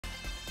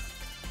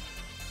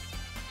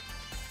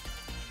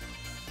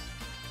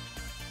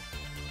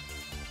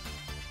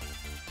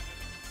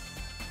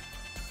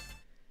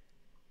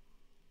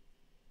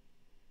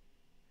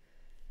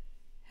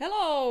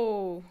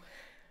Hello!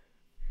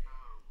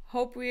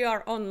 Hope we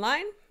are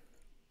online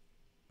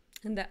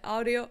and the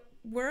audio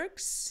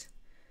works.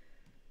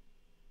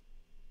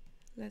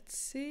 Let's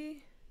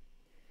see.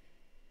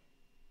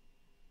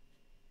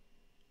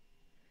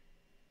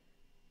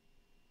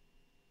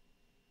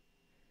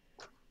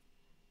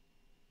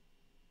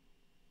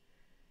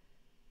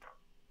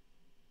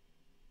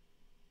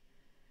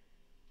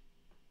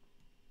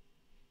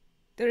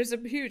 There is a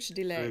huge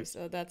delay,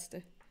 so that's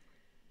the...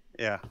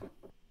 Yeah.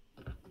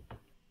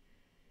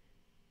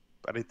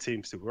 But it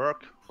seems to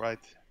work, right?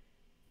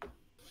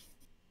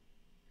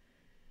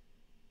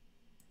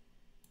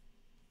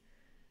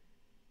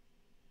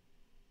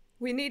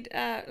 We need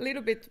a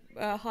little bit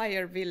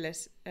higher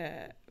Ville's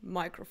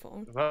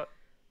microphone. What?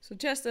 So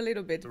just a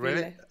little bit,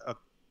 Really? Ville.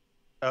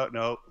 Oh,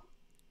 no.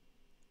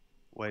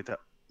 Wait a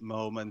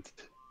moment.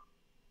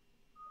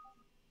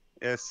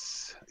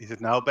 Yes. Is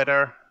it now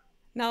better?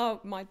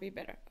 Now might be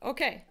better.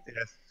 Okay.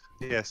 Yes.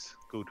 Yes.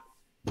 Good.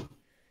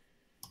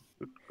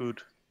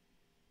 Good.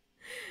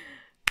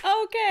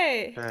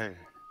 Okay. Hey.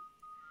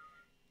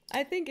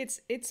 I think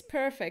it's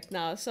perfect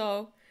now.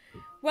 So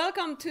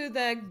welcome to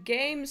the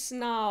Games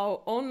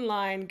Now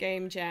online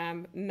game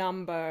jam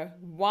number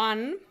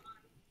 1.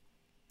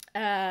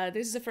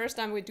 This is the first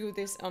time we do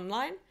this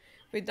online.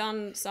 We've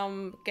done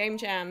some game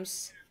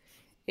jams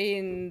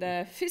in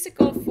the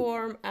physical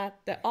form at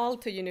the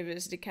Aalto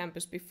University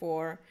campus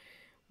before,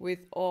 with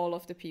all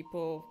of the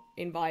people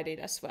invited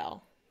as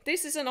well.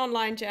 This is an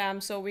online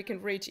jam, so we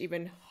can reach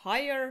even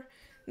higher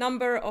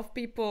number of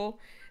people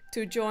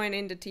to join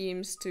in the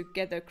teams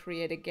together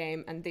create a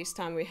game, and this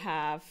time we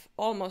have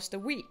almost a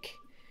week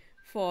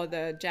for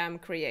the jam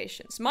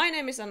creations. My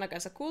name is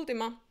Anna-Kaisa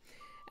Kultima,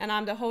 and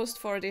I'm the host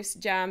for this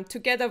jam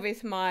together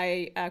with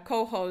my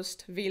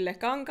co-host Ville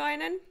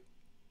Kankainen.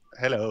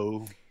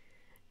 Hello.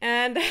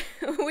 And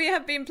we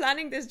have been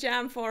planning this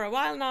jam for a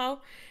while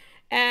now,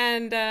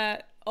 and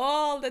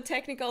all the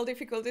technical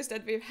difficulties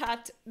that we've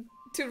had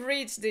to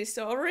reach this.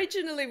 So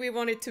originally we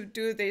wanted to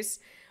do this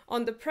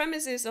on the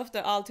premises of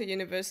the Aalto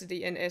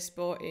University in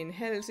Espoo in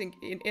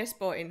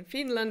Espoo in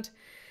Finland.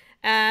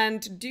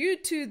 And due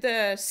to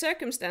the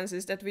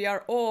circumstances that we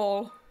are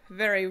all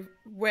very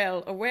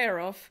well aware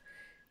of,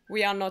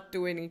 we are not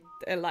doing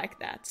it like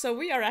that. So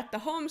we are at the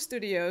home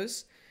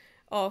studios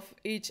of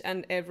each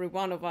and every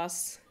one of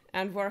us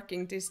and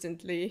working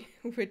distantly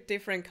with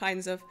different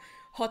kinds of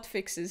hot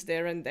fixes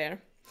there and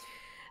there.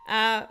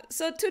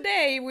 So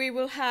today we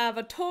will have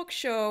a talk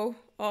show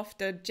of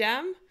the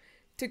jam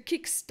to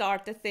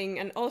kickstart the thing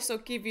and also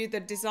give you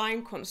the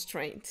design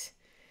constraint.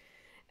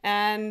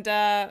 And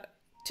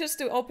just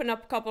to open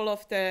up a couple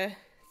of the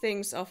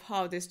things of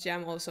how this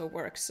jam also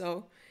works.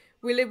 So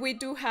we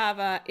do have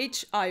a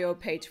itch.io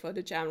page for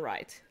the jam,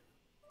 right?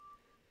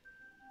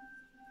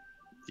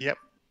 Yep.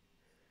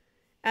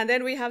 And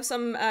then we have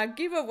some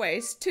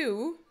giveaways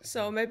too.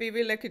 So maybe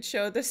Ville could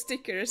show the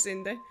stickers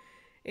in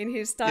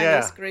his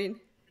tiny screen.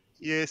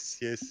 Yes,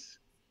 yes.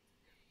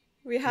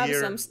 We have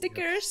some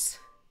stickers. Yes.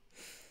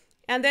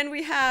 And then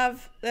we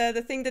have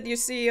the thing that you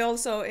see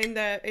also in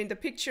the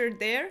picture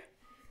there.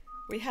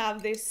 We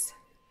have this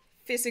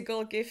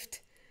physical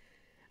gift.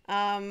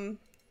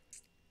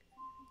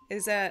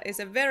 Is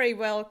a very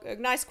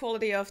nice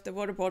quality of the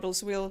water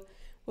bottles. We'll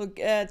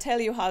tell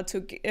you how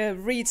to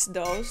reach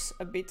those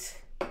a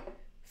bit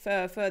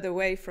further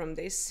away from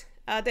this.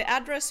 The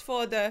address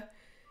for the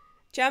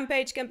jam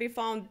page can be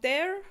found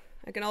there.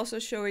 I can also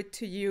show it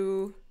to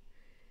you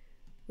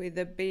with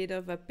a bit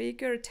of a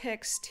bigger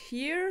text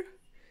here.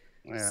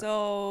 Yeah.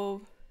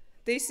 So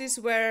this is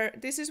where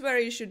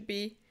you should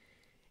be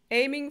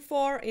aiming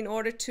for in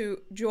order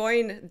to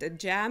join the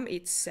jam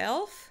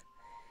itself.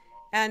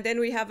 And then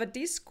we have a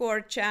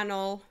Discord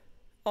channel,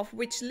 of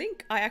which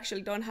link I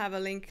actually don't have a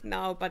link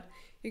now, but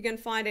you can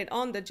find it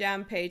on the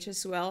jam page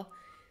as well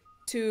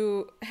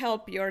to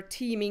help your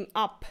teaming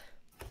up.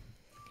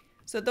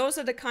 So those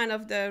are the kind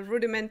of the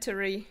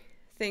rudimentary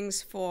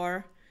things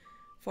for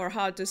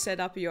how to set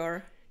up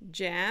your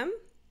jam.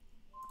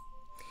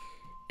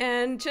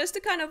 And just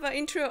to kind of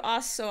intro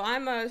us, so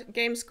I'm a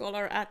game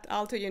scholar at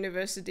Aalto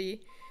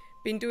University,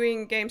 been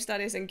doing game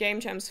studies and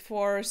game jams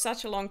for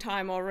such a long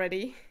time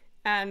already.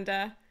 And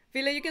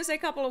Ville, you can say a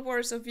couple of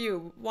words of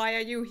you. Why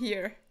are you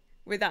here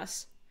with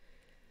us?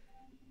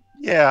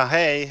 Yeah,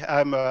 hey,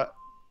 I'm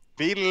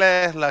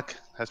Ville, like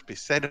has been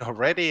said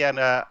already, and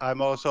I'm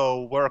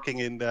also working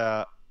in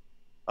the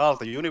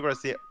Aalto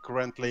University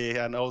currently,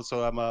 and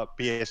also I'm a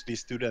PhD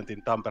student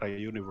in Tampere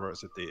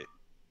University.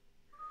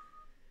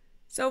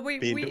 So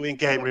we've been doing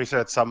game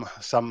research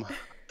some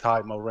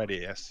time already,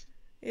 yes.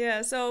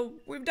 Yeah, so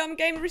we've done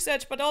game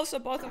research, but also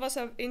both of us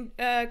have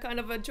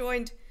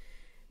joined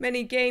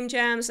many game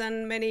jams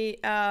and many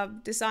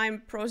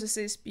design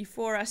processes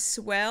before as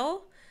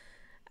well.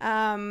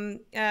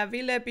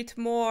 Ville a bit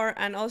more,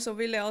 and also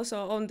Ville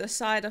also on the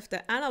side of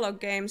the analog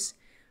games,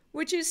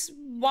 which is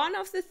one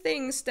of the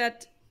things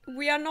that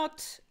we are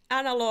not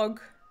analog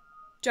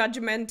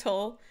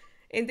judgmental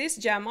in this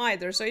jam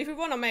either. So if you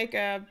want to make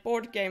a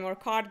board game or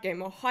card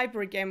game or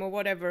hybrid game or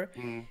whatever,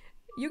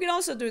 you can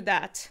also do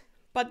that,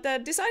 but the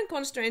design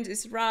constraint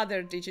is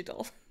rather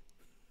digital.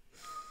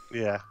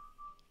 Yeah.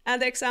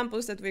 And the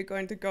examples that we're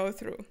going to go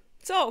through.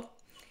 So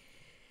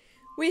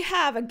we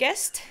have a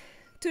guest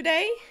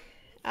today.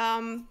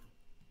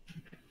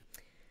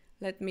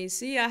 Let me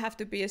see, I have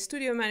to be a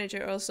studio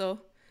manager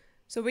also.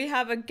 So we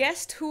have a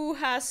guest who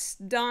has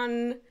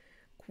done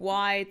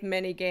quite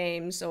many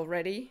games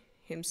already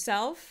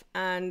himself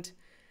and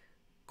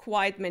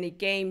quite many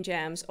game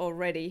jams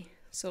already.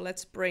 So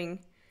let's bring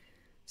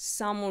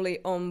Samuli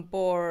on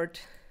board.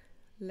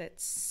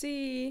 Let's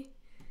see.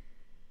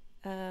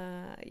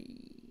 Yeah.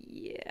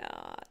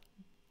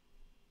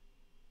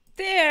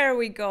 There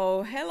we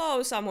go.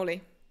 Hello,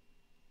 Samuli.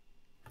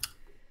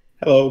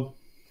 Hello.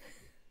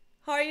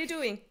 How are you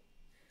doing?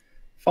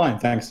 Fine,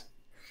 thanks.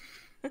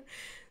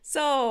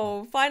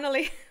 So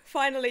finally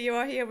you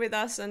are here with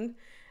us, and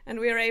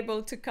we are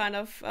able to kind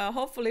of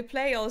hopefully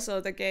play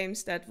also the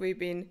games that we've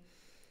been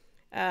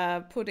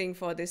putting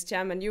for this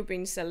jam, and you've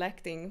been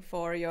selecting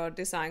for your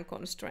design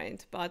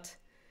constraint. But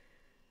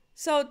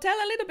so tell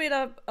a little bit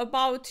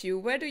about you.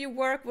 Where do you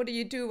work? What do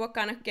you do? What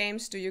kind of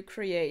games do you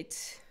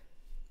create?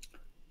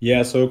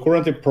 Yeah, so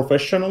currently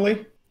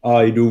professionally,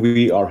 I do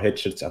VR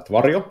headsets at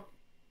Varjo,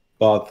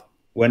 but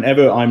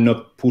whenever I'm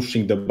not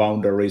pushing the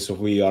boundaries of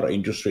VR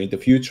industry in the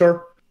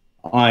future,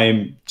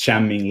 I'm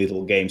jamming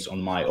little games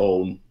on my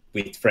own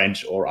with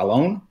friends or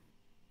alone.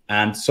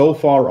 And so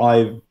far,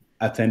 I've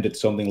attended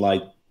something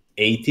like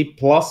 80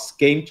 plus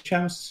game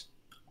jams.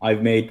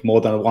 I've made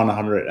more than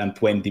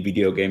 120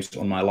 video games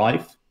on my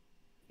life.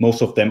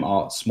 Most of them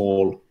are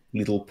small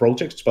little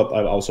projects, but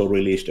I've also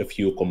released a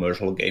few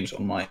commercial games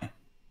on my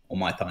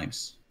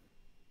times.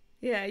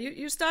 Yeah,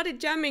 you started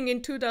jamming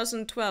in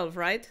 2012,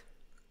 right?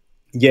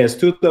 Yes,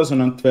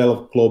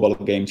 2012 Global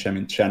Game Jam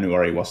in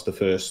January was the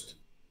first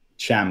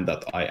jam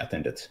that I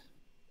attended.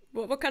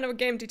 What kind of a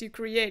game did you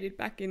create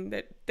back in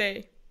the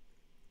day?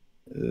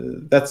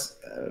 That's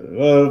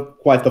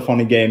quite a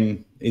funny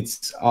game.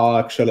 It's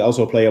actually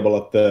also playable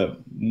at the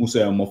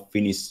Museum of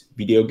Finnish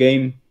Video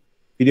Games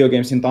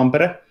in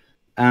Tampere.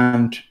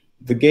 And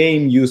the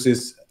game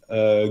uses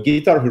a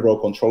Guitar Hero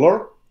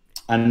controller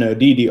and a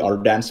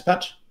DDR dance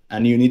pad.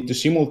 And you need to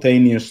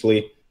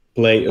simultaneously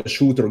play a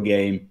shooter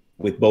game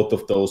with both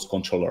of those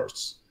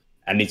controllers.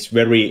 And it's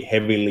very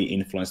heavily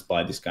influenced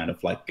by this kind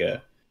of like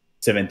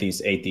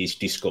 70s, 80s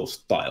disco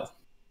style.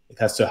 It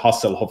has a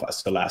Hasselhoff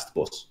as the last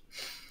boss.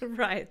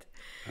 Right.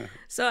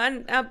 So,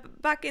 and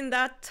back in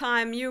that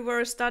time, you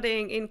were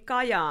studying in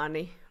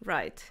Kajaani,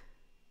 right?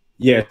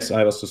 Yes,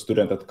 I was a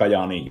student at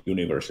Kajaani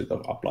University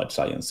of Applied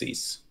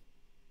Sciences.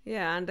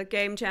 Yeah, and the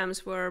game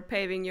jams were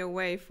paving your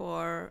way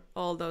for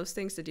all those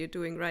things that you're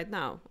doing right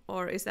now,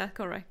 or is that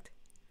correct?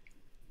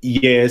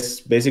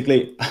 Yes,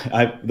 basically,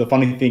 the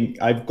funny thing,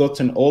 I've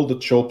gotten all the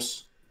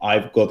jobs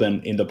I've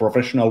gotten in the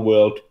professional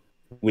world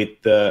with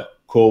the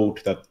code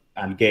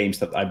and games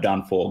that I've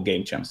done for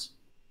game jams.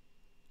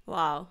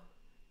 Wow,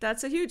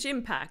 that's a huge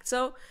impact.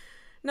 So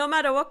no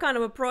matter what kind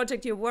of a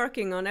project you're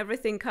working on,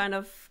 everything kind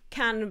of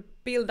can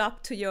build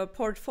up to your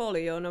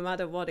portfolio no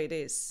matter what it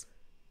is.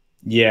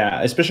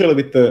 Yeah, especially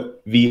with the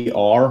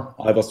VR,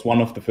 I was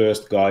one of the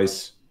first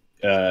guys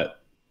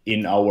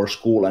in our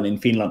school and in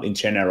Finland in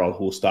general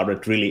who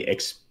started really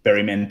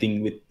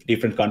experimenting with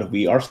different kind of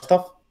VR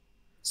stuff.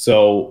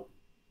 So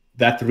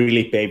that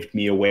really paved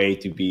me a way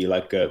to be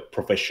like a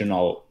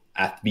professional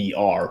at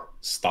VR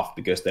stuff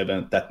because there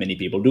weren't that many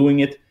people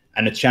doing it.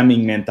 And the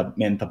jamming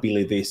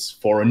abilities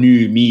for a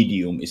new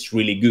medium is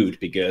really good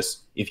because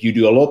if you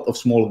do a lot of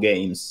small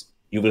games,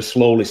 you will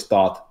slowly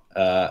start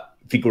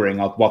figuring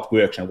out what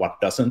works and what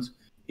doesn't.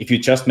 If you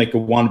just make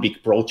one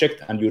big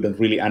project and you don't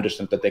really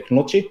understand the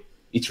technology,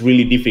 it's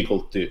really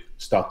difficult to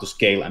start to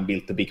scale and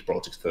build the big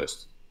projects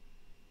first.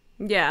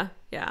 Yeah.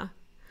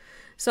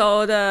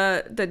 So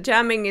the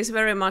jamming is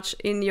very much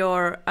in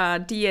your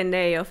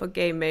DNA of a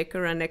game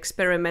maker and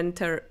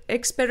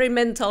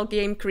experimental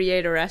game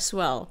creator as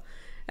well.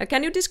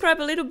 Can you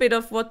describe a little bit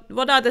of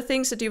what are the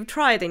things that you've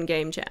tried in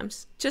game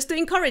jams? Just to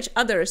encourage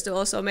others to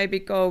also maybe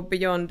go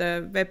beyond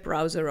the web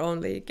browser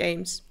only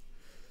games.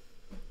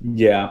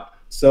 Yeah,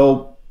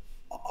 so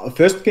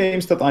first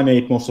games that I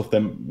made, most of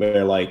them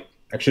were like,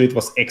 actually it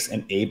was X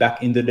and A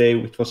back in the day,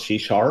 which was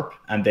C#,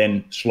 and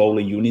then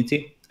slowly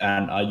Unity,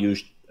 and I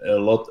used a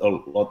lot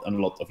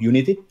of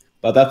Unity.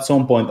 But at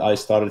some point I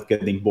started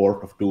getting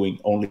bored of doing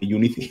only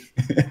Unity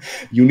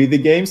Unity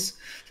games.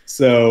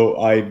 So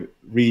I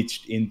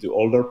reached into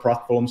older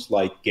platforms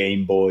like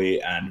Game Boy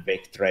and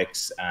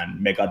Vectrex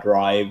and Mega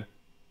Drive.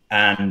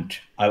 And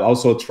I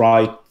also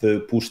tried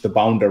to push the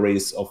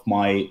boundaries of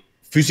my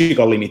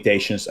physical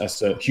limitations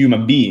as a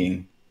human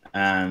being.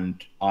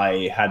 And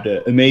I had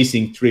an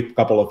amazing trip a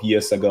couple of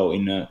years ago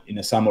in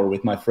a summer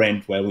with my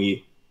friend where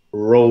we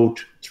rode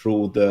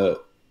through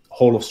the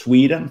whole of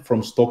Sweden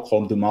from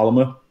Stockholm to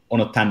Malmö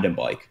on a tandem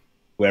bike,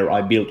 where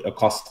I built a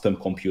custom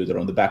computer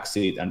on the back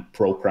seat and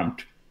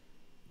programmed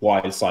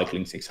while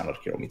cycling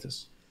 600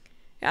 kilometers.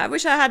 Yeah, I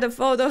wish I had a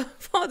photo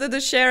to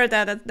share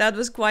that. That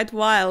was quite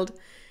wild.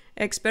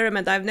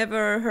 experiment. I've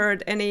never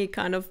heard any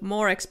kind of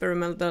more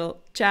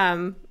experimental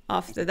jam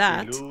after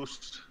that.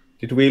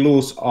 Did we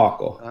lose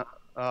Aako?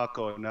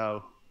 Aako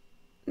now.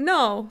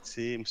 No. It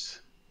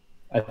seems.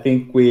 I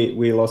think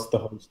we lost the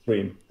whole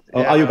stream.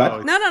 Oh, are you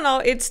back?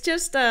 No. It's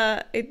just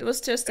it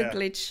was just a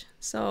glitch.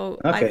 So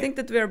okay. I think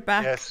that we're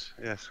back.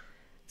 Yes.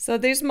 So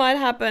this might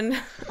happen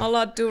a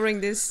lot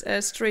during this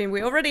stream.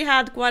 We already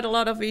had quite a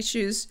lot of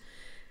issues.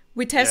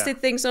 We tested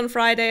things on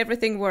Friday,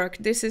 everything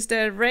worked. This is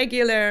the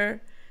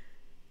regular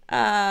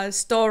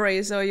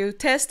story. So you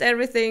test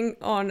everything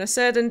on a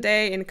certain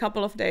day, in a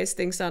couple of days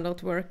things are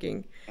not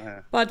working.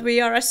 But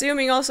we are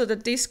assuming also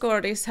that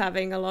Discord is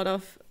having a lot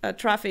of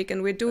traffic,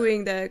 and we're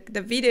doing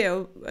the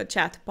video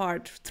chat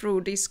part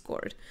through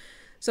Discord.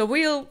 So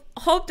we'll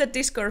hope that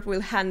Discord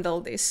will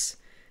handle this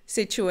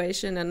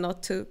situation and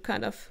not to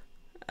kind of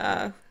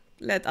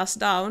let us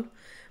down.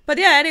 But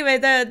yeah, anyway,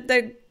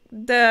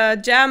 the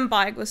jam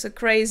bike was a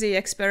crazy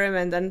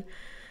experiment,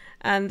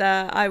 and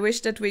I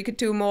wish that we could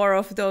do more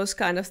of those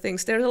kind of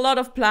things. There's a lot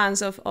of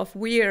plans of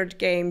weird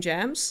game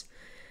jams,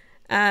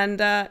 and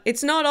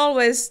it's not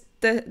always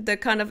the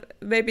kind of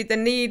maybe the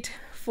need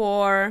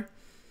for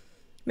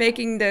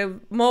making the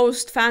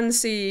most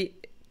fancy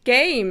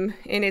game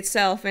in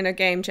itself in a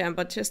game jam,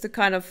 but just to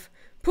kind of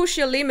push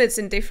your limits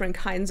in different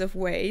kinds of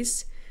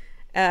ways,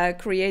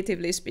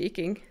 creatively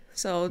speaking.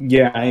 So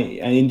yeah,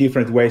 and in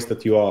different ways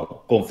that you are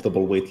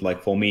comfortable with.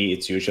 Like for me,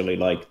 it's usually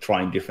like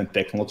trying different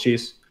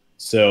technologies.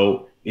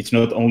 So it's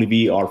not only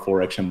VR,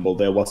 for example.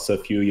 There was a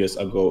few years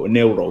ago a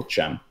Neuro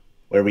Jam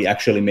where we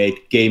actually made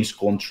games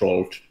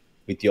controlled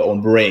with your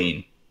own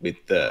brain, with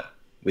the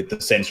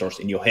sensors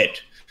in your head.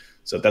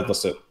 So that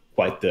was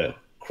quite the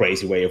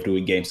crazy way of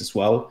doing games as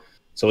well.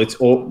 So it's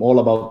all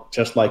about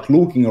just like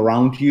looking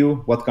around you,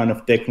 what kind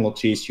of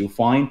technologies you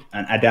find,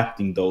 and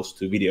adapting those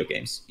to video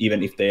games,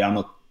 even if they are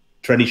not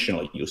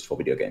traditionally used for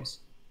video games.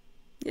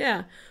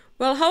 Yeah.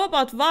 Well, how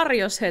about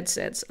Varjo's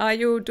headsets? Are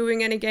you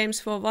doing any games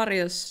for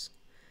Varjo's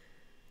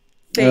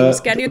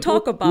things? Can you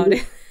talk about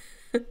it?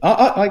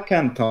 I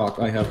can talk.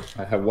 I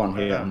have one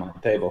here on my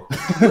table.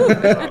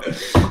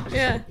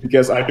 Yeah.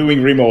 Because I'm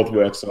doing remote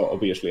work, so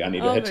obviously I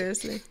need a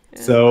headset.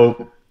 Yeah.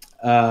 So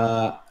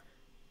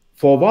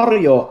for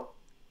Varjo,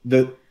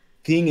 the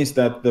thing is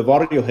that the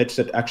Varjo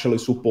headset actually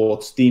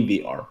supports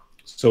SteamVR.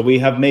 So we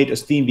have made a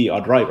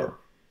SteamVR driver.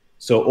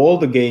 So all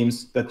the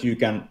games that you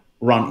can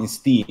run in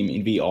Steam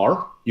in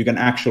VR, you can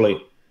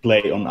actually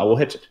play on our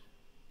headset.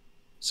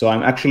 So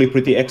I'm actually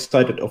pretty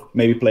excited of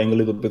maybe playing a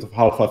little bit of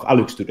Half-Life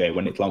Alyx today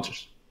when it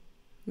launches.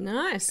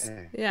 Nice.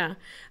 Yeah.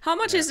 How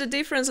much is the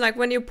difference, like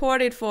when you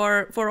port it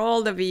for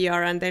all the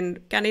VR, and then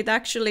can it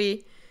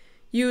actually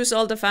use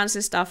all the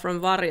fancy stuff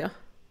from Varjo?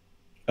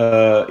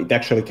 It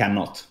actually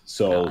cannot.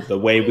 So the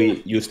way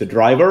we use the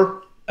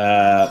driver,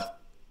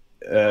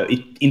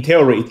 in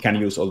theory it can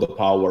use all the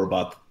power,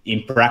 but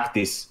in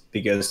practice,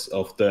 because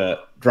of the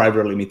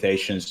driver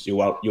limitations, you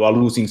are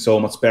losing so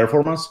much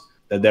performance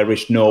that there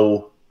is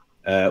no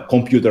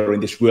computer in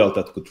this world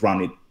that could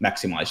run it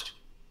maximized.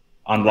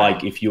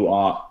 Unlike if you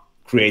are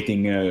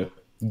creating a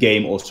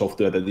game or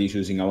software that is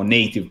using our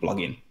native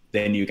plugin,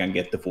 then you can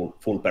get the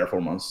full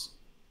performance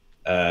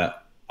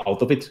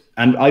out of it.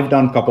 And I've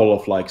done a couple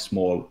of like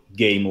small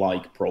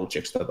game-like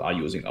projects that are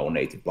using our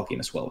native plugin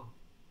as well.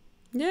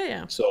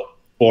 Yeah. So,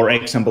 for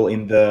example,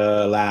 in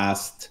the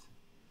last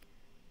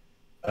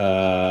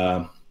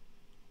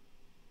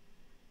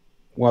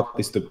what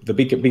is the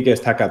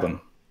biggest hackathon?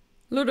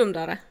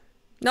 Ludumdare.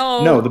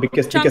 No, the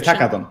biggest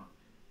hackathon.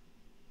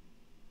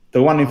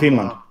 The one in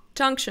Finland.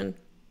 Junction,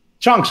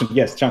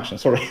 yes, Junction.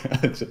 Sorry,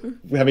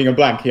 we're having a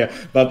blank here.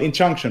 But in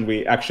Junction,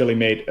 we actually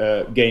made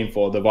a game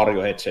for the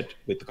Varjo headset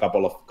with a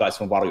couple of guys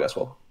from Varjo as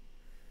well.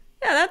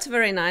 Yeah, that's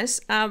very nice.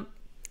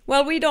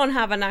 Well, we don't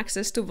have an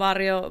access to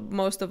Varjo,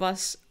 most of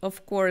us,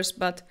 of course,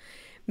 but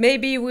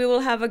maybe we will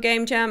have a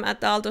game jam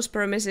at the Aalto's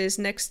premises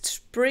next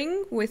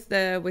spring with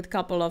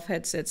couple of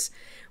headsets.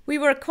 We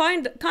were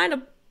kind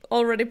of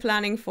already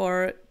planning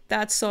for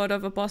that sort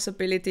of a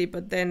possibility,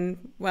 but then,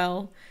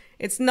 well,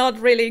 it's not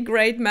really a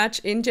great match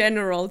in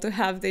general to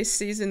have this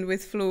season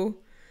with flu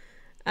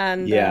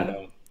and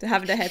to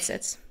have the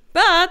headsets.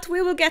 But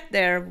we will get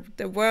there.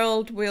 The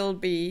world will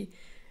be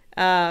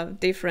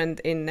different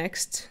in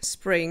next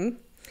spring.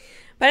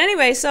 But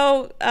anyway,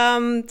 so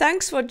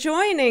thanks for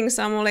joining,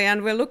 Samuli,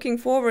 and we're looking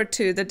forward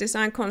to the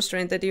design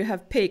constraint that you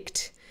have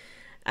picked.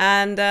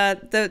 And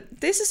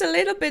this is a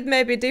little bit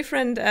maybe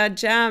different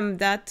jam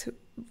that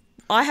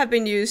I have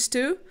been used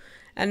to,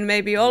 and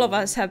maybe all of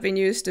us have been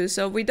used to.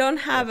 So we don't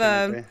have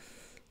a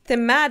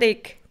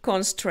thematic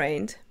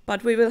constraint,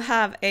 but we will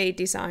have a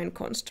design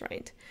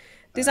constraint.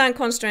 Design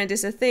constraint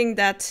is a thing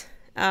that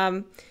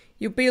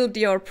you build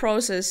your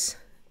process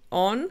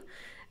on,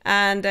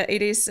 and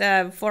it is,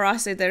 for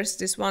us, there's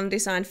this one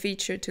design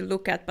feature to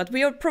look at. But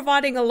we are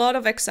providing a lot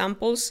of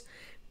examples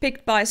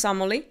picked by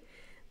Samuli,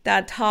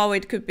 that how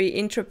it could be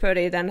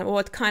interpreted and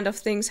what kind of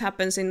things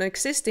happens in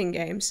existing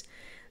games.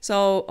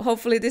 So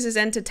hopefully this is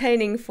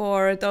entertaining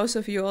for those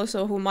of you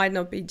also who might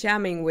not be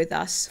jamming with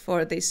us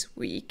for this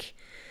week.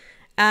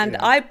 And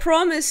I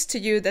promise to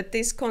you that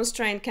this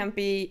constraint can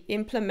be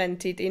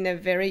implemented in a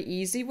very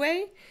easy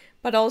way,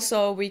 but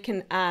also we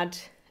can add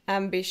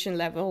ambition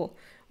level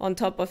on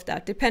top of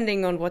that,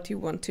 depending on what you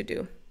want to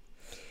do.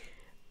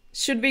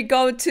 Should we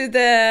go to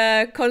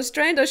the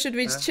constraint, or should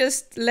we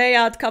just lay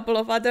out a couple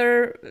of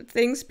other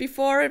things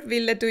before?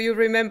 Ville, do you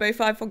remember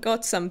if I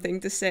forgot something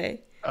to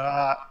say?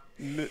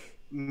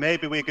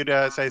 Maybe we could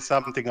say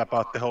something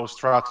about the whole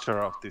structure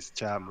of this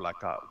jam. Like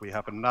we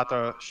have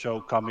another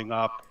show coming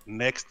up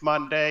next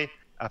Monday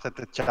after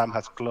the jam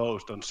has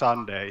closed on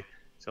Sunday.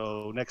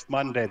 So next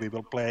Monday we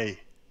will play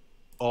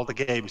all the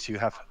games you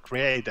have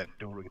created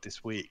during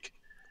this week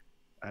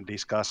and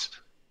discuss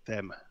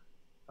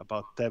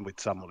about them with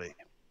Samuli.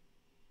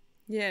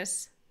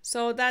 Yes,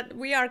 so that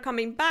we are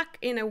coming back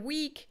in a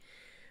week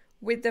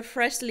with the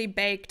freshly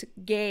baked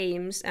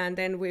games, and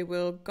then we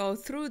will go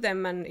through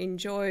them and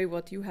enjoy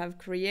what you have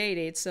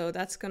created. So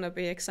that's going to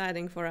be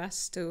exciting for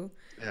us too.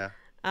 Yeah.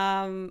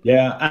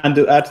 And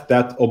to add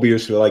that,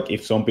 obviously, like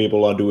if some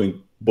people are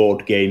doing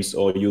board games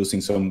or using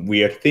some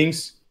weird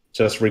things,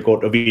 just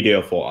record a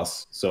video for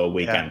us so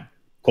we can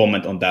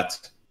comment on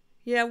that.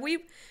 Yeah,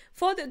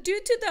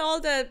 due to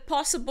all the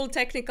possible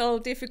technical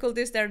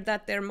difficulties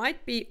that there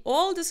might be,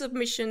 all the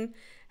submission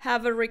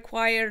have a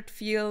required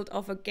field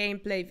of a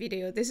gameplay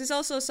video. This is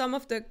also some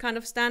of the kind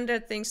of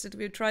standard things that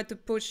we try to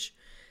push.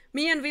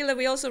 Me and Ville,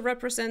 we also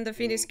represent the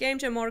Finnish Game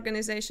Jam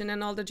organization,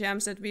 and all the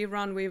jams that we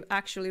run, we've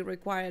actually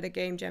required a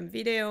Game Jam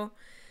video.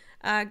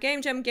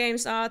 Game Jam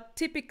games are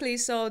typically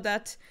so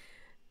that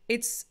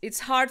it's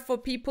hard for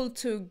people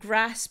to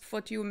grasp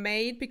what you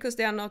made because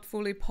they are not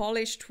fully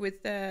polished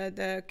with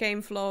the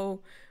game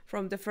flow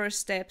from the first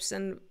steps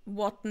and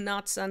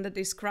whatnots and the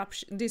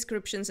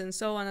descriptions and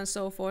so on and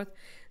so forth.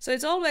 So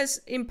it's always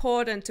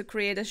important to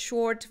create a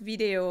short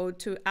video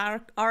to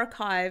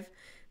archive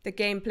the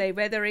gameplay,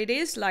 whether it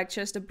is like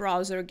just a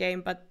browser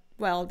game, but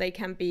well, they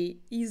can be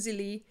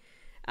easily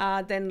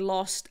then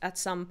lost at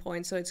some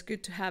point. So it's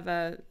good to have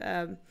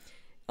a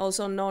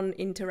also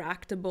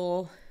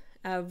non-interactable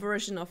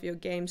version of your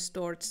game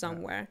stored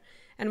somewhere.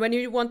 And when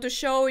you want to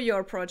show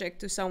your project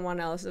to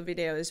someone else, a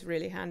video is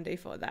really handy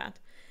for that.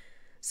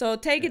 So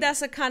take it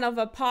as a kind of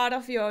a part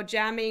of your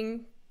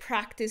jamming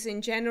practice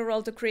in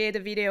general to create a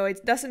video.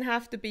 It doesn't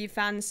have to be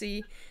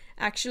fancy.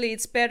 Actually,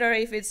 it's better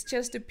if it's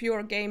just a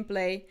pure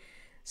gameplay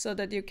so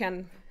that you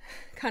can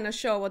kind of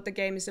show what the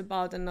game is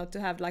about and not to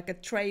have like a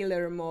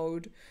trailer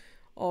mode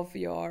of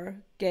your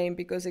game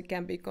because it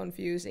can be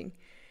confusing.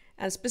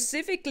 And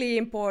specifically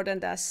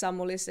important, as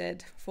Samuli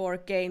said, for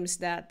games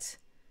that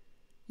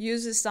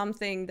uses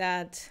something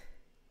that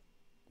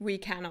we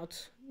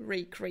cannot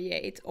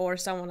recreate or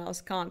someone else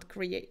can't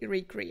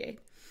recreate.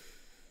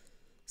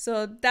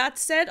 So that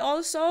said,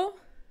 also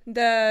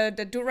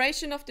the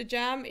duration of the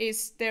jam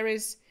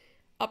is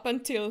up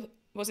until,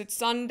 was it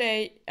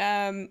Sunday?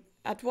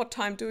 At what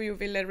time do you,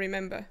 Ville,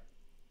 remember?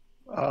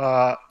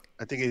 I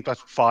think it was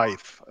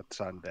 5 at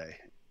Sunday.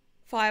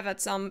 5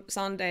 at some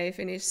Sunday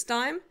Finnish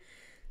time.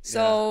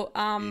 So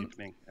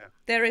evening,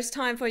 there is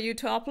time for you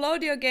to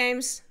upload your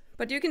games,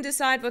 but you can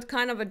decide what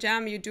kind of a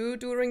jam you do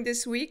during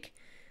this week.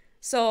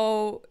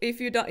 So if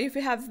you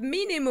have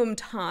minimum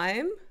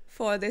time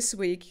for this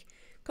week,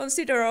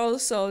 consider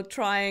also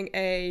trying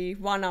a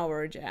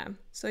 1-hour jam.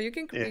 So you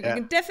can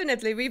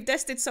definitely, we've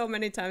tested so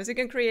many times, you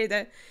can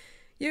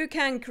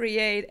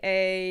create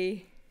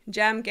a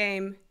jam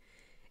game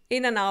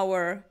in an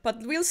hour,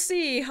 but we'll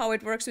see how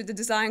it works with the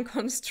design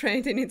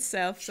constraint in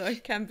itself. So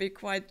it can be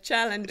quite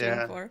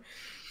challenging for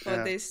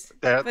this.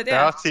 There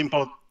are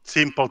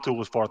simple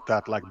tools for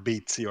that, like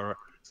Beatsy or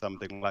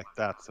something like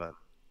that. So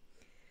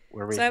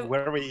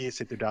very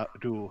easy to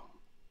do.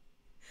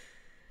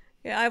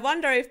 Yeah, I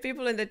wonder if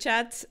people in the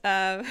chat,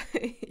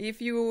 if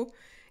you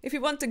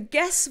want to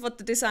guess what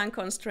the design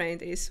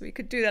constraint is, we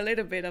could do a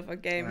little bit of a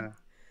game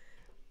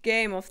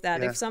of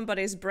that. If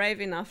somebody is brave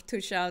enough to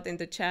shout in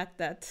the chat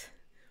that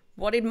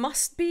what it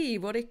must be,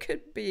 what it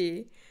could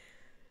be.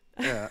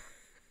 Yeah.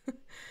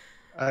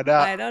 And,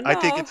 I don't know. I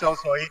think it's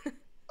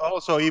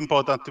also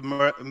important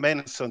to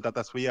mention that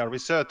as we are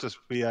researchers,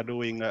 we are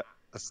doing a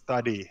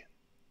study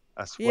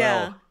as well.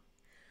 Yeah.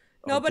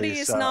 Nobody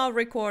is now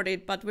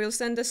recorded, but we'll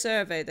send a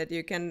survey that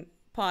you can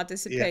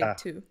participate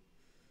to.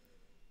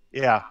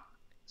 Yeah.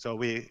 So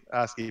we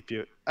ask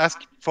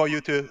for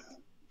you to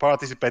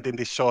participate in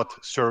this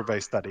short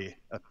survey study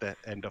at the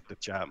end of the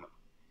jam.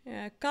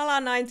 Yeah,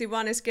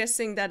 Kala91 is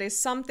guessing that is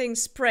something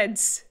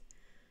spreads.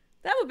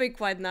 That would be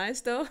quite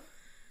nice, though.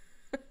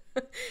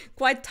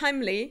 Quite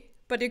timely,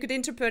 but you could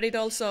interpret it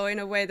also in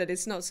a way that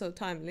it's not so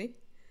timely.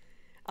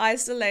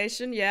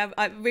 Isolation,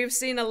 we've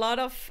seen a lot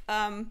of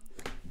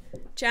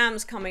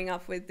jams coming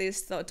up with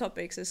these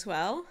topics as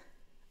well.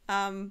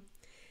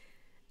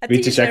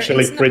 Which is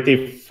actually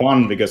pretty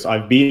fun because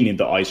I've been in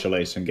the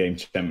isolation game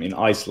jam in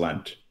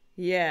Iceland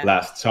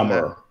last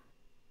summer.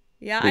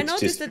 Yeah, I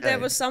noticed that there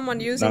was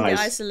someone using the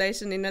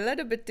isolation in a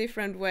little bit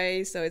different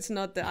way, so it's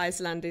not the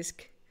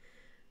Icelandic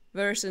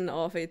version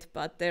of it,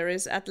 but there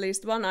is at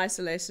least one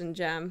isolation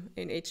jam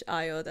in each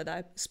IO that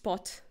I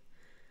spot.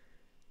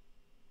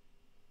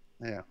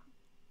 Yeah.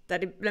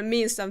 That it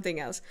means something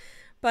else.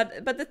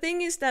 But the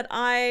thing is that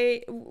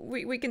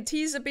we can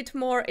tease a bit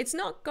more. It's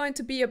not going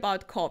to be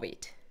about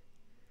COVID.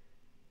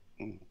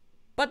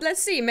 But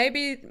let's see,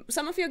 maybe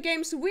some of your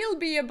games will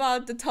be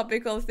about the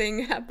topical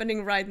thing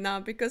happening right now,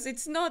 because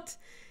it's not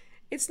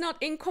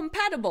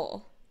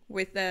incompatible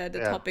with the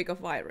topic of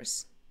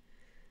virus.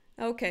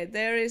 Okay,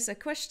 there is a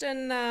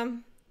question.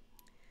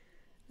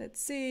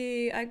 Let's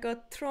see, I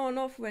got thrown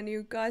off when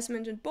you guys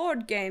mentioned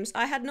board games.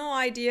 I had no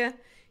idea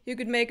you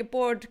could make a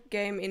board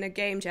game in a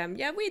game jam.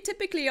 Yeah, we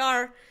typically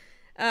are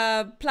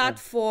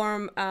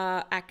platform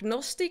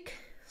agnostic,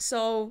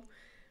 so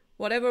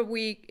whatever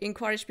we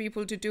encourage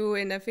people to do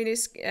in the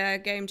Finnish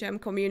game jam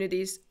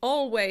communities,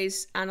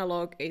 always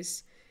analog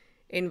is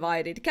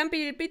invited. It can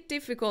be a bit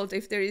difficult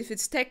if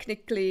it's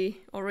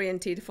technically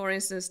oriented. For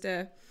instance,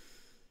 the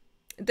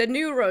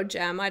Neuro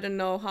Jam, I don't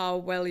know how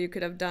well you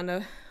could have done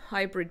a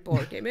hybrid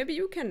board game. Maybe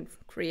you can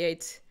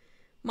create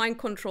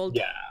mind-controlled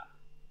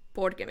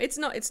board game. It's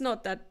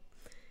not that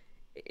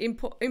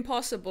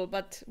impossible,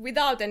 but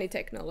without any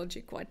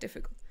technology, quite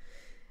difficult.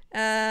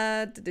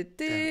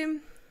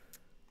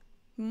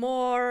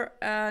 More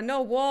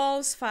no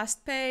walls,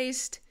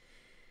 fast-paced.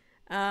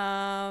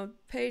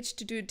 Page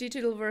to do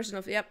digital version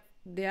of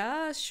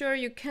yeah, sure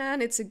you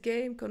can. It's a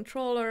game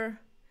controller.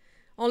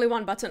 Only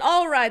one button.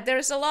 All right,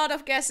 there's a lot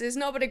of guesses.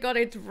 Nobody got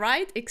it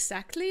right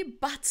exactly,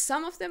 but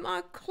some of them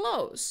are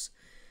close.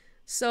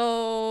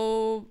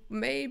 So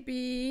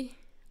maybe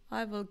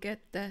I will get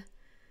the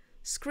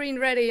screen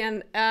ready.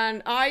 And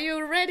are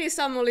you ready,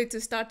 Samuli,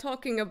 to start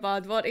talking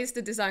about what is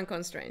the design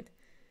constraint?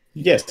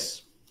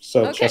 Yes.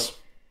 So just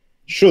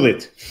shoot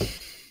it.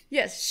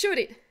 Yes, shoot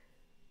it.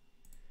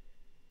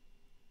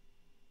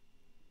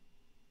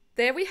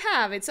 There we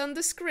have. It's on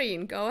the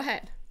screen. Go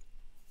ahead.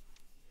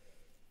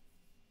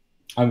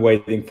 I'm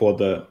waiting for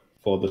the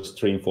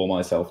stream for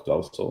myself to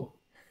also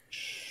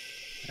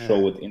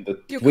show it in the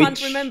You Twitch.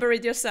 Can't remember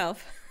it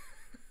yourself.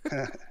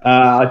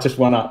 I just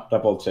wanna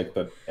double check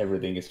that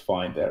everything is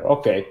fine there.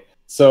 Okay,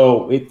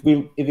 so it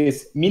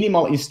is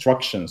minimal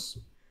instructions,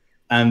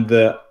 and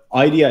the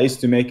idea is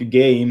to make a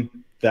game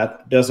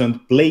that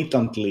doesn't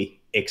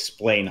blatantly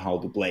explain how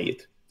to play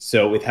it.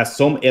 So it has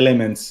some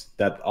elements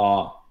that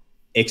are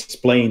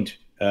explained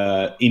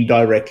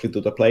indirectly to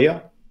the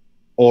player.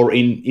 Or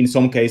in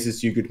some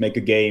cases, you could make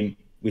a game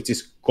which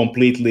is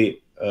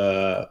completely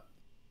void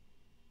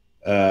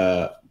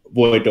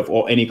of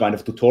any kind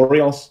of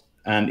tutorials,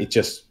 and it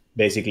just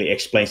basically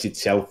explains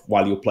itself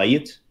while you play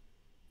it.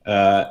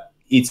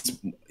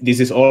 This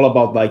is all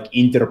about like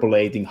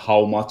interpolating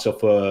how much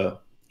of a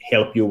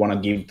help you want to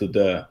give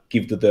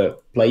to the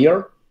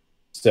player.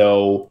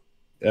 So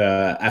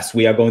as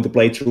we are going to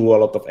play through a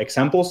lot of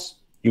examples,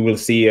 you will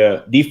see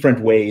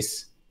different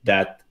ways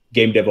that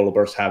game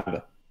developers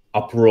have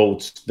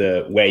approached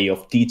the way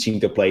of teaching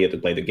the player to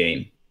play the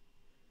game.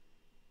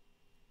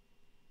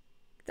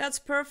 That's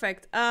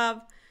perfect.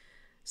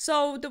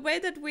 So the way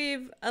that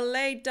we've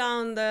laid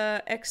down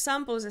the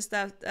examples is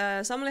that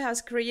Samuli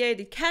has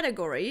created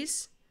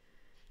categories,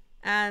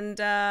 and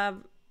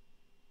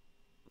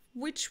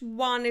which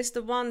one is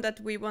the one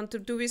that we want to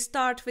do? We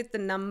start with the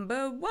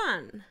number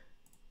 1,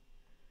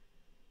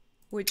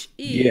 which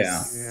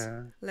is,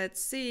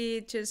 let's see,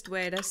 just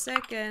wait a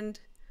second.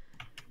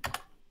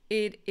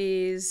 It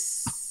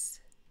is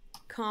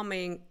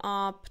coming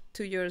up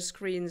to your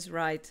screens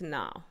right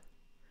now.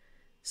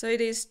 So it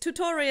is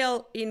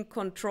tutorial in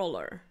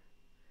controller.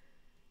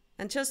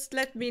 And just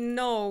let me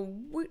know,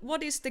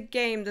 what is the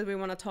game that we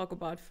want to talk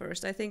about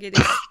first? I think it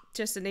is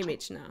just an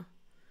image now.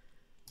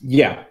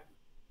 Yeah.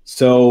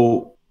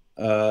 So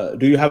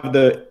do you have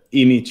the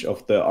image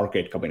of the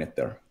arcade cabinet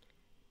there?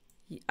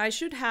 I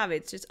should have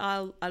it. Just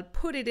I'll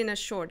put it in a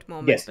short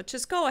moment. Yes. But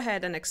just go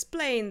ahead and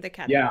explain the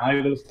category. Yeah,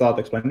 I will start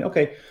explaining.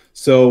 Okay.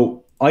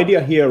 So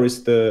idea here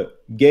is the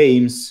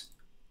games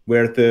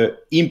where the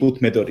input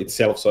method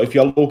itself. So if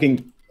you're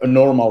looking a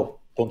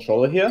normal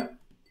controller here,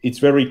 it's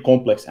very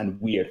complex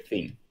and weird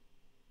thing.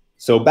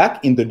 So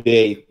back in the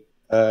day,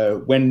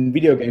 when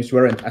video games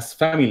weren't as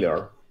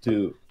familiar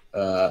to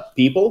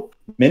people,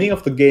 many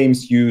of the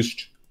games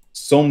used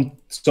some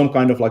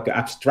kind of like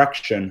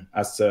abstraction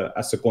as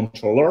a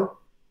controller.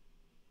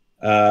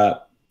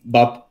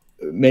 But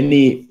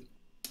many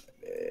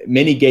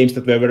games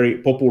that were very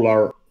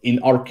popular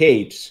in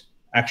arcades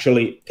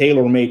actually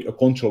tailor-made a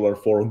controller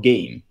for a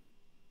game.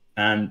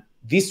 And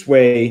this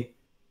way,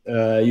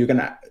 you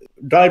can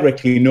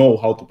directly know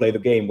how to play the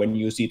game when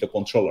you see the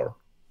controller.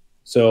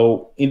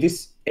 So in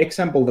this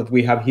example that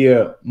we have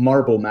here,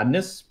 Marble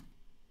Madness,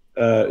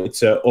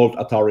 it's an old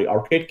Atari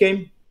arcade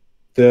game.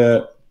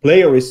 The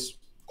player is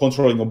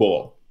controlling a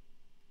ball.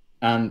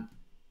 And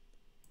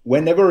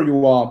whenever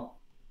you are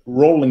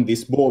rolling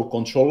this ball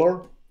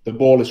controller, the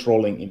ball is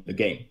rolling in the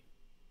game.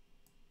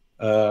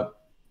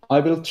 I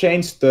will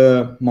change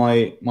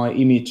my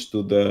image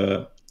to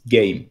the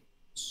game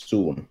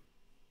soon,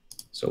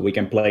 so we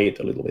can play it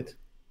a little bit.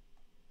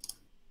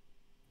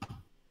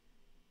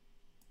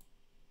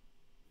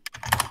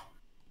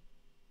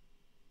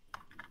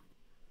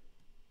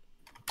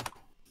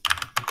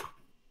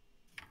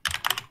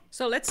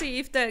 So let's see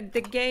if the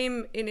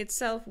game in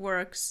itself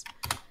works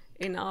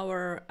in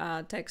our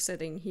text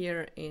setting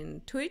here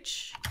in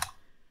Twitch.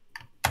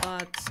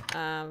 But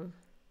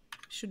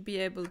should be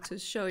able to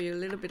show you a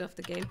little bit of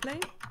the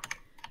gameplay.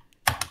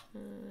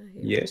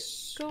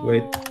 Yes.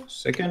 Wait a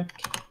second.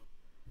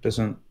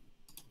 Doesn't.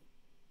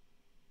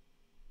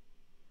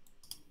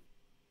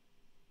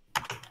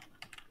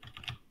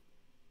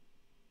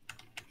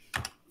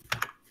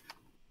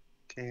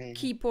 Okay.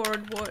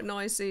 Keyboard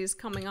noises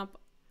coming up.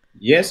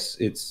 Yes,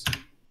 it's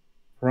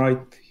right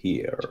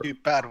here. Too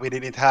bad we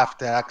didn't have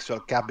the actual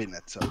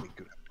cabinet, so we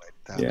could have played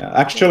that. Yeah,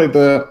 actually,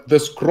 the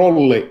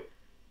Scrolly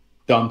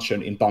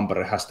dungeon in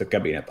Tampere has the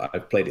cabinet. I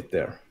played it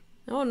there.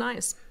 Oh,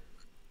 nice.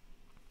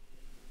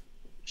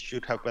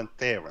 Should have went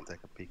there and take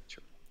a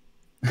picture.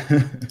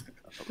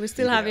 We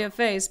still have your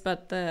face,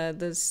 but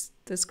the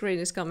screen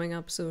is coming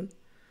up soon.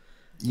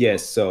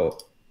 Yes, so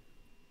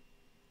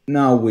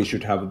now we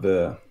should have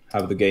the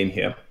game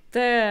here.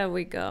 There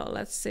we go.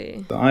 Let's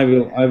see. So I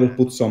will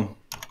put some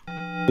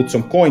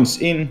coins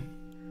in.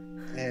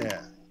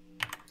 Yeah.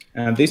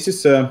 And this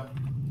is a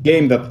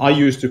game that I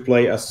used to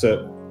play as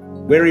a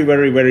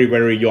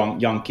very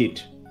young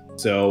kid.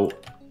 So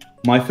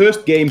my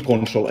first game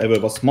console ever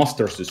was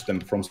Master System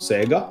from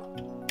Sega.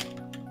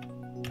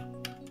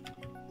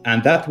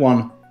 And that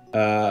one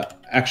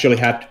actually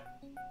had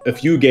a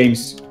few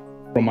games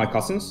from my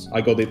cousins. I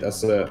got it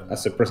as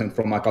a present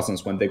from my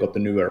cousins when they got the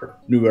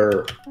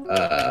newer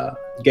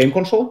game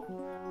console.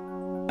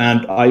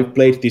 And I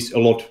played this a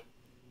lot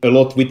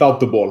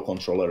without the ball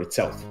controller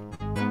itself.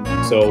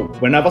 So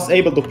when I was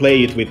able to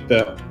play it with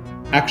the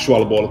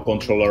actual ball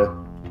controller,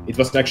 it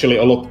was actually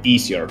a lot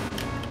easier.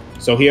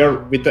 So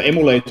here with the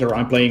emulator,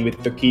 I'm playing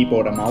with the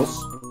keyboard and mouse.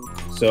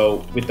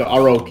 So with the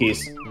arrow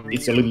keys,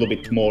 it's a little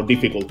bit more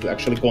difficult to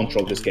actually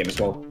control this game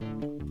as well.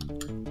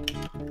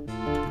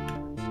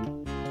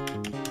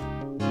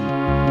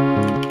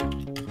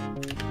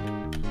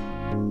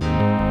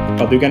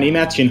 But you can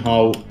imagine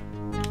how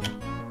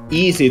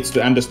easy it's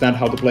to understand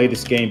how to play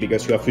this game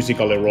because you are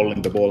physically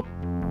rolling the ball.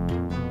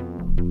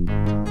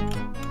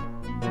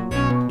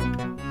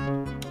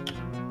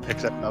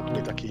 Except not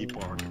with a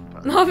keyboard.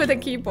 Not with a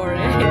keyboard,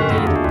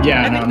 indeed.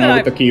 Yeah, no,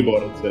 with the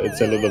keyboard,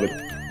 it's a little bit...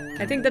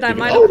 I think that I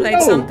might have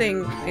played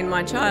something in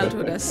my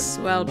childhood as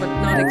well, but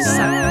not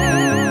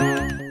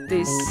exactly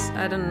this.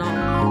 I don't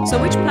know.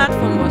 So which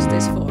platform was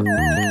this for?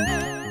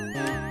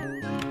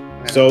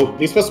 So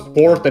this was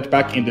ported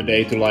back in the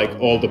day to like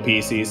all the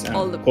PCs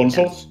and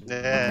consoles.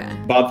 Yeah.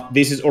 Okay. But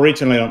this is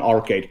originally an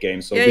arcade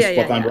game, so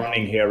what I'm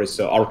running here is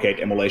arcade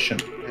emulation.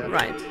 Yeah.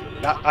 Right.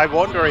 I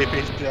wonder if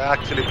it's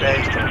actually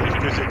based on this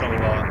physical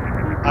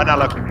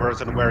analog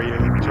version where you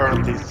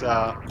turn this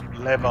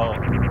level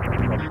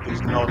from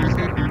these knobs.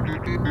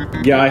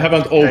 Yeah, I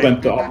haven't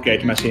opened the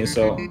arcade machine,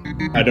 so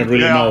I don't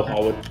really know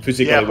how it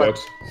physically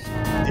works.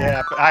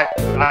 Yeah, but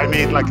I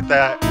mean, like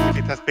if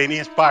it has been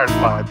inspired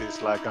by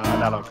this, like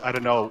analog. I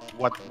don't know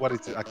what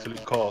it's actually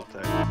called.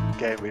 The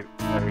game with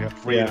where you have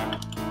freedom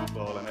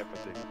ball and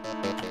everything.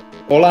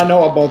 All I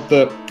know about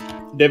the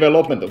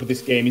development of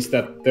this game is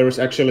that there is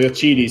actually a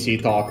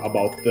GDC talk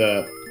about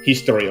the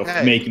history of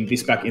making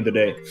this back in the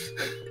day,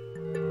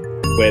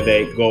 where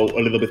they go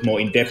a little bit more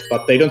in depth,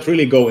 but they don't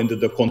really go into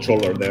the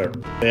controller there.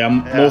 They are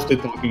mostly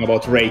talking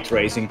about ray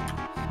tracing,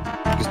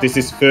 because this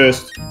is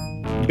first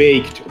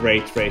baked ray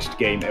traced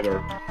game ever.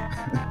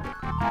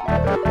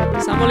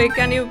 Samuli,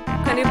 can you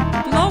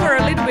lower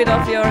a little bit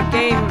of your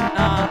game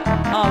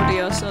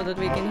audio so that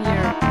we can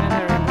hear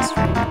better in the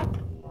stream?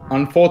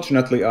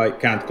 Unfortunately, I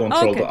can't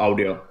control the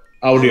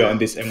audio in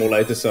this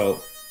emulator, so.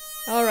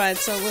 All right,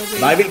 so we'll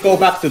be. I will go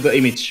back to the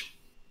image.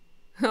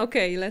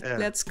 Okay,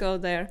 let's go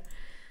there.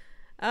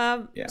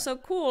 So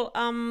cool.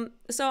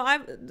 So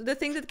the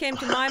thing that came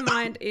to my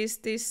mind is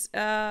this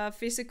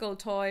physical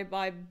toy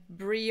by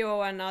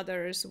Varjo and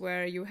others,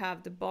 where you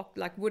have the box,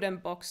 like wooden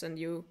box, and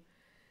you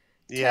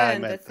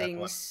turn the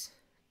things.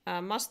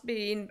 Must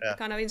be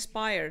kind of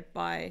inspired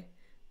by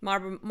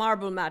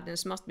Marble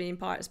Madness. Must be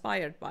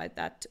inspired by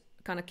that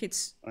kind of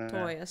kids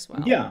toy as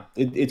well. Yeah,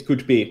 it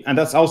could be, and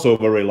that's also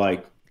very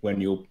like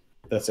when you.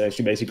 That's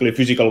actually basically a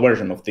physical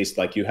version of this.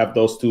 Like you have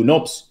those two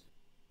knobs.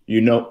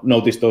 You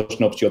notice those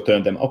knobs, you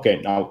turn them.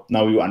 Okay, now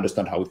you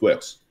understand how it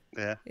works.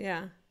 Yeah.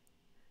 Yeah.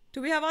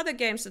 Do we have other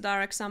games that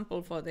are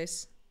example for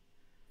this?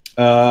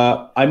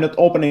 I'm not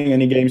opening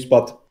any games,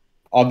 but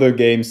other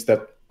games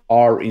that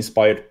are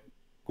inspired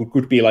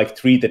could be like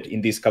treated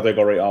in this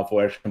category of,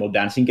 for example,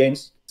 dancing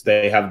games. So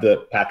they have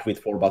the pad with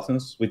 4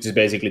 buttons, which is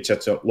basically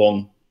just a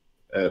long,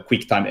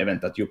 quick time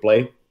event that you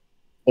play,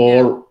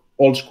 or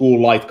old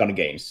school light gun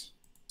games.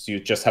 So you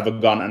just have a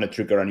gun and a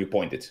trigger and you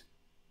point it.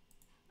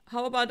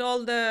 How about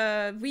all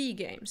the Wii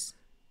games?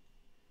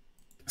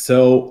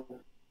 So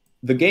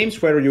the games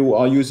where you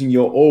are using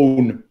your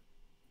own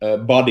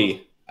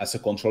body as a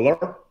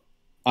controller,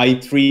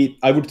 I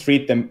would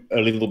treat them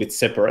a little bit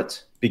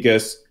separate,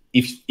 because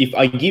if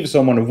I give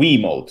someone a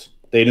Wiimote,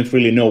 they don't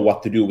really know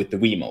what to do with the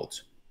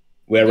Wiimote.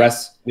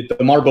 Whereas with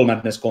the Marble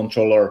Madness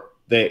controller,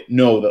 they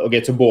know that, okay,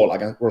 it's a ball, I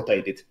can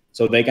rotate it.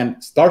 so they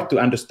can start to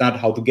understand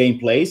how the game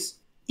plays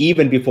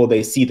even before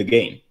they see the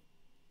game.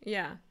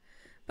 Yeah.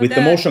 With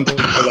the motion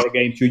controller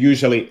games, you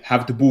usually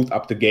have to boot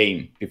up the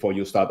game before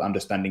you start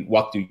understanding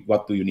what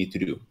do you need to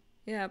do.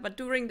 Yeah, but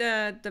during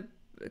the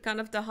kind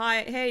of the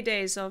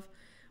heydays of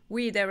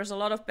Wii, there was a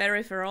lot of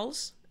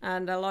peripherals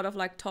and a lot of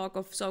like talk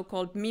of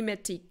so-called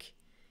mimetic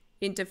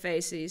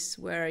interfaces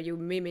where you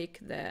mimic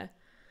the.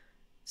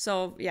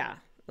 So yeah,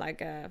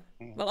 like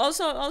well,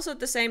 also at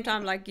the same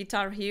time like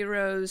Guitar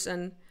Heroes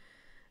and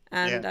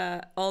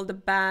all the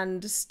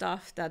band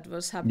stuff that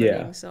was happening.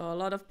 Yeah. So a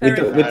lot of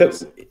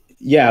peripherals.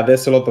 Yeah,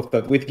 there's a lot of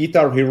that with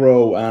Guitar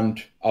Hero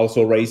and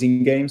also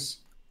racing games.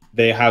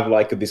 They have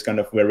like this kind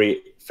of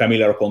very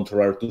familiar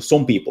controller to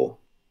some people,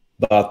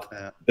 but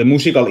the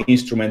musical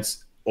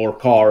instruments or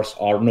cars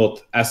are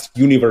not as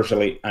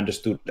universally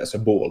understood as a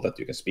ball that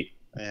you can speak.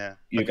 Yeah,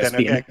 you can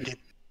spin.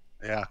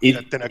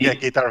 Then again,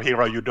 Guitar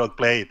Hero, you don't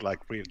play it like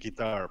real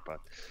guitar, but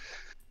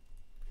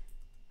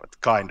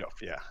kind of,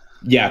 yeah.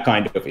 Yeah,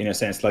 kind of, in a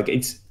sense. Like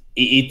it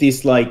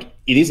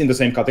is in the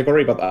same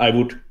category, but I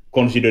would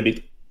consider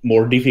it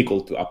more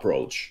difficult to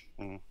approach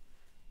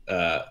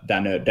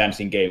than a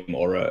dancing game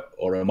or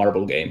a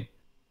marble game.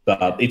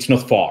 But it's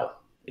not far.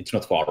 It's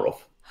not far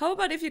off. How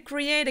about if you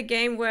create a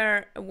game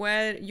where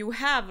you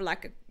have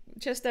like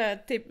just a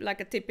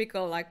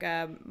typical like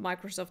a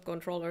Microsoft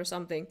controller or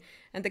something,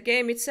 and the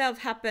game itself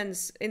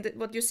happens in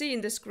what you see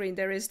in the screen.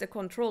 There is the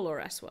controller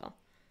as well.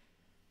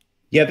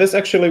 Yeah, there's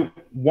actually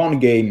one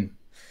game,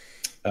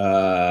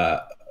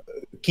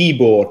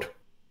 keyboard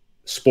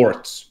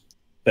sports,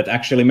 that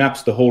actually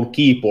maps the whole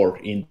keyboard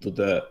into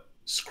the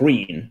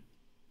screen.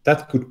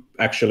 That could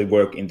actually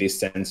work in this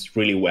sense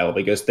really well,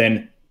 because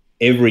then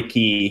every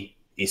key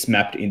is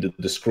mapped into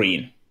the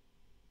screen,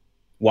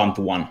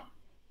 one-to-one.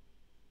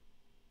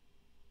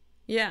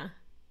 Yeah.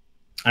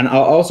 And I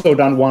also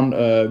done one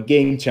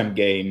Game Jam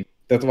game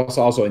that was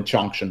also in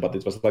Junction, but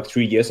it was like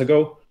 3 years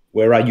ago,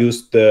 where I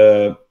used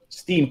the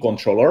Steam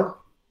controller,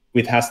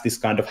 which has this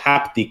kind of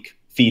haptic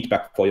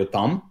feedback for your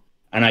thumb.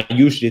 And I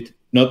used it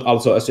not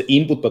also as an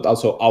input, but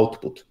also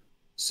output.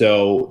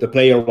 So the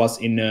player was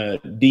in a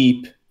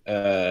deep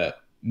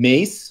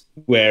maze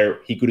where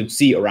he couldn't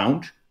see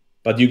around,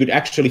 but you could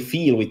actually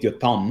feel with your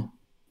thumb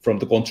from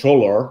the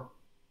controller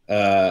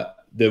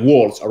the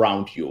walls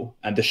around you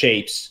and the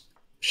shapes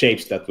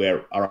that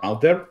were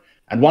around there.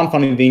 And one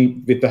funny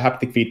thing with the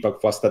haptic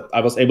feedback was that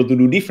I was able to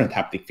do different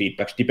haptic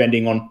feedbacks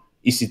depending on,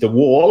 is it a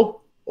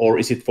wall or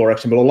is it, for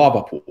example, a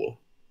lava pool?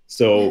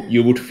 So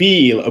you would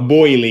feel a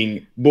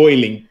boiling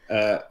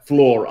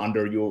floor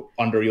under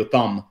your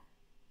thumb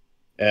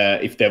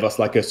if there was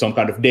like some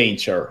kind of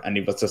danger, and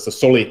it was just a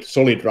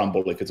solid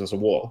rumble if it was a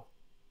wall.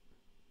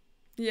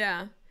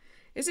 Yeah.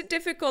 Is it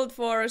difficult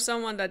for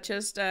someone that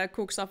just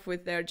cooks up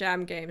with their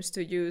jam games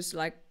to use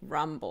like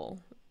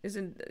rumble?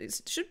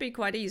 It should be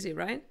quite easy,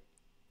 right?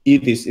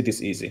 It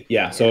is easy.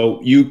 Yeah.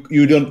 So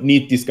you don't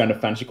need this kind of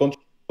fancy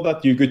control,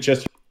 that you could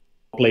just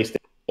place the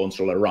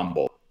controller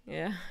rumble.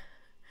 Yeah.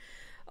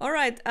 All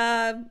right.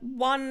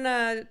 One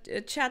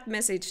chat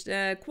message.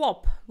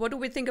 QWOP. What do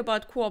we think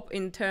about QWOP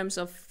in terms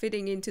of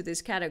fitting into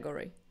this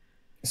category?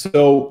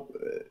 So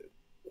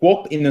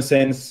QWOP, in a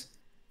sense,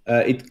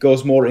 it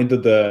goes more into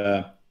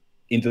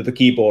the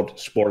keyboard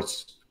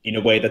sports in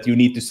a way that you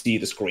need to see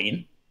the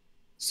screen.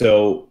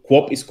 So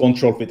QWOP is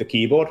controlled with the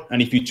keyboard,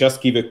 and if you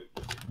just give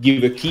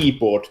a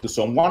keyboard to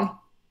someone,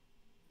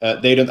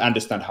 they don't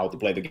understand how to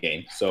play the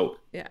game. So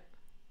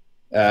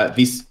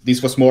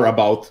this was more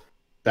about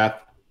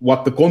that,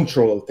 what the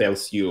controller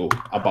tells you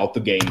about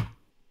the game,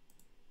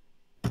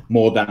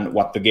 more than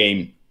what the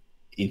game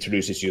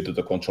introduces you to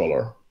the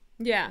controller.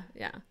 Yeah.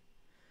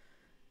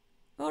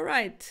 All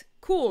right,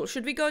 cool.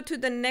 Should we go to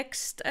the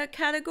next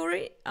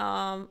category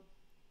of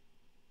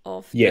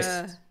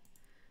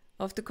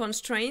the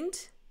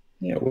constraint?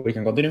 Yeah, we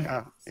can continue.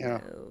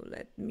 So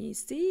let me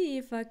see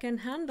if I can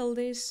handle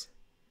this.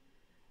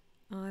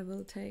 I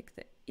will take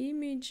the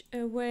image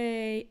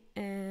away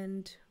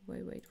and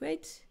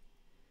wait.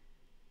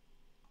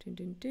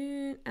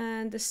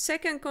 And the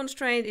second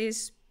constraint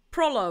is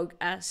prologue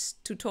as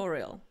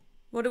tutorial.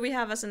 What do we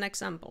have as an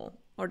example?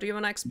 Or do you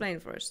want to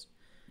explain first?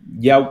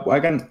 Yeah, I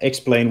can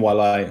explain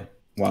while I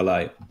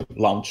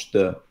launch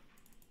the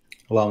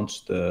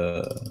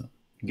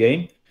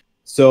game.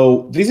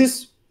 So this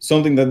is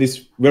something that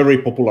is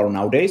very popular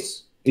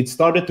nowadays. It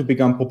started to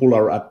become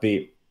popular at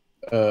the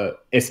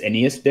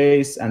SNES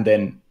days and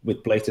then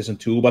with PlayStation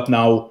 2, but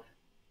now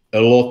a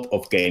lot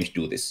of games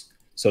do this.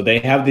 So they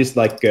have this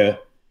like a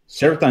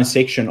certain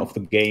section of the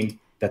game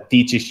that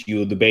teaches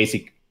you the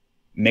basic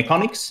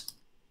mechanics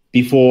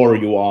before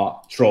you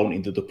are thrown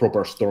into the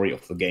proper story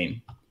of the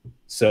game.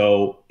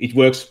 So it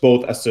works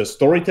both as a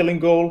storytelling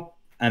goal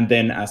and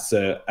then as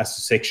a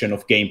section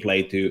of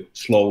gameplay to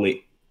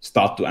slowly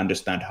start to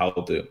understand how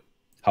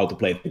to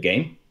play the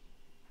game.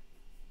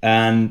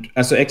 And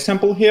as an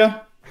example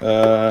here,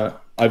 I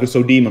will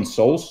show Demon's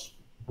Souls,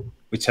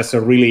 which has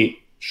a really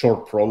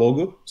short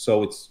prologue,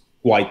 so it's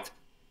quite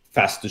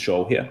fast to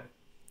show here.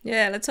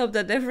 Yeah, let's hope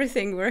that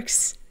everything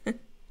works.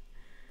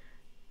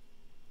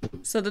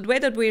 So the way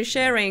that we're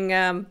sharing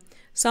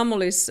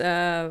Samuli's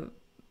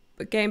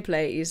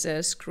gameplay is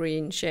a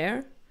screen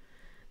share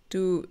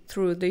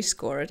through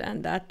Discord,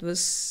 and that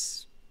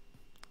was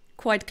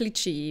quite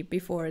glitchy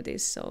before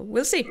this, so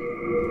we'll see.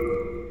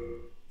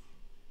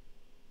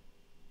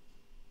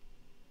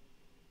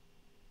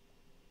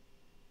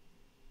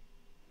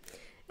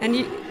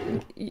 And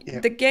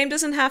the game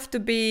doesn't have to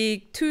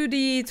be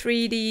 2D,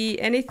 3D,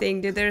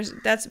 anything.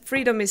 That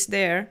freedom is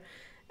there,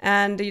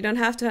 and you don't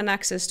have to have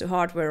access to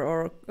hardware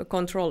or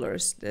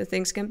controllers. The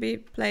things can be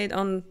played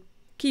on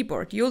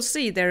keyboard. You'll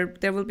see there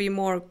will be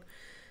more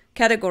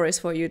categories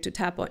for you to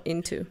tap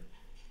into.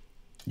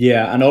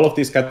 Yeah, and all of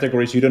these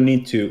categories, you don't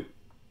need to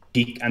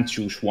pick and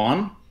choose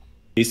one.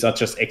 These are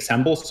just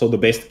examples, so the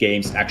best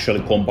games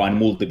actually combine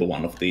multiple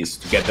one of these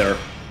together.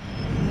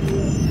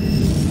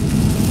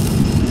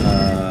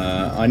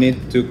 I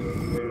need to...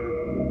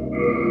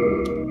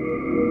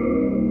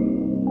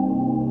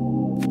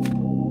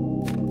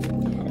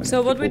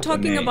 So what we're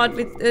talking about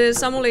with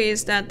Samuli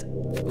is that,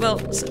 well,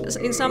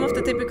 in some of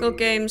the typical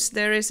games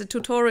there is a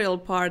tutorial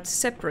part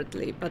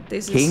separately, but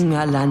this is... King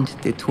Aland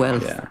the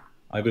 12th. Yeah,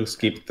 I will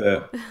skip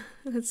the...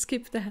 Let's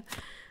skip that.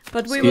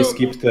 But we will...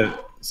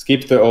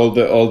 Skip all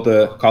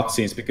the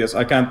cutscenes, because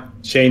I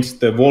can't change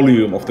the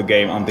volume of the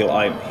game until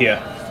I'm here.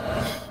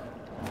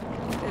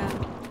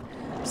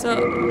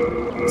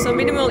 So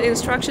minimal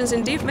instructions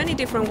in many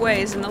different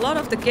ways, and a lot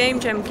of the game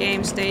jam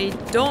games, they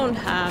don't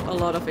have a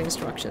lot of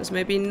instructions,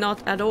 maybe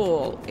not at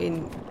all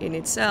in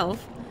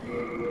itself.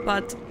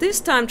 But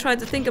this time try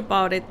to think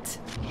about it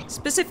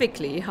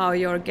specifically, how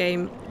your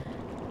game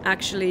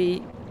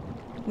actually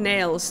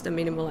nails the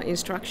minimal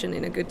instruction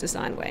in a good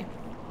design way.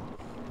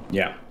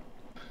 Yeah.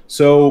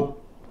 So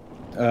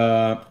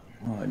I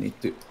need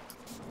to...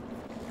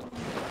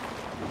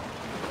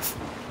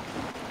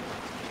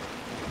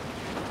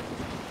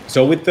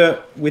 So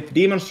with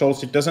Demon's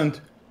Souls, it doesn't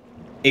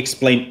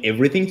explain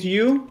everything to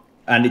you,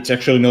 and it's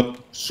actually not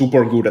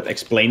super good at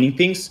explaining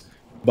things,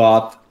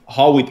 but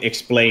how it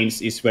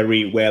explains is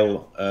very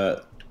well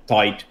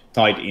tied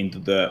into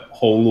the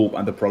whole loop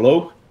and the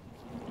prologue.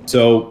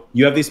 So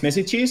you have these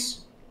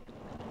messages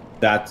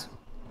that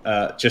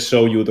just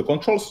show you the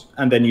controls,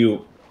 and then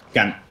you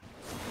can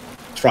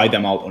try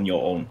them out on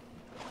your own.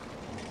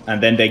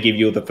 And then they give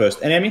you the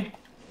first enemy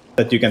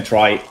that you can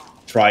try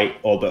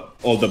all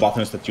the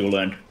buttons that you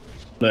learned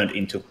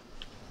into.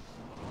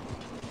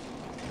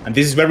 And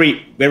this is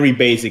very, very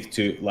basic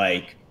to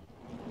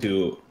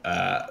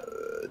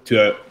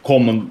a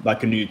common,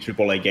 like a new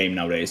AAA game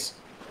nowadays.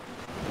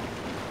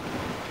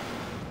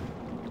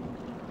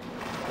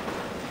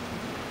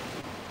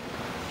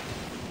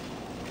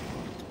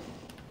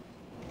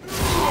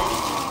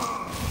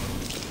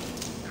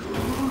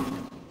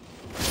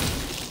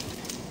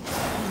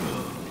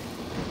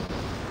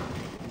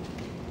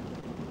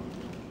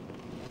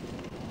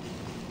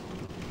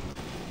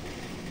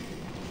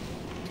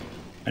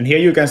 And here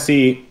you can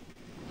see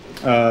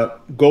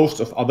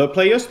ghosts of other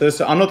players. There's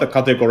another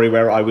category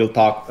where I will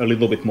talk a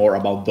little bit more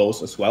about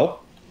those as well.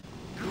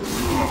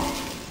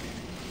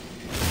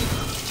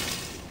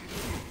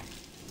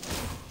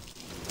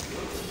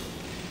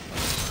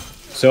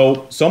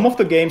 So some of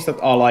the games that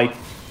are like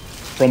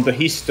from the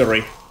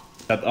history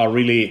that are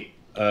really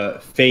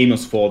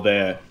famous for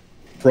their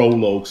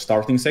prologue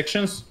starting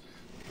sections.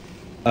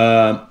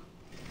 I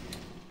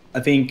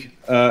think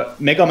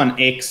Mega Man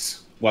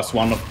X was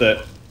one of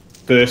the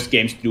first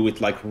games to do it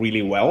like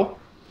really well.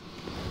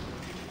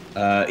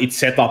 It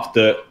set up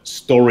the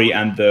story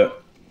and the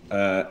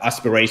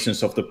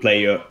aspirations of the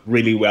player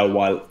really well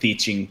while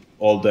teaching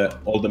all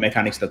the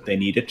mechanics that they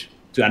needed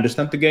to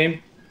understand the game.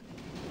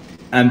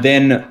 And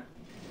then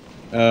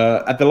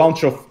at the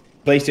launch of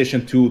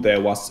PlayStation 2,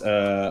 there was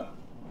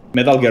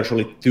Metal Gear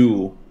Solid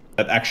 2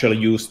 that actually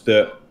used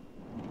the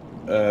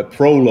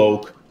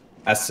prologue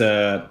as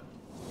a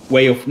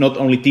way of not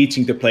only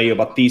teaching the player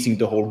but teaching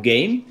the whole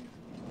game.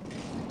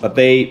 But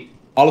they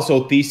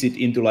also tease it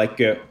into like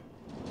a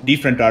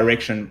different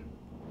direction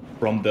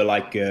from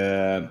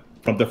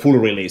the full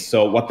release.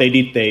 So what they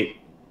did, they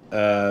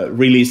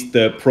released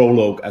the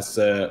prologue as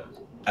a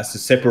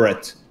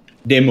separate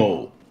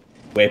demo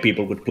where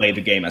people could play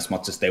the game as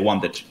much as they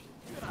wanted.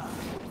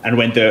 And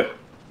when the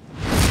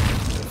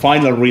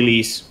final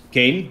release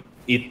came,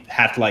 it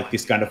had like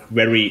this kind of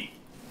very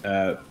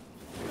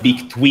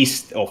big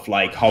twist of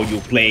like how you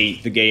play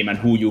the game and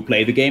who you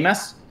play the game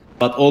as.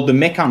 But all the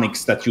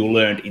mechanics that you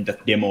learned in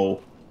that demo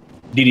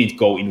didn't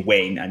go in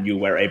vain, and you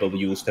were able to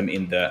use them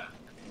in the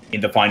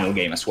final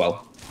game as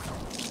well.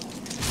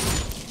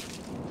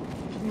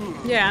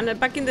 Yeah, and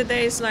back in the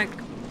days, like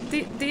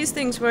these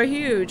things were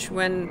huge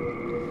when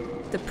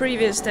the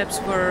previous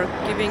steps were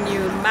giving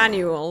you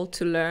manual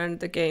to learn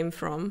the game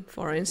from,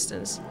 for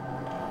instance,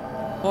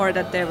 or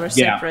that they were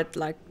separate,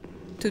 like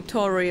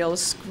tutorial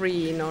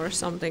screen or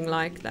something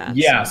like that.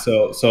 Yeah,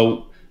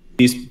 so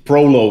this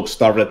prologue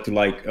started to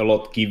like a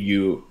lot give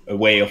you a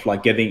way of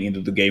like getting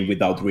into the game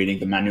without reading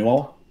the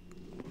manual.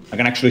 I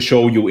can actually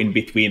show you in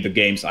between the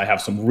games. I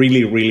have some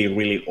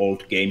really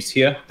old games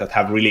here that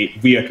have really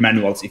weird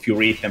manuals if you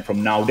read them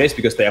from nowadays,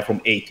 because they are from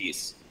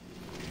 80s.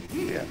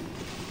 Yeah.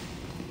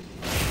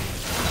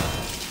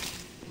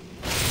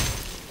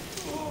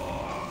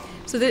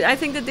 So I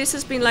think that this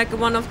has been like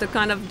one of the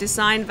kind of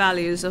design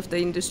values of the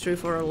industry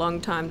for a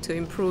long time, to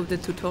improve the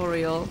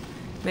tutorial,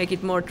 make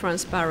it more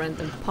transparent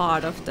and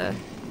part of the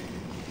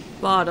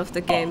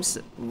games.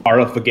 Part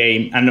of the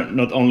game, and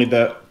not only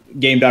the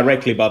game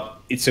directly, but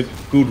it's a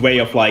good way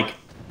of like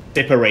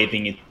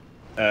separating it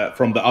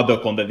from the other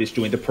content is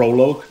doing the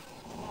prologue.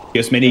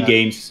 Because many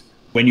games,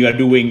 when you are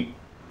doing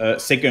a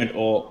second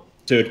or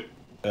third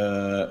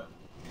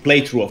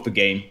playthrough of the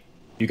game,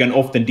 you can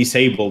often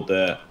disable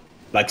the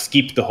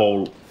skip the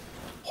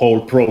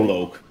whole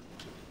prologue.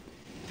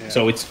 Yeah.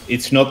 So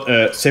it's not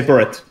a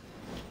separate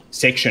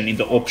section in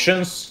the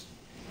options.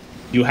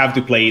 You have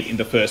to play it in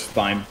the first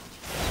time,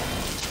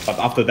 but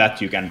after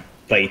that you can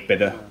play it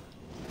better.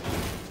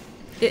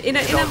 In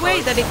a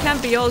way that it can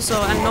be also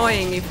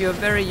annoying if you're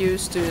very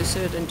used to a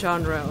certain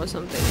genre or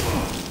something.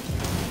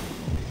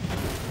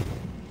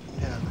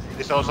 Yeah,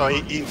 it is also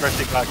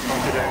interesting, like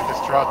considering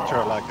the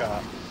structure, like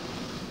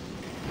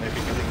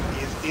maybe getting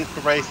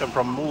inspiration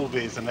from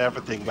movies and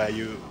everything, where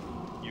you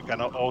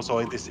can also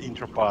in this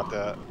intro part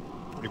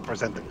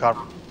represent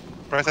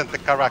present the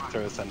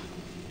characters and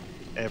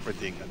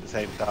everything at the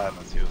same time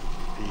as you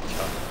teach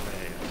how to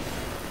play.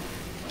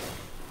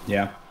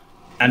 Yeah.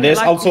 And there's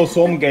also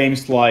some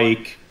games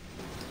like,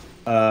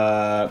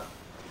 I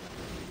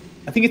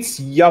think it's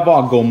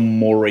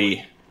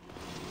Yavagomori,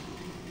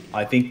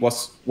 I think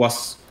was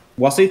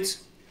it?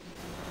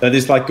 That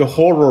is like a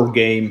horror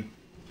game.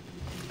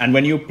 And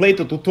when you play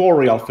the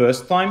tutorial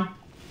first time,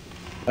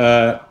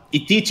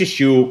 it teaches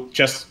you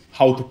just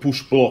how to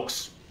push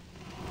blocks.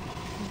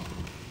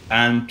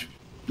 And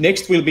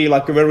next will be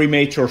like a very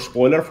major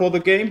spoiler for the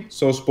game.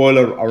 So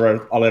spoiler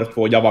alert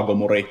for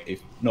Yavagomori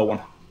if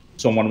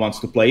someone wants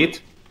to play it.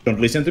 Don't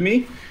listen to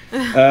me.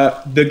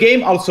 The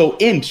game also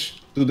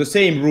ends to the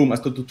same room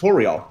as the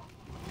tutorial.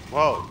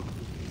 Wow.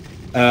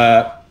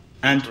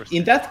 And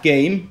in that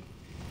game,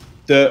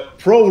 the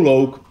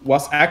prologue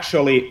was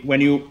actually, when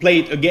you play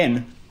it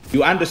again,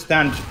 you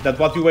understand that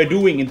what you were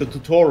doing in the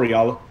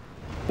tutorial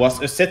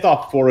was a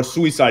setup for a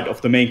suicide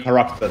of the main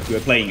character that you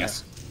were playing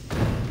as.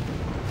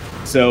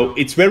 So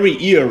it's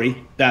very eerie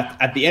that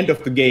at the end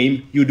of the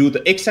game, you do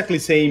the exactly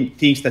same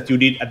things that you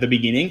did at the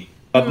beginning,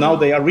 but now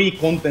they are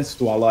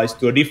recontextualized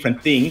to a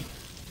different thing.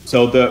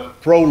 So the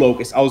prologue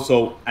is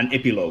also an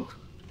epilogue.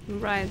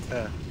 Right.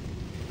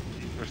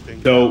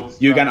 Interesting. So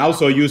you can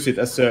also use it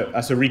as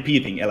a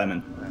repeating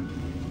element.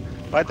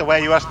 By the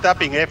way, you are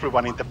stabbing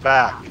everyone in the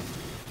back.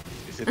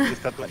 Is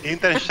that like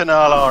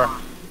intentional or?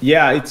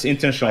 Yeah, it's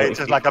intentional. It's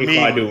just like a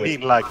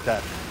mean like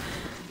that.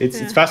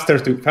 It's faster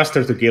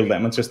to kill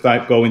them and just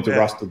go into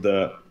rush to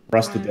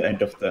the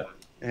end of the.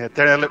 Yeah,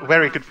 they're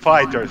very good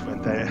fighters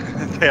when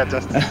they are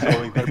just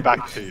throwing their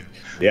back to you.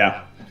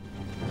 Yeah.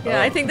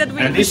 Yeah, I think that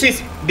we. And this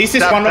is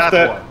one of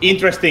the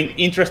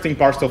interesting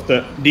parts of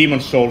the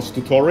Demon's Souls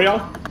tutorial,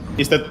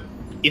 is that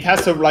it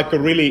has a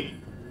really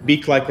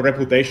big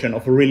reputation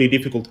of a really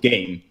difficult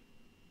game.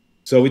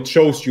 So it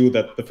shows you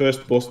that the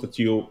first boss that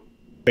you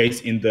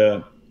face in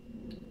the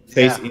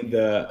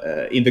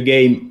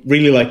game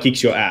really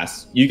kicks your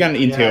ass. You can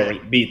in theory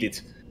beat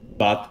it,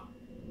 but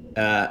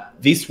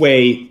this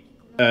way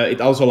it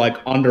also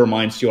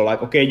undermines your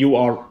okay, you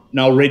are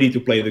now ready to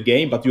play the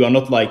game, but you are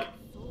not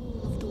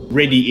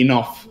ready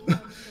enough.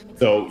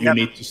 So you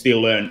need to still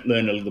learn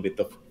a little bit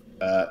of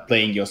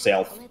playing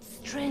yourself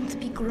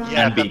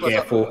and be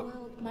careful.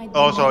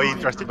 Also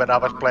interesting when I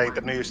was playing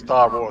the new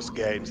Star Wars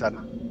games, and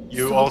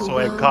you also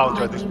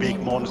encounter this big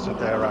monster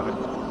there,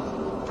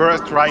 and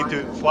first trying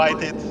to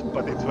fight it,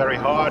 but it's very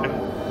hard.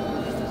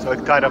 So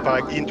it kind of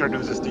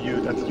introduces to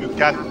you that you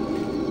can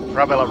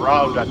travel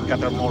around and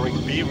gather more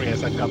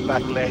experience and come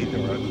back later.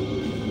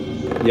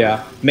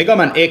 Yeah, Mega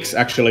Man X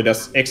actually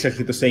does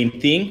exactly the same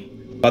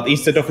thing, but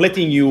instead of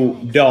letting you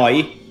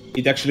die,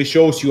 it actually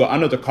shows you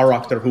another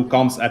character who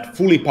comes at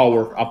fully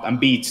powered up and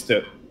beats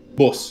the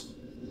boss.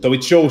 So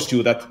it shows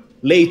you that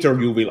later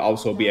you will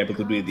also be able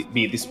to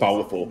be this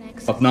powerful,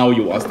 but now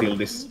you are still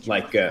this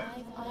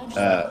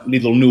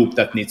little noob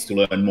that needs to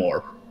learn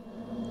more.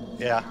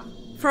 Yeah.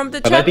 From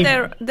the chat,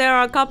 there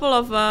are a couple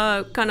of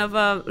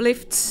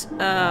lifts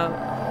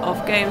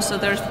of games. So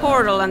there's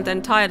Portal and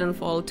then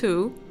Titanfall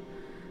 2.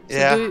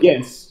 So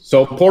yes.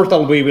 So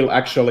Portal we will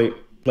actually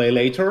play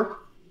later.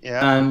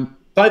 Yeah. And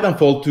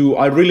Titanfall 2,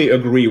 I really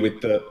agree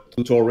with the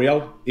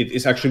tutorial. It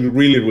is actually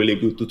really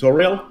good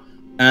tutorial.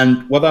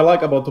 And what I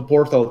like about the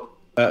Portal,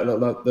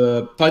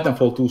 the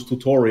Titanfall 2's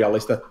tutorial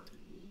is that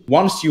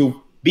once you've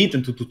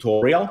beaten the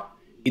tutorial,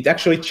 it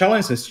actually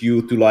challenges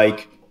you to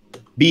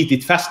beat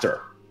it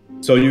faster.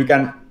 So you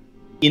can,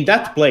 in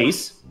that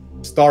place,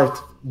 start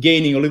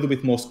gaining a little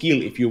bit more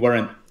skill if you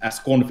weren't as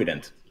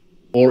confident.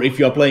 Or if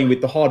you are playing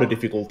with the harder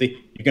difficulty,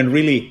 you can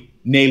really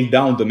nail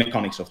down the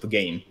mechanics of the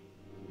game.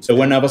 So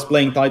when I was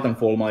playing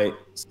Titanfall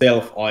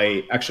myself,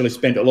 I actually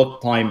spent a lot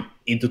of time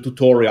into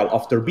tutorial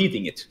after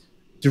beating it,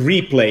 to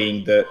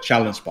replaying the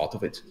challenge part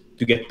of it,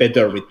 to get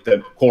better with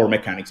the core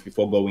mechanics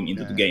before going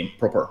into the game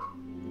proper.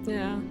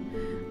 Yeah.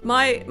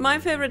 My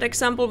favorite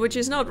example, which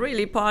is not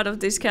really part of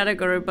this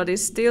category, but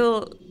is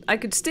still, I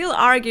could still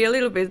argue a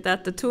little bit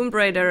that the Tomb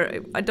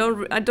Raider, I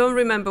don't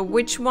remember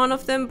which one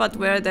of them, but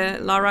where the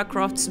Lara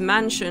Croft's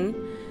mansion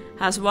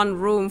has one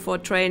room for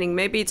training.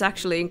 Maybe it's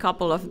actually in a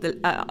couple of them.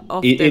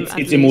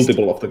 It's in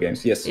multiple of the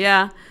games, yes.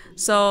 Yeah,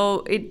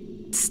 so it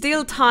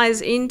still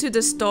ties into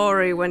the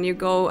story when you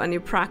go and you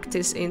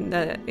practice in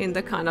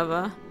the kind of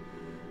a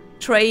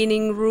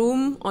training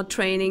room or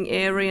training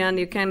area, and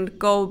you can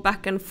go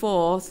back and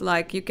forth.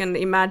 Like you can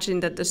imagine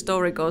that the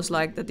story goes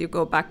like that. You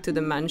go back to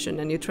the mansion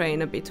and you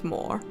train a bit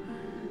more.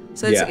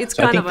 So it's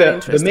kind of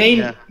interesting.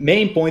 The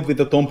main point with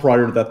the Tomb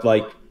Raider that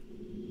like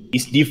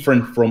is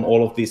different from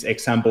all of these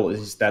examples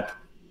is that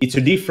it's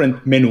a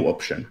different menu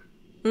option.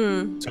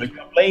 So if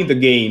you're playing the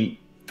game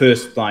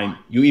first time,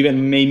 you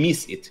even may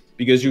miss it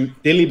because you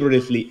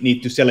deliberately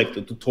need to select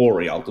a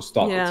tutorial to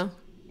start it.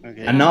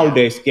 Okay. And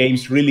nowadays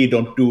games really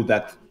don't do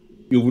that.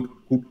 You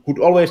could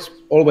almost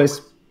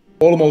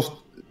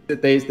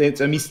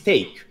there's a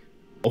mistake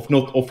of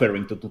not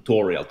offering the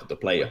tutorial to the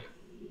player.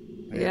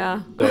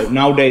 Yeah. So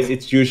nowadays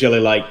it's usually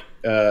like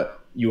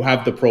you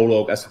have the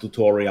prologue as a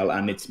tutorial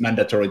and it's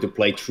mandatory to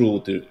play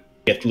through to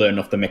learn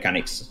of the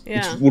mechanics.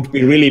 It would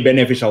be really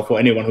beneficial for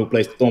anyone who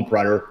plays Tomb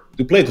Raider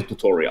to play the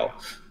tutorial,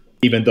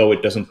 even though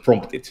it doesn't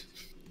prompt it.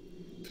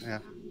 Yeah.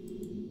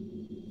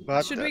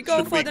 But should we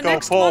go for the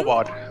next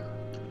forward? one?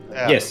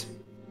 Yeah. Yes.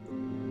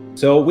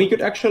 So we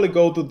could actually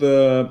go to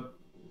the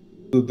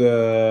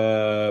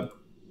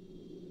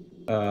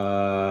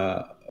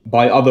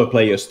by other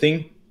players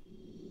thing,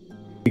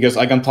 because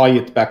I can tie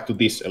it back to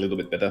this a little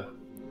bit better.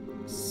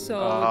 So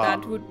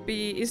that would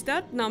be, is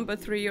that number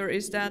 3 or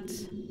is that?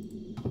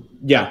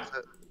 Yeah.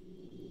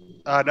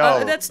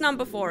 No. That's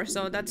number 4.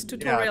 So that's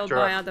tutorial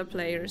by other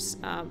players.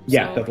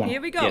 Yeah, so that one.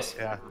 Here we go. Yes.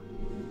 Yeah.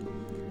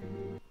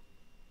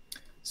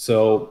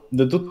 So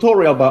the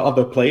tutorial by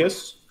other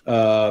players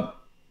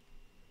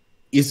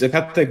is a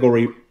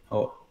category.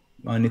 Oh,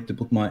 I need to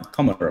put my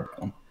camera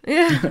on.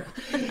 Yeah.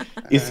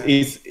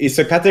 It's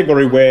a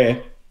category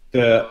where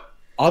the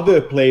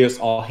other players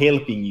are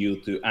helping you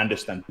to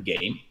understand the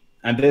game.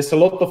 And there's a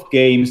lot of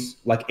games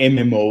like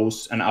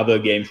MMOs and other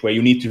games where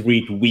you need to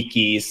read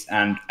wikis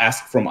and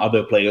ask from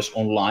other players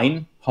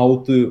online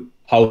how to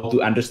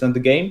understand the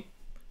game.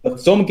 But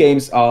some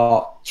games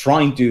are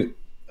trying to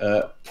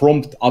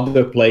prompt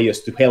other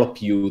players to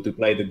help you to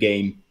play the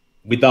game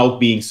without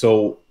being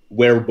so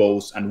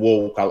verbose and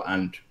vocal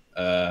and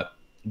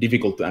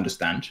difficult to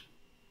understand.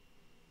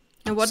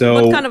 And what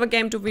kind of a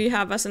game do we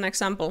have as an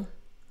example?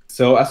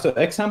 So as an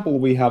example,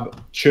 we have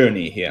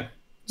Journey here.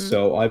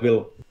 So I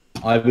will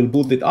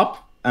put it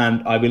up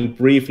and I will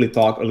briefly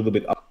talk a little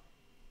bit about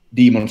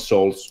Demon's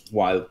Souls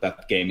while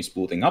that game is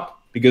booting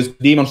up, because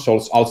Demon's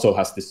Souls also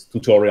has this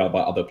tutorial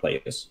by other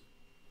players.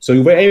 So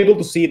you were able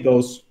to see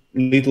those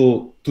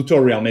little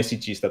tutorial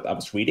messages that I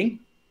was reading.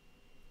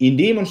 In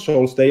Demon's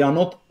Souls, they are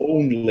not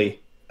only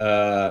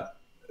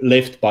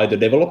left by the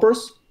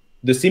developers,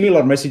 the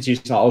similar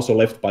messages are also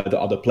left by the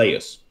other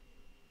players.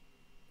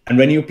 And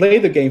when you play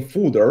the game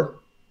further,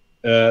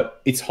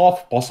 it's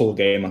half puzzle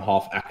game and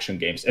half action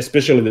games,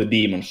 especially the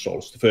Demon's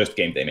Souls, the first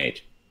game they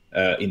made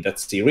in that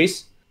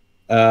series.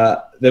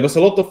 There was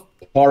a lot of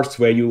parts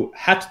where you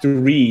had to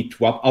read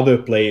what other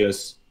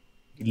players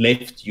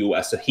left you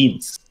as a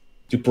hints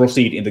to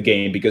proceed in the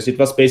game, because it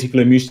was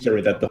basically a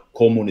mystery that the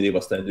community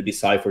was trying to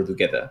decipher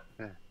together.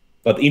 Yeah.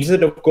 But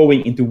instead of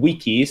going into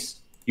wikis,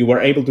 you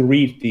were able to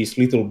read these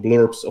little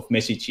blurbs of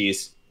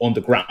messages on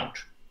the ground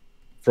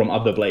from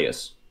other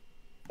players.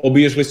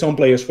 Obviously, some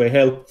players were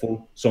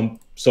helpful, some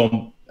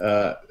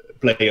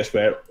players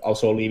were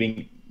also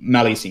leaving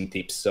malicing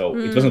tips, so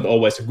it wasn't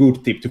always a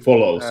good tip to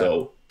follow.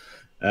 So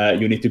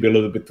you need to be a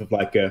little bit of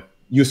like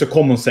use a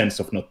common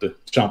sense of not to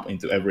jump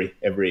into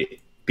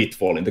every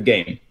pitfall in the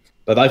game.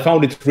 But I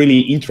found it really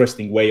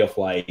interesting way of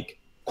like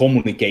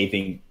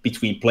communicating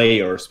between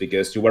players,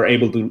 because you were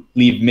able to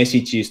leave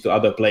messages to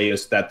other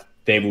players that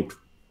they would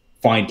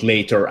find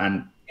later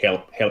and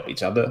help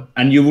each other.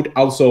 And you would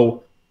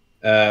also,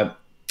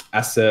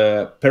 as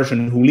a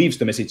person who leaves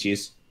the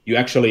messages, you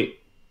actually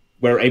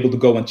were able to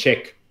go and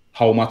check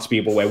how much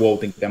people were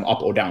voting them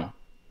up or down.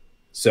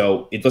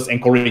 So it was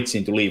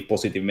encouraging to leave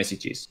positive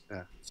messages.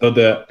 Yeah. So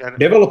the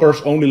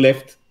developers only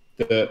left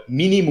the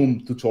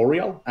minimum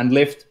tutorial and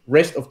left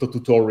rest of the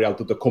tutorial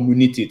to the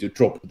community to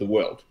drop to the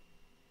world.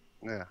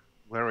 Yeah,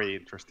 very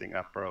interesting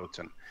approach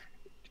and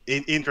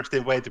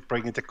interesting way to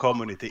bring the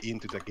community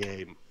into the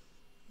game.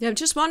 Yeah, I'm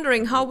just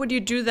wondering, how would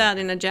you do that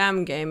in a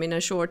jam game in a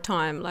short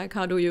time? Like,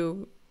 how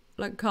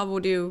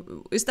would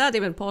you, is that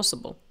even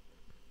possible?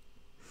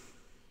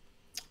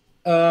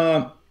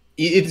 It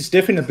is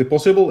definitely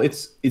possible.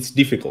 It's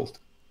difficult.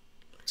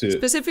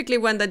 Specifically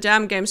when the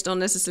jam games don't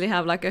necessarily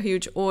have like a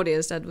huge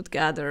audience that would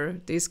gather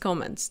these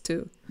comments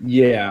too.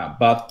 Yeah,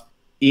 but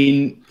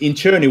in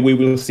Journey we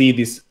will see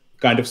this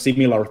kind of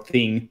similar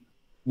thing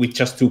with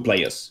just 2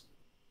 players.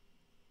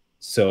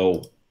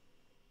 So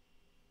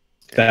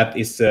that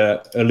is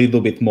a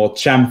little bit more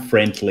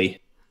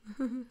jam-friendly.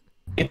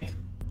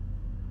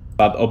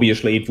 But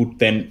obviously it would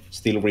then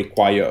still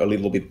require a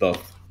little bit of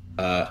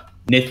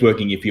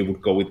networking if you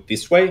would go it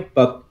this way.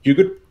 But you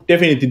could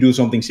definitely do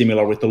something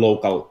similar with the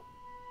local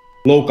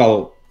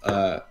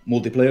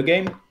multiplayer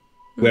game,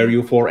 where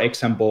you, for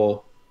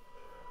example,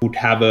 would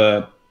have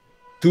a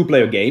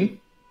 2-player game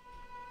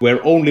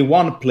where only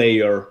one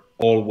player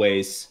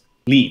always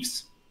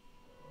leaves,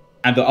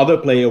 and the other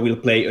player will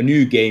play a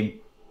new game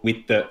with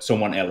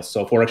someone else.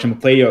 So, for example,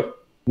 player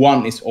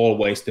 1 is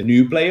always the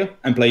new player,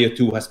 and player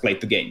 2 has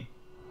played the game.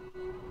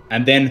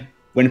 And then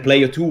when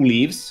player 2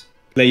 leaves,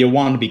 player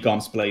 1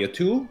 becomes player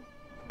 2,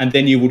 and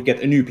then you would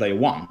get a new player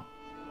 1.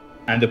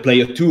 And the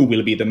player 2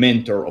 will be the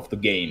mentor of the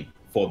game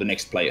for the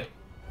next player.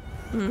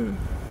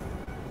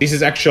 This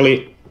is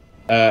actually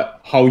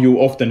how you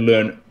often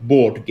learn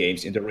board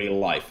games in the real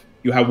life.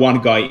 You have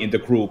one guy in the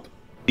group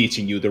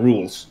teaching you the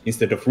rules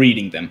instead of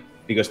reading them,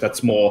 because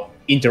that's more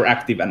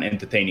interactive and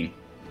entertaining.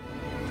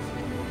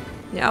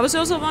 Yeah, I was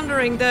also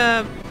wondering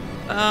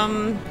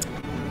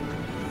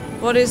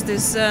what is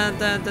this?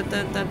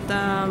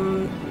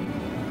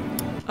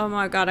 Oh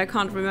my god, I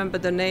can't remember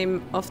the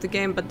name of the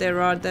game, but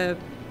there are the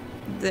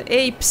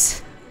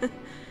apes.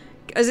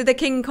 Is it the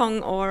King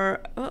Kong,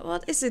 or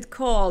what is it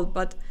called?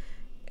 But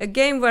a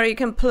game where you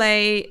can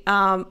play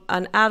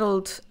an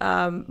adult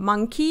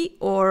monkey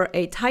or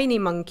a tiny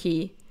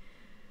monkey,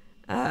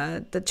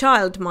 the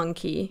child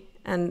monkey.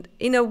 And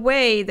in a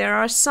way, there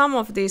are some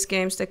of these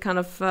games that kind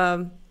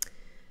of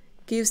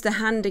gives the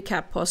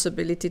handicap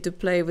possibility to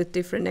play with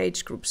different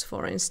age groups,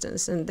 for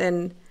instance. And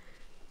then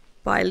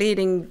by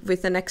leading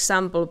with an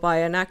example by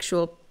an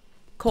actual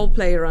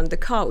co-player on the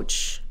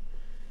couch,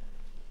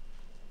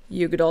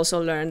 you could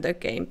also learn the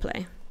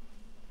gameplay.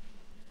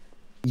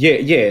 Yeah,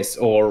 yes,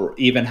 or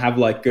even have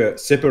like a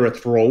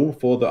separate role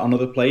for the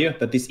another player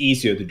that is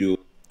easier to do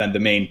than the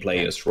main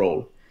player's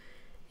role.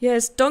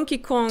 Yes, Donkey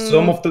Kong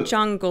Some of the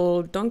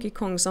Jungle, Donkey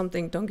Kong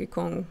something, Donkey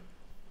Kong.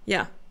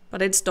 Yeah,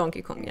 but it's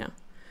Donkey Kong, yeah.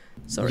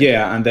 Sorry.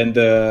 Yeah, and then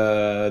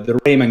the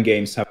Rayman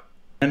games have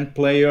 10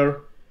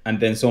 player, and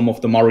then some of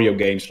the Mario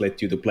games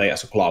let you to play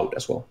as a Cloud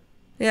as well.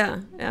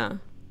 Yeah, yeah.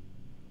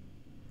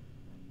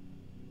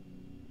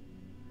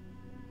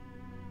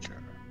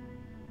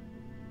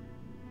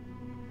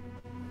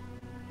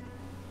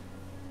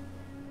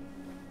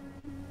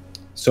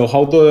 So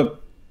how the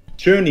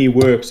journey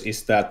works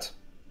is that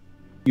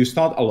you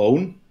start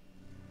alone,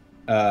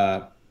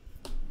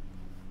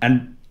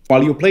 and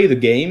while you play the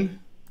game,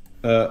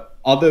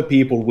 other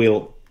people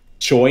will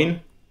join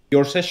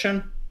your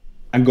session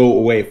and go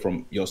away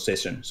from your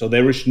session. So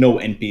there is no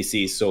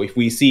NPCs. So if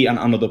we see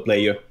another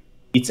player,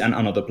 it's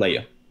another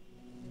player.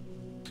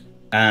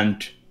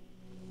 And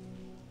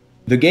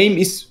the game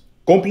is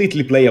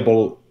completely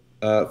playable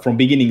from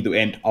beginning to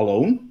end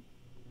alone,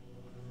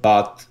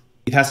 but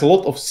it has a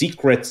lot of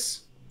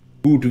secrets,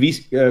 good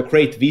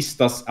great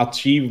vistas,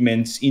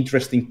 achievements,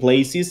 interesting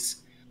places,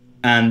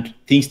 and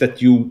things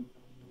that you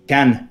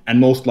can and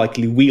most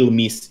likely will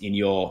miss in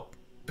your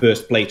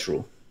first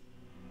playthrough.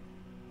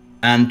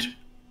 And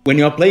when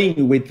you are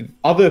playing with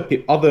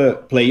other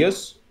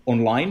players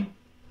online,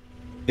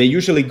 they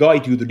usually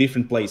guide you to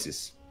different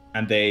places,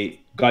 and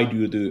they guide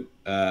you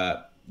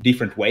to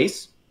different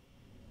ways.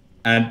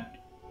 And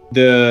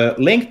the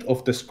length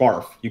of the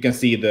scarf, you can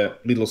see the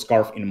little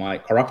scarf in my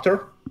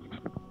character,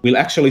 will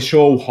actually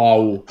show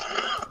how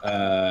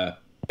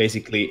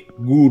basically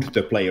good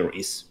the player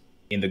is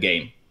in the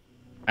game.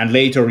 And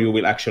later you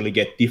will actually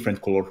get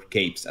different colored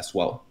capes as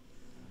well.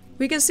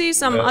 We can see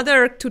some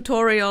other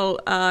tutorial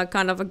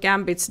kind of a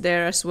gambits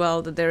there as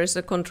well, that there is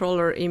a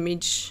controller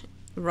image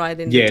right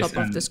in the top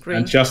of the screen.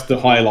 And just the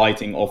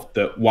highlighting of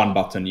the one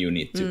button you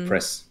need to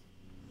press.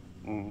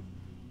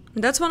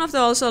 That's one of the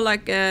also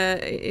like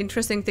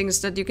interesting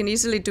things that you can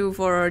easily do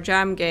for a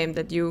jam game,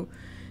 that you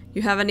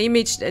have an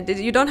image, that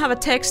you don't have a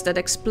text that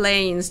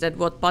explains that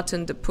what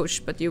button to push,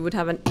 but you would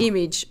have an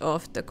image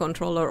of the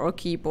controller or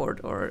keyboard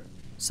or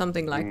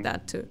something like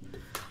that to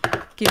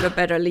give a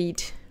better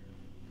lead.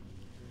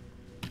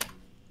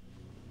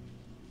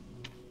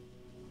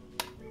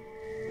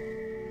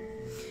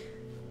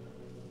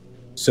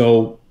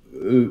 So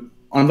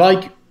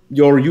unlike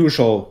your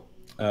usual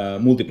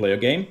multiplayer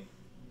game,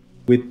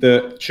 with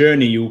the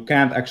journey you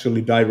can't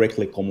actually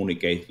directly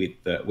communicate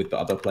with the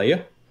other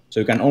player. So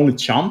you can only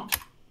jump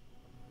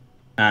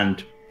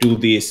and do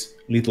these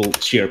little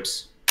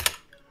chirps,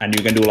 and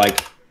you can do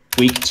like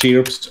quick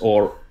chirps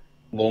or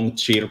long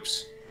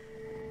chirps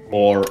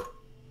or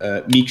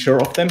a mixture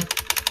of them.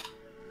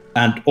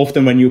 And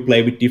often when you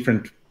play with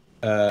different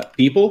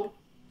people,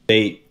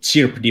 they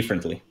chirp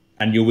differently,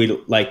 and you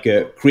will like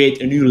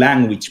create a new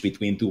language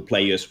between two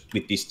players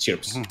with these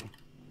chirps.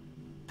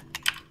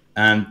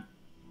 And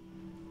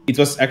it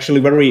was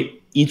actually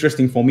very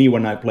interesting for me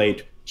when I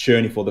played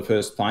Journey for the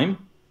first time.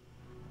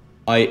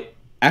 I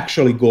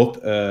actually got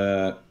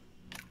a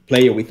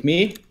player with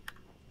me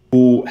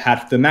who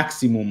had the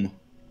maximum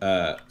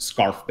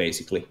scarf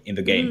basically in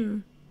the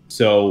game.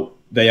 So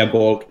they are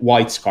called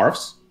white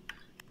scarves.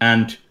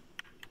 and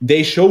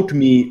they showed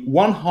me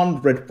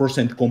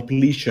 100%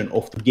 completion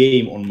of the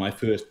game on my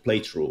first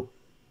playthrough.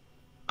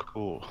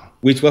 Cool.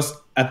 Which was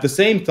at the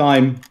same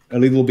time a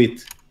little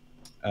bit.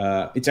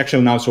 It's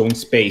actually now showing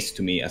space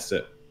to me as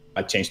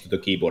I changed to the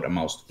keyboard and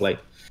mouse to play.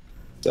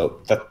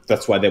 So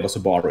that's why there was a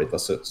bar. It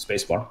was a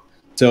space bar.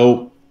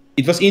 So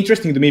it was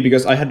interesting to me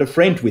because I had a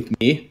friend with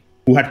me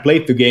who had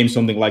played the game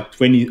something like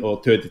 20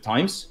 or 30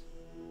 times,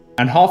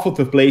 and half of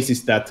the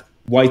places that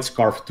White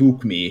Scarf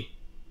took me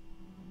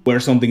were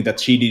something that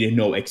she didn't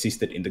know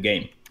existed in the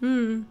game.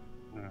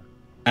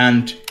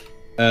 And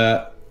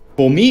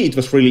for me, it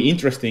was really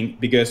interesting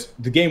because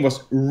the game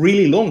was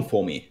really long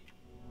for me.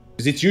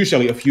 Because it's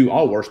usually a few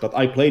hours, but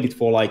I played it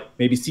for like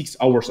maybe 6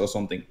 hours or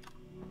something.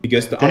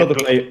 Because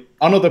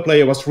another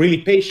player was really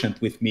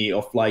patient with me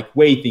of like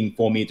waiting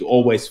for me to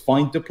always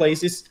find the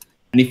places.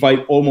 And if I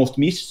almost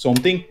missed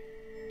something,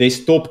 they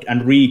stopped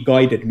and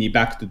re-guided me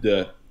back to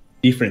the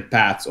different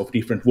paths of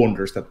different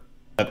wonders that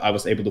I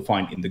was able to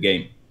find in the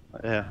game.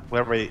 Yeah,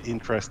 very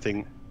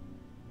interesting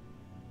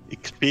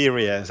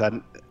experience.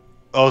 And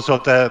also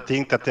the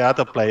thing that the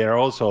other player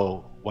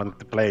also wanted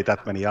to play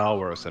that many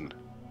hours. And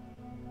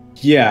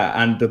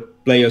yeah, and the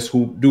players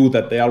who do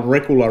that, they are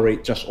regularly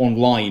just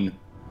online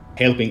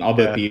helping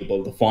other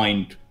people to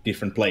find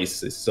different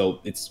places.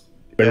 So it's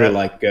very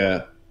like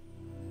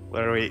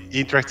very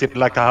interesting,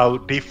 like how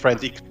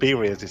different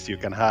experiences you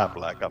can have.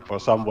 Like for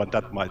someone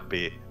that might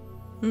be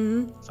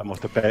some of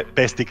the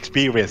best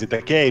experience in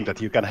the game,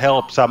 that you can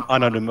help some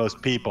anonymous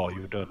people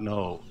you don't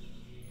know.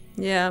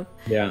 Yeah.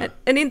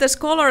 And in the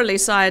scholarly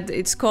side,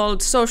 it's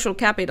called social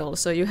capital.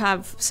 So you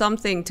have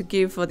something to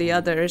give for the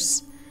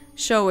others,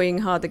 showing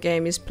how the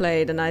game is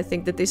played. And I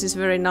think that this is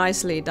very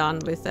nicely done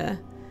with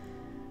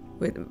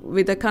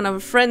a kind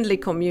of friendly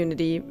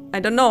community. I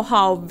don't know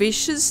how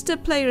vicious the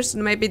players.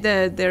 Maybe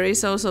there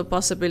is also a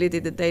possibility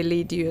that they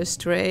lead you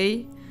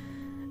astray.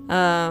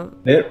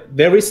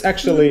 There is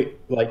actually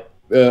like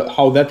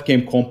how that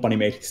game company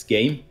made this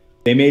game.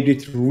 They made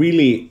it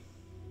really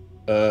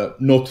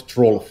not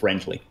troll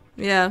friendly.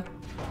 Yeah.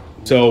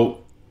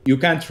 So you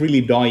can't really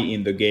die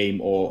in the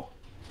game or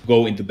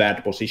go into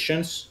bad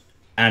positions,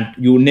 and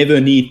you never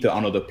need the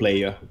another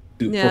player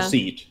to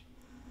proceed.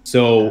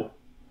 So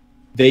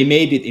they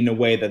made it in a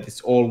way that it's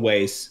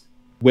always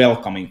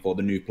welcoming for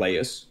the new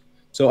players.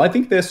 So I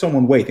think there's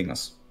someone waiting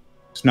us.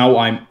 So now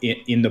I'm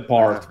in the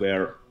part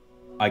where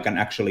I can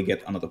actually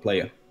get another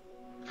player.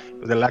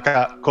 Like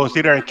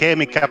considering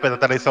gaming capital,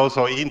 that is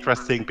also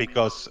interesting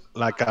because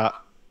like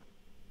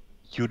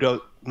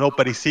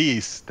nobody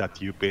sees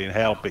that you've been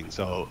helping.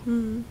 So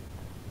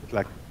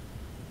like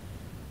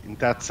in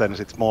that sense,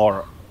 it's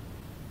more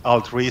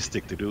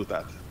altruistic to do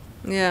that.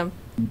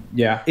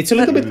 Yeah, it's a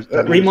little bit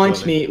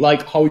reminds me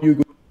like how you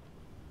go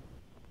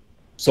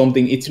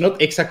something. It's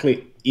not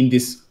exactly in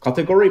this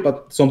category,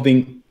 but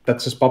something that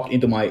just popped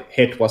into my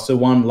head was the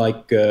one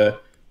like a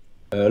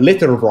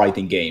letter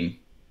writing game,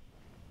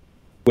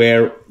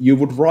 where you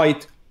would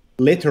write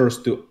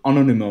letters to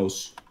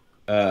anonymous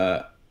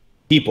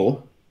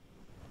people,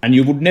 and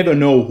you would never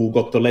know who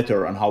got the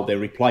letter and how they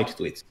replied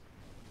to it.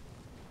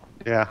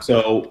 Yeah.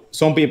 So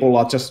some people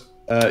are just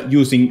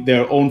using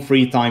their own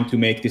free time to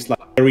make these like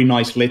very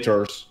nice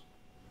letters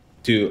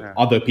to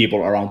other people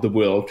around the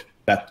world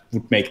that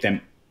would make them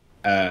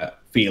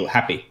feel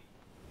happy.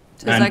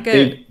 So it's like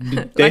they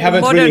like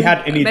haven't really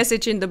had any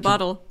message in the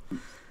bottle.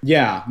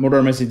 Yeah,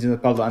 modern message in the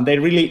bottle, and they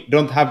really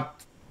don't have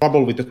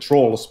trouble with the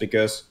trolls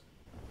because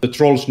the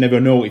trolls never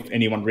know if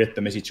anyone read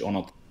the message or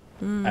not,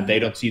 and they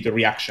don't see the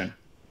reaction.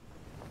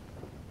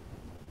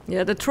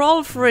 Yeah, the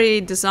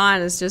troll-free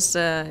design is just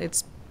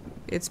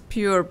it's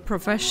pure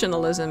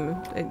professionalism.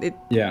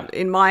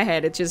 In my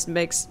head, it just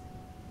makes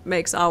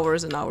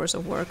hours and hours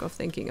of work of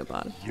thinking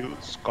about it. You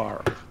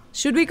scarf.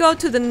 Should we go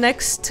to the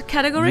next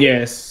category?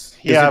 Yes.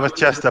 Yeah, I was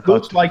just about.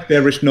 Looks like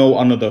there is no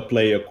another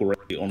player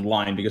currently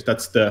online, because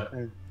that's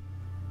the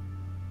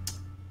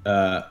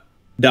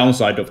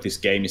downside of this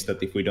game, is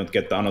that if we don't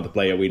get another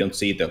player, we don't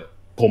see the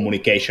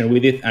communication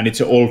with it, and it's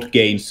an old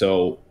game,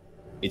 so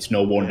it's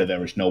no wonder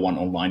there is no one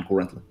online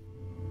currently.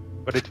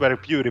 But it's very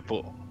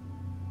beautiful.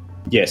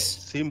 Yes.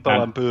 Simple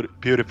and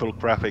beautiful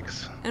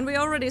graphics. And we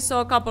already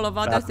saw a couple of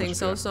other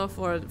things also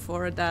for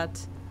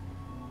that,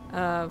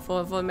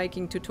 for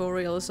making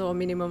tutorials or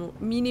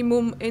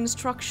minimal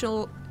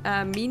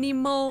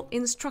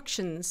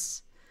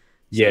instructions.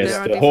 Yes,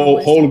 so the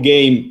whole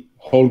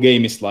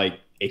game is like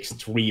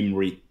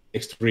extremely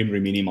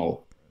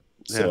minimal.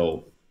 Yeah.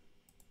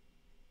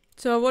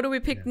 So what do we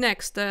pick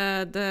next?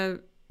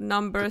 The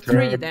number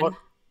 3 then.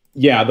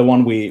 Yeah, the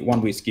one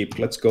we skipped.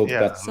 Let's go to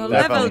that. So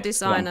level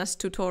design as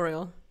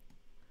tutorial.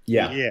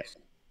 Yeah.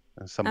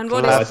 And some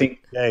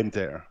classic game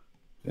there.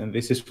 And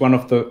this is one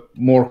of the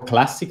more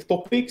classic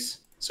topics.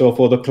 So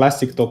for the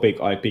classic topic,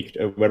 I picked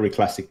a very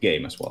classic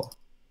game as well.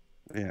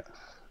 Yeah.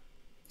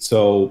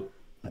 So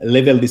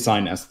level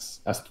design as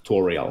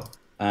tutorial,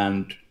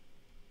 and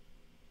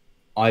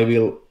I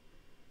will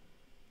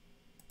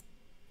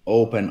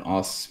open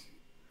us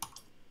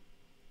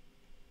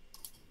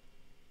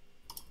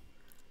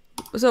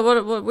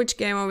So which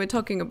game are we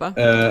talking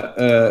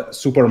about?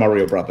 Super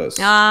Mario Brothers.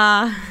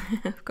 Ah,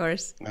 of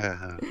course.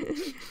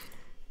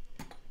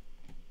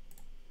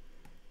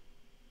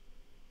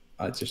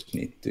 I just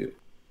need to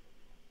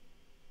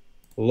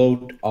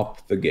load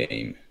up the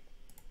game.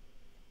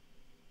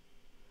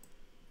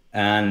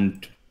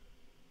 And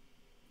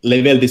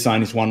level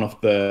design is one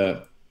of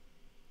the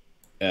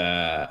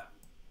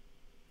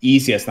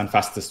easiest and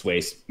fastest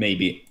ways,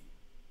 maybe,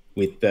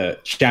 with the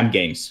jam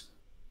games.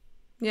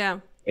 Yeah.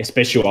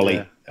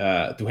 Especially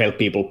to help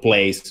people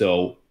play.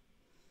 So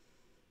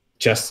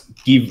just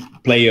give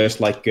players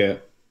like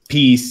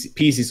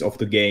pieces of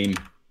the game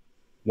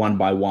one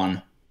by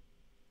one.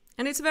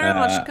 And it's very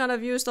much kind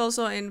of used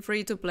also in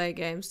free-to-play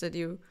games that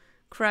you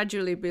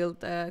gradually build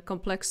the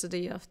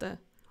complexity of the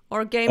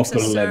or games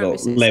as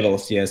services.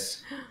 Levels,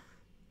 yes.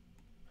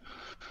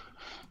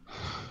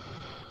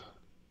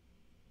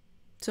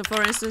 So,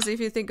 for instance, if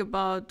you think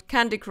about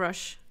Candy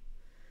Crush,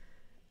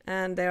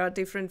 and there are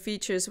different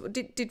features.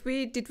 Did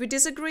we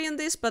disagree on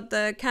this? But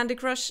the Candy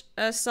Crush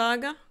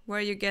saga, where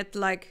you get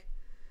like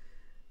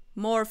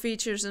more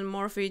features and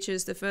more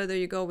features the further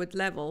you go with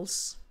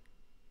levels.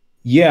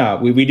 Yeah,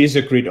 we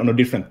disagreed on a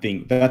different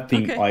thing. That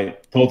thing I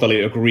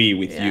totally agree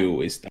with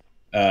you is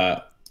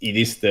that it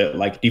is the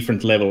like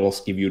different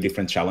levels give you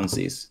different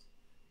challenges.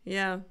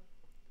 Yeah.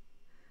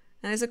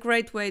 And it's a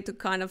great way to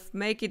kind of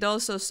make it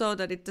also so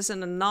that it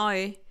doesn't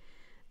annoy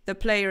the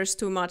players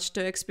too much,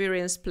 to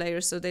experienced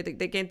players, so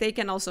they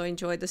can also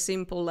enjoy the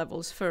simple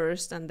levels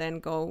first and then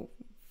go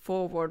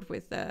forward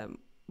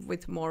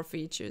with more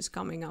features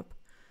coming up.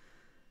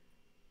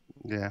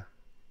 Yeah.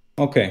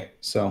 Okay,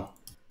 so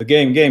the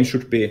game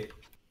should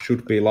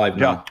be live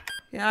now.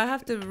 Yeah, I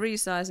have to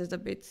resize it a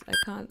bit. I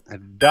can't. A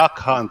Duck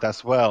Hunt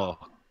as well.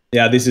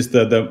 Yeah, this is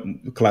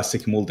the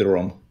classic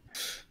multi-ROM.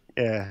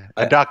 Yeah,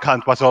 a Duck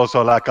Hunt was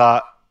also like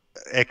a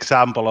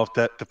example of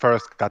the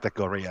first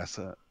category as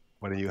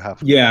when you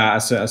have. Yeah,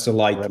 as a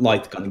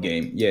light gun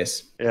game.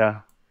 Yes.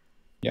 Yeah.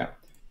 Yeah.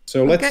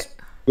 So let's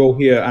go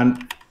here,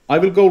 and I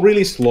will go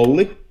really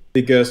slowly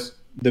because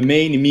the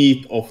main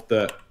meat of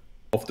the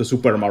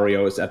Super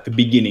Mario is at the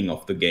beginning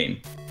of the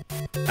game,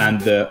 and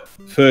the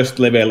first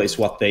level is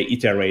what they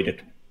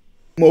iterated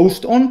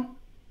most on.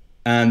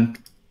 And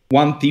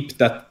one tip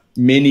that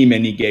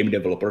many game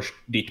developers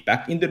did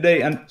back in the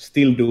day and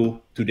still do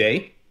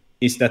today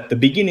is that the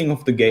beginning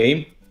of the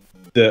game,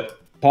 the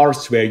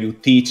parts where you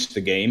teach the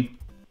game,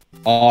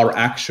 are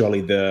actually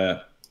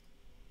the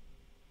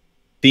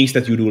things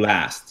that you do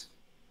last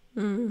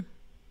in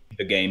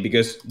the game,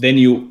 because then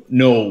you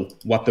know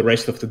what the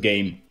rest of the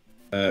game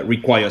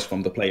requires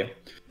from the player.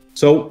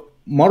 So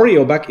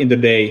Mario back in the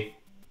day,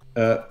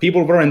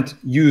 people weren't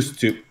used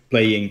to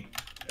playing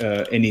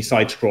any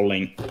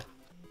side-scrolling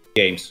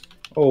games.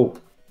 Oh,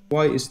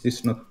 why is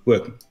this not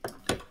working?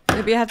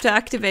 Maybe you have to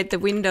activate the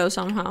window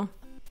somehow.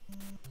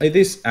 It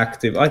is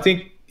active. I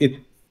think it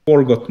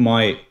forgot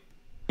my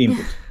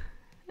input.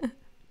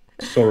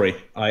 Sorry,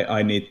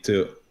 I need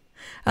to.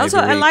 Also,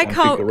 I like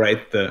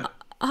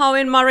how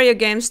in Mario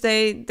games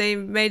they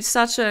made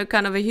such a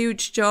kind of a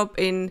huge job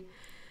in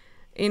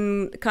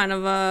kind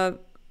of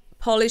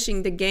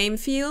polishing the game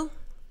feel,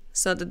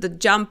 so that the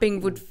jumping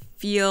would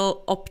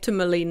feel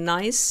optimally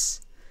nice.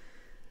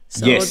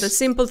 So the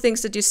simple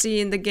things that you see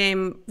in the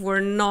game were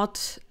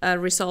not a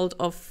result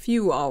of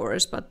few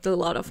hours, but a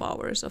lot of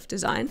hours of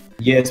design.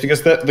 Yes,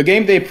 because the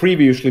game they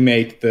previously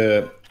made,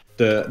 the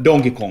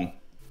Donkey Kong,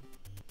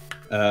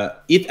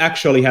 it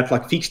actually had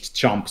like fixed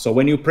jump. So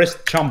when you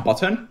pressed jump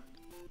button,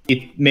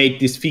 it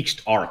made this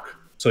fixed arc.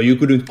 So you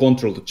couldn't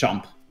control the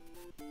jump.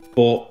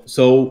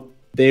 So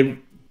they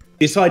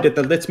decided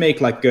that let's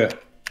make like a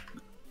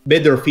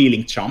better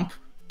feeling jump,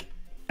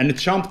 and a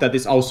jump that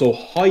is also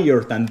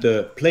higher than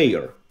the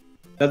player.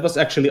 That was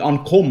actually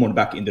uncommon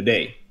back in the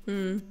day.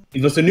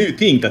 It was a new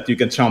thing that you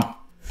can jump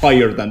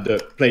higher than the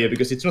player,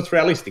 because it's not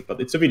realistic,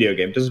 but it's a video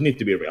game. It doesn't need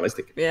to be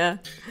realistic. Yeah.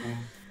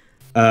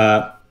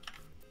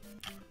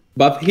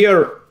 But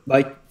here,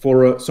 like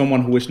for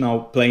someone who is now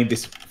playing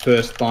this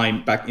first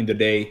time back in the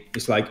day,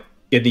 it's like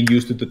getting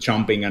used to the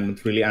jumping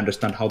and really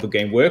understand how the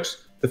game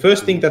works. The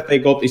first thing that they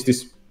got is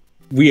this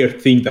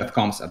weird thing that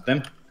comes at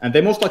them, and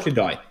they most likely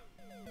die.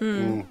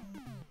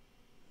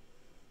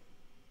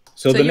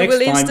 So you next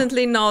will time,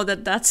 instantly know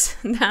that that's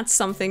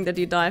something that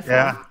you die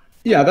for.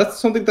 Yeah, that's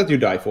something that you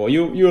die for.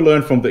 You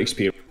learn from the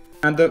experience.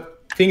 And the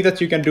thing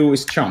that you can do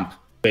is jump,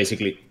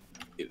 basically.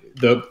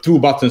 The two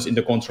buttons in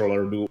the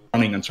controller do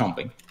running and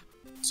jumping.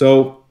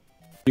 So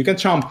you can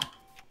jump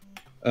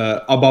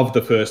above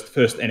the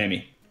first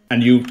enemy,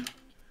 and you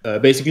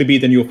basically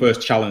beat your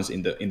first challenge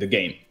in the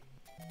game.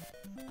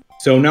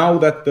 So now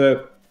that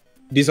the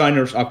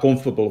designers are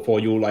comfortable for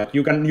you, like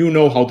you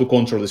know how to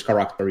control this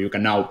character, you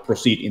can now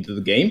proceed into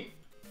the game.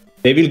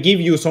 They will give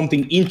you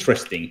something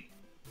interesting,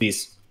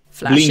 these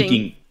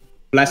blinking,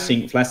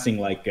 flashing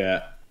like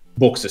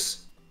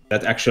boxes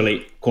that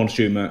actually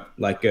consume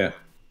like a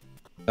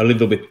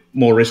little bit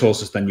more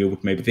resources than you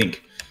would maybe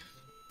think.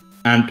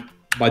 And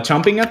by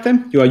jumping at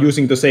them, you are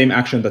using the same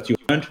action that you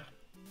learned.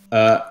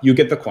 You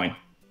get the coin.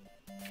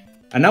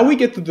 And now we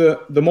get to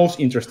the most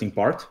interesting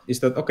part, is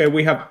that, okay,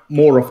 we have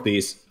more of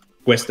these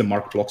question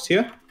mark blocks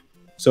here.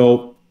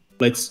 So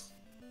let's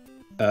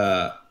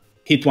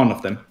hit one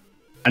of them.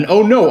 And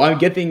oh no, I'm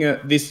getting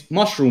this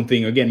mushroom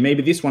thing again.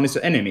 Maybe this one is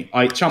an enemy.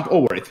 I jump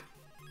over it.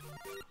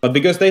 But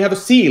because they have a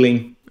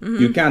ceiling,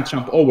 you can't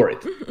jump over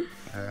it.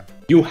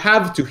 You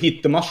have to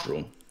hit the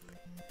mushroom.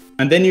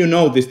 And then you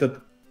notice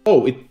that,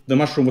 oh, the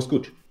mushroom was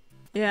good.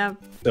 Yeah.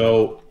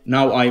 So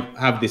now I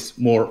have this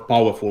more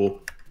powerful,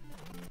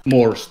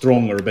 more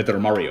stronger, better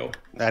Mario.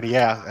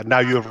 And now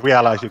you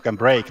realize you can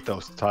break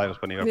those tiles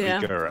when you're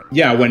bigger.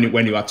 Yeah,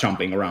 when you are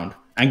jumping around.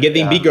 And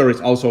getting bigger is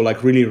also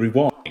like really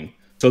rewarding.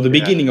 So the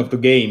beginning of the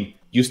game,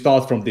 you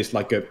start from this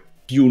like a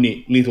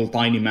puny little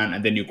tiny man,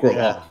 and then you grow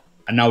up,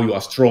 and now you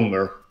are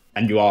stronger,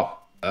 and you are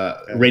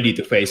ready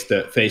to face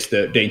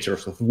the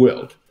dangers of the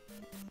world.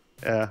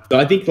 Yeah. So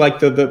I think like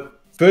the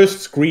first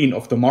screen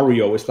of the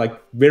Mario is like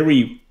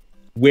very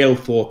well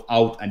thought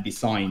out and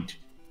designed,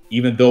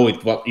 even though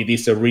it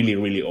is a really,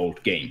 really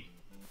old game.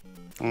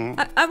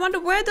 I wonder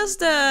where does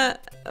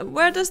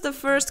the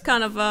first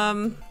kind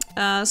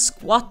of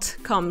squat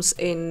comes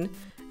in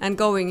and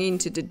going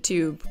into the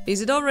tube?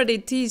 Is it already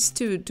these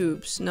two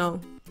tubes? No.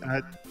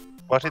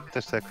 Was it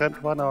the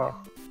second one or?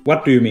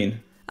 What do you mean?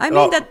 I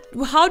mean that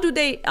how do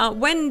they?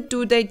 When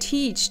do they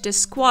teach the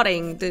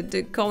squatting,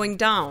 the going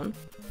down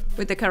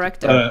with the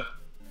character?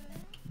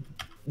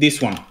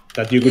 This one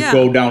that you could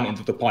go down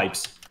into the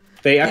pipes.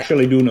 They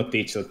actually do not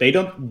teach that. They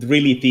don't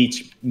really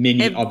teach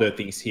many other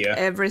things here.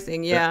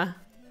 Everything, yeah.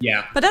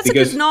 Yeah. But that's a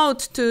good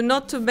note to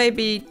not to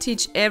maybe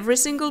teach every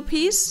single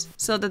piece,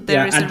 so that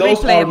there is a those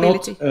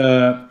replayability.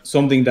 Are not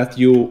something that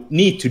you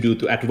need to do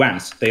to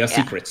advance. They are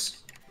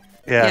secrets.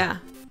 Yeah.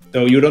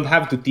 So you don't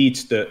have to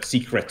teach the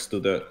secrets to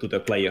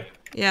the player.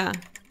 Yeah.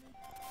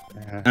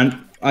 And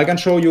I can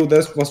show you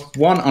there was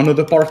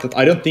another part that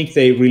I don't think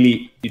they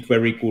really did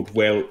very good,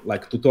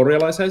 like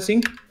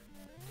tutorializing.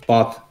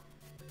 But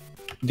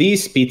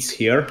these bits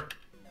here,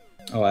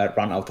 I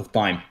ran out of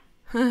time.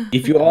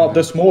 If you are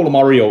the small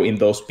Mario in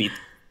those bits,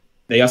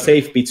 they are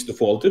safe bits to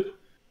fall to,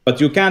 but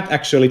you can't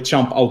actually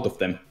jump out of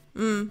them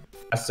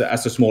as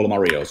a small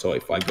Mario. So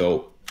if I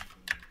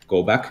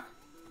go back.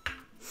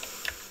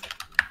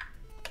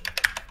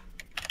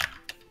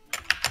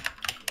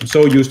 I'm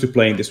so used to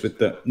playing this with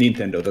the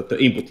Nintendo that the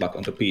input lag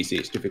on the PC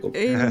is difficult.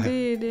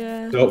 Indeed,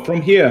 yeah. So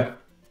from here,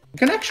 you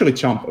can actually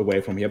jump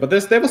away from here, but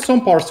there were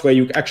some parts where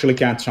you actually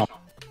can't jump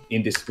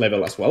in this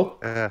level as well.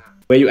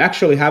 Where you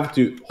actually have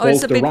to hold the run button.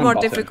 It's a bit more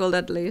difficult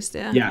at least,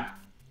 yeah. Yeah,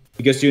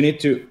 because you need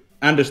to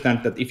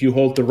understand that if you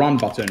hold the run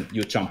button,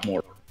 you jump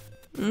more.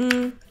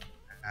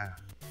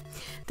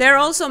 There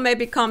also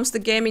maybe comes the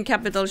gaming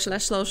capital /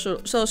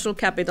 social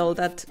capital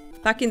that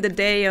back in the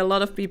day a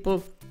lot of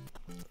people,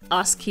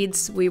 us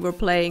kids, we were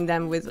playing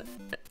them with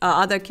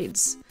other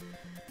kids.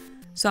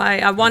 So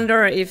I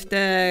wonder if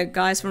the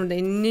guys from the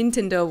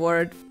Nintendo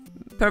were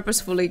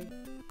purposefully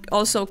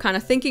also kind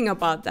of thinking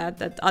about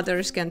that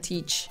others can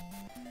teach.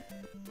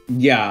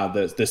 Yeah,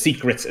 the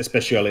secrets,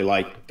 especially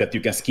like that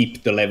you can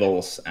skip the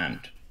levels and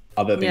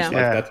other things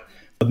like that.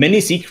 But many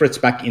secrets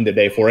back in the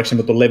day, for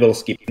example, the level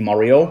skip in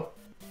Mario,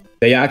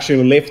 they are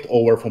actually left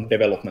over from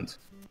development.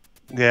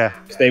 Yeah.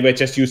 They were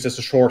just used as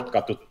a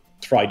shortcut to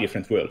try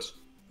different worlds.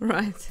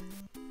 Right.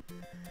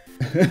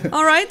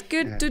 All right,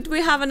 good. Yeah. Did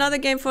we have another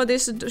game for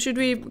this? Should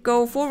we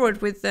go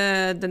forward with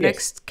the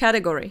next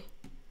category?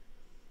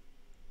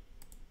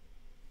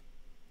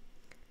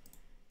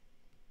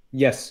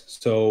 Yes,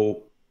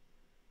 so...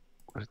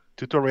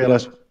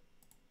 Tutorials.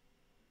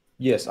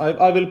 Yes,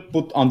 I will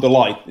put on the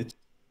light. It's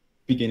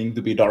beginning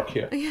to be dark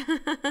here.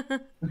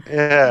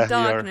 Yeah.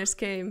 Darkness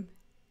came.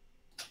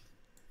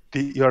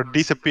 You're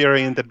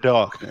disappearing in the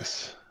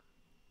darkness.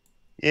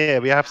 Yeah,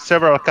 we have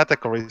several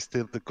categories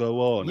still to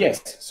go on.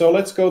 Yes, so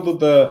let's go to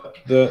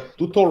the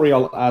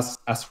tutorial as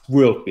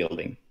world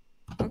building.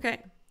 Okay.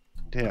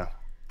 Yeah.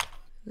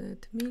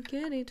 Let me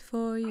get it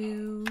for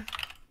you.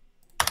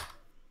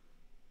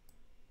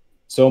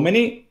 So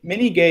many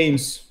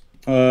games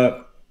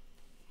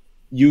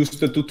use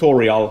the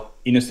tutorial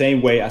in the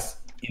same way as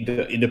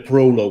in the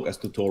prologue as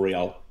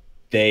tutorial.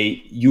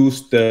 They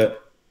use the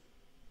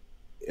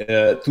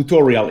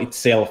tutorial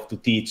itself to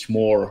teach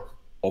more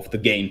of the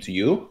game to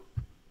you.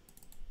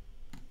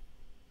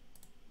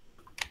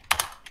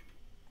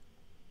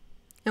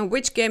 And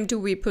which game do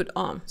we put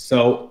on?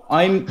 So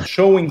I'm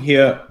showing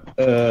here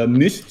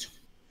Myst.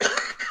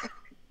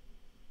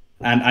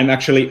 And I'm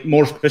actually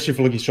more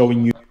specifically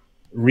showing you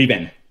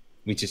Riven,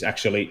 which is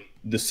actually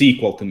the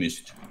sequel to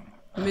Myst.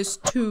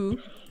 Myst 2?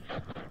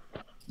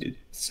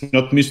 It's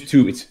not Myst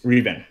 2, it's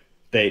Riven.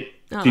 They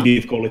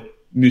did call it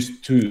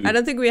Myst 2. I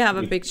don't think we have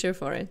a picture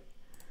for it.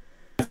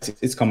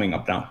 It's coming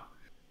up now.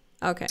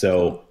 Okay.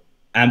 So,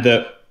 and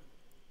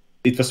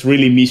it was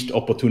really missed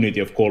opportunity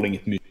of calling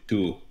it Myst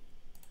 2.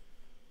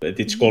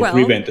 It's called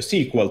Riven, the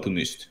sequel to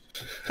Myst.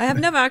 I have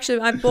never actually,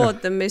 I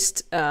bought the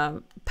Myst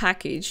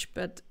package,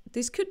 but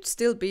this could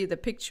still be the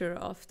picture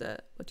of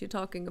what you're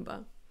talking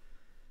about.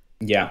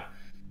 Yeah.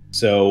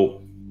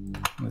 So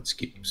let's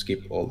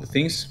skip all the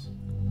things.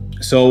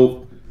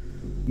 So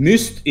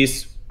Myst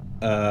is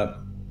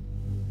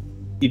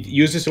it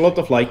uses a lot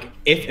of like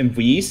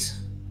FMVs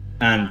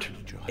and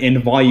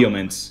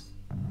environments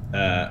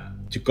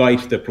to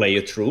guide the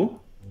player through.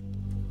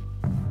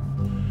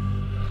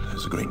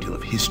 There's a great deal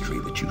of history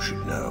that you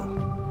should know,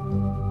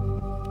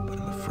 but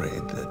I'm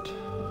afraid that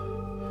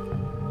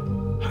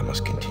I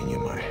must continue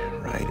my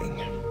writing.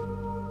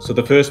 So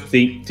the first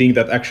thing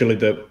that actually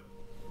the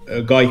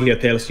guy here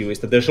tells you is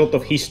that there's a lot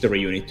of history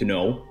you need to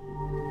know.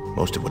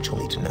 Most of what you'll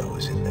need to know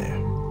is in there.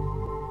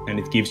 And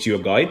it gives you a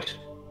guide.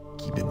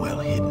 Keep it well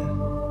hidden.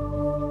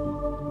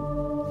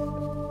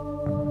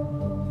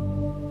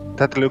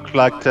 That looked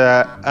like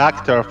the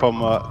actor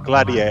from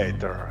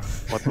Gladiator.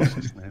 What was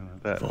his name?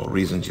 For all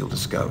reasons you'll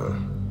discover,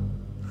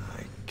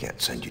 I can't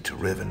send you to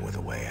Riven with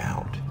a way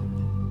out.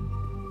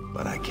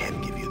 But I can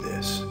give you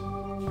this.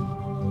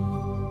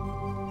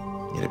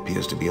 It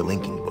appears to be a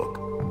linking book,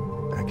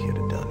 back here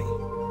to Dunny.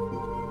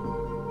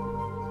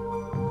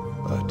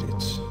 But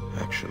it's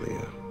actually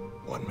a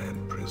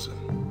one-man prison.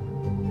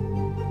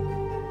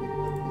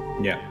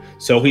 Yeah,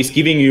 so he's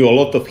giving you a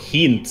lot of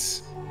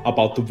hints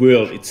about the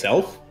world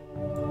itself.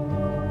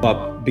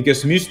 But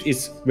because Myst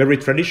is very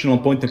traditional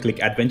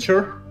point-and-click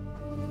adventure,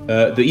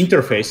 the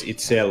interface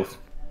itself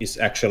is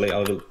actually, I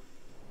will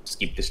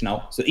skip this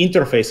now. So the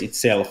interface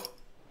itself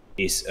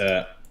is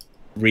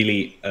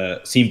really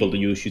simple to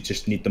use. You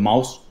just need the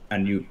mouse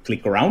and you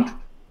click around,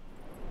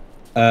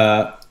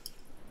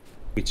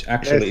 which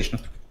actually is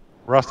not.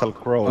 Russell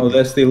Crowe. Oh,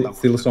 there's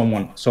still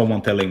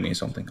someone telling me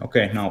something.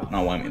 Okay, now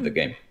I'm in the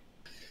game.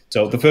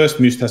 So the first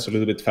Myst has a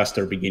little bit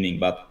faster beginning,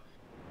 but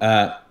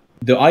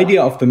the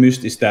idea of the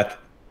Myst is that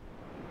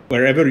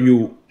wherever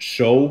you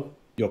show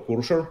your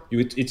cursor,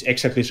 it's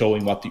exactly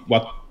showing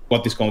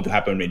what is going to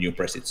happen when you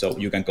press it. So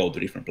you can go to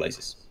different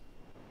places.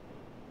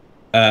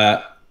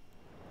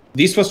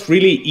 This was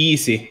really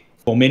easy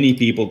for many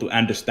people to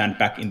understand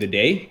back in the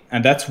day,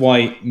 and that's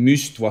why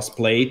Myst was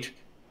played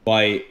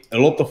by a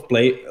lot of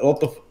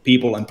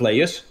people and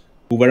players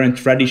who weren't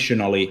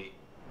traditionally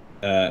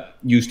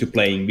used to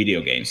playing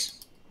video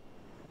games.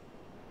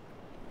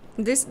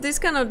 This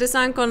kind of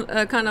design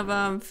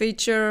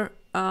feature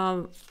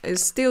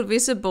is still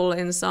visible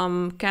in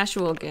some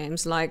casual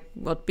games, like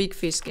what Big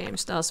Fish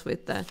Games does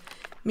with the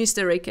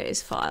mystery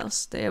case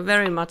files. They are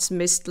very much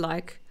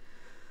Myst-like,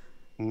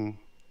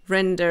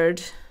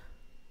 rendered.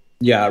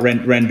 Yeah,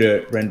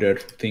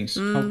 rendered things.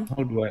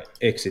 How do I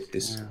exit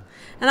this? Yeah.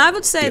 And I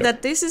would say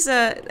that this is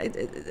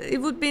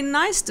it would be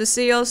nice to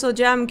see also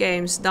jam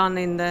games done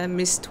in the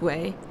Myst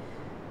way.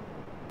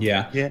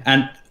 Yeah.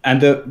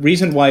 And the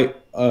reason why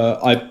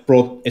I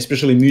brought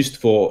especially Myst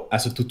for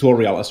as a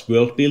tutorial, as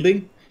world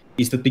building,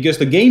 is that because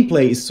the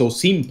gameplay is so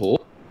simple,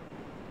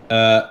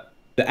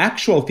 the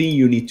actual thing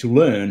you need to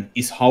learn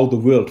is how the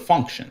world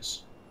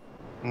functions.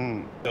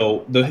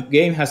 So the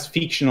game has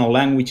fictional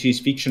languages,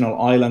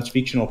 fictional islands,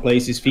 fictional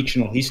places,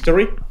 fictional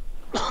history,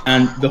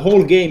 and the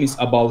whole game is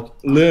about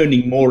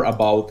learning more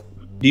about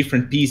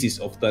different pieces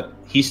of that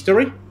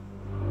history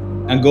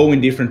and going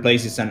different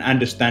places and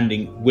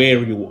understanding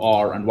where you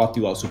are and what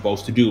you are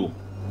supposed to do.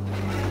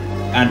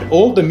 And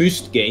all the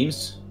Myst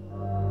games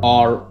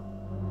are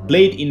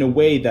played in a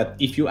way that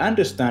if you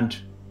understand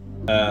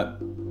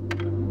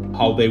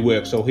how they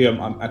work, so here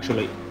I'm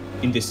actually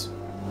in this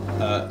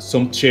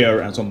some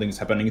chair and something's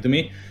happening to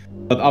me,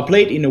 but are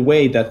played in a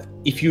way that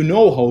if you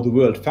know how the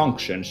world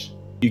functions,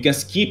 you can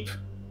skip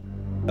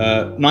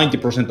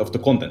 90% of the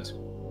content,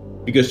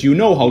 because you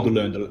know how to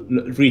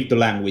read the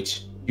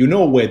language, you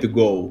know where to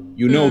go,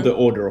 you know the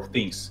order of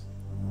things.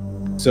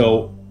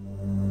 So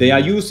they are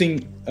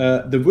using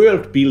the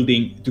world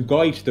building to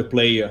guide the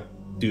player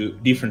to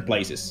different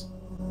places.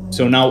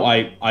 So now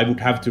I would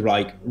have to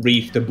like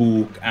read the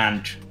book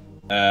and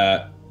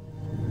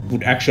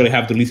would actually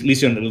have to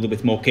listen a little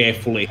bit more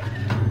carefully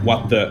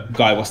what the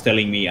guy was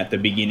telling me at the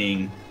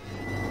beginning.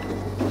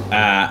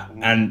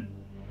 And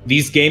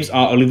these games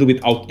are a little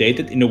bit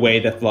outdated in a way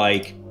that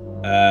like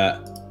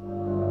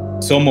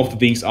some of the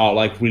things are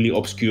like really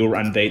obscure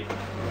and they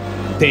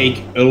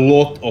take a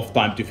lot of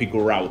time to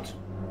figure out.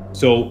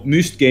 So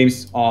Myst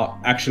games are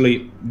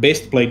actually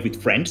best played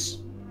with friends.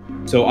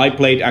 So I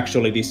played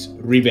actually this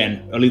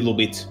Riven a little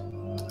bit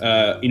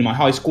in my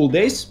high school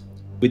days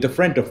with a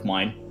friend of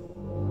mine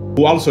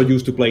who also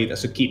used to play it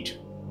as a kid.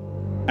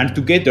 And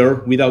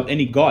together, without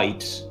any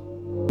guides,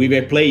 we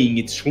were playing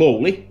it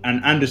slowly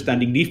and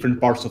understanding different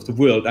parts of the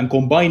world and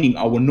combining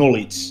our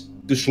knowledge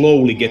to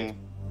slowly get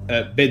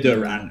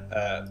better and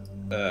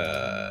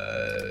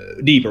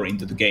deeper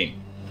into the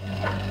game.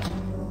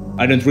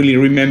 I don't really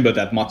remember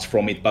that much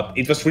from it, but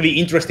it was really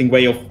interesting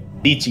way of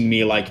teaching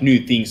me like new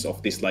things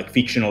of this like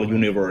fictional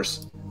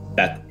universe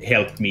that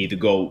helped me to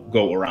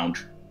go around.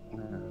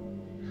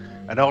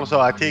 And also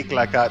I think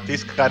like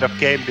this kind of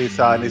game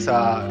design is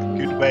a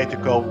good way to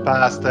go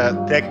past the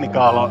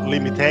technical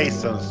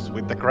limitations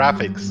with the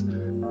graphics.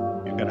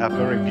 You can have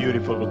very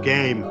beautiful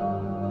game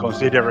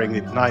considering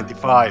it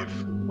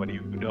 95 when you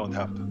don't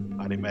have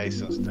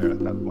animations there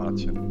that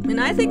much.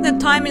 And I think the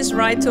time is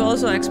right to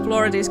also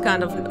explore these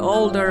kind of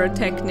older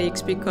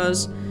techniques,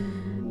 because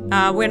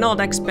We're not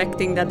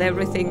expecting that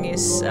everything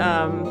is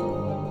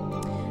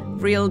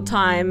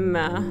real-time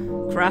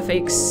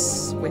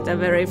graphics with a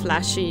very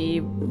flashy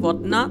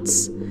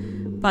whatnots,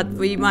 but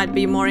we might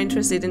be more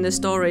interested in the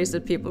stories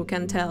that people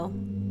can tell.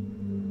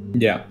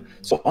 Yeah.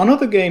 So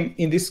another game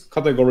in this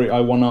category I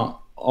wanna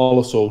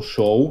also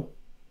show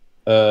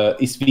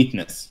is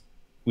Witness,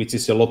 which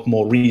is a lot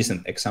more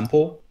recent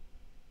example,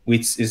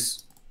 which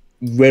is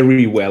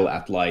very well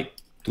at like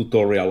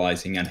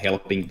tutorializing and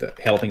helping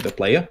the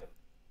player.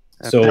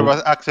 So there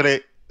was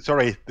actually,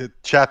 sorry, the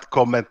chat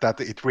comment that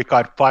it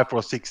required 5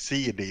 or 6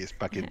 CDs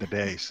back in the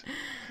days.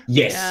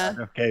 yes, Yeah.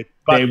 Okay,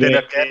 but then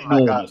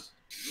again,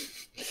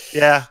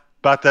 yeah,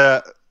 but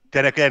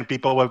then again,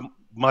 people were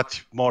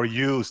much more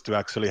used to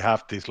actually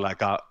have this,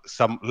 like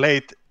some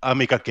late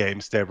Amiga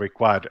games they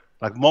required,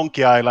 like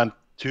Monkey Island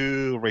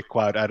 2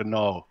 required, I don't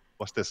know,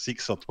 was there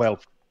 6 or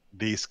 12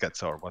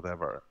 diskettes or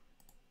whatever.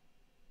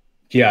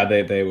 Yeah,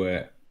 they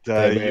were.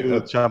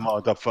 Huge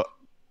amount of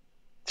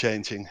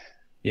changing.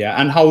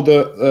 Yeah, and how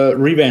the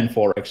Riven,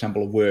 for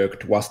example,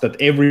 worked was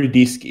that every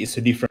disk is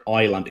a different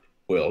island in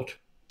the world.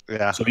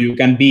 Yeah. So you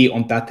can be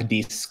on that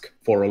disk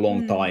for a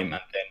long time,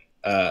 and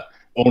then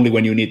only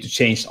when you need to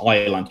change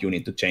island, you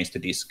need to change the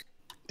disk.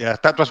 Yeah,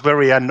 that was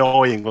very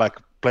annoying, like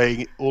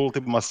playing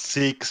Ultima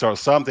 6 or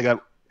something, and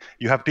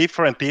you have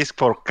different disks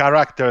for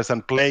characters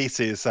and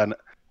places and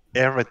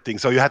everything,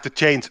 so you had to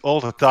change all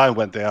the time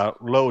when they are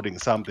loading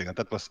something, and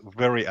that was a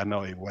very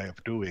annoying way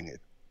of doing it.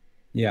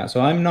 Yeah,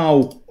 so I'm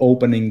now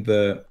opening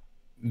the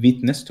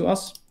Witness to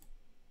us.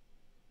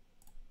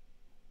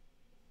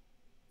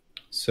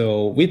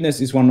 So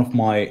Witness is one of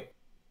my...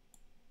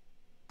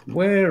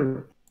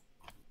 Where...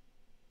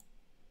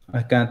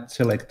 I can't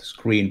select the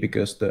screen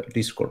because the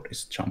Discord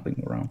is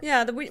jumping around.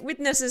 Yeah, the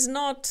Witness is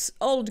not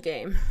old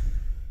game.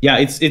 Yeah,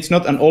 it's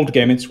not an old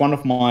game. It's one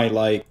of my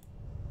like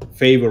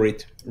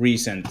favorite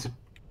recent.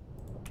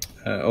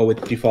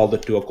 It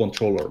defaulted to a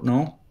controller.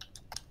 No.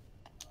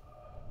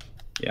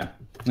 Yeah,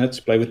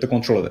 let's play with the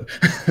controller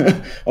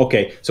then.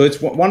 Okay, so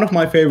it's one of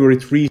my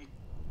favorite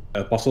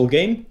puzzle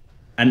game,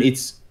 and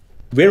it's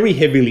very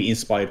heavily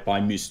inspired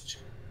by Myst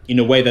in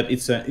a way that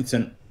it's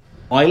an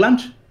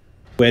island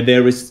where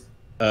there is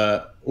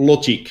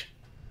logic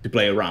to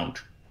play around,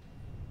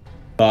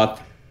 but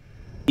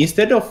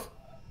instead of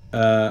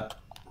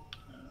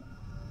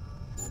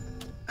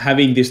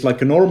having this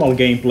like a normal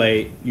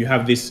gameplay, you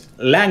have this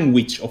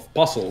language of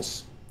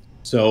puzzles.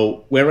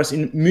 So whereas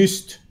in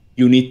Myst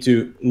you need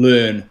to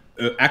learn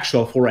an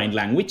actual foreign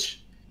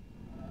language,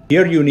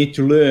 here you need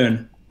to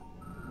learn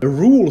a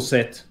rule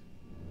set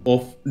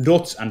of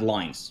dots and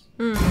lines.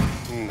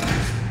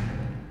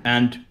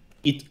 And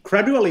it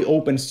gradually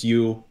opens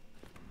you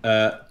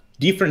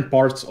different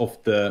parts of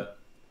the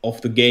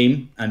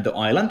game and the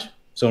island.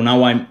 So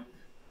now I'm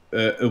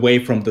away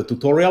from the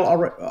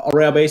tutorial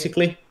area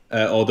basically,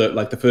 or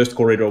the first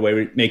corridor where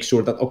we make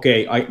sure that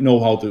okay, I know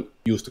how to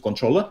use the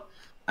controller,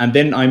 and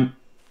then I'm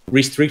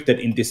restricted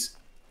in this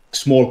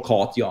small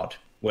courtyard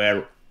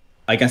where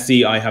I can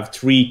see I have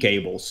 3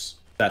 cables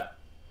that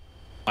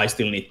I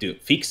still need to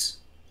fix.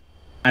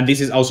 And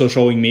this is also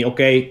showing me,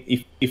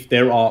 okay, if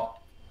there are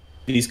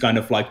these kind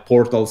of like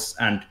portals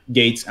and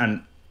gates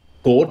and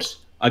codes,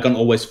 I can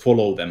always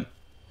follow them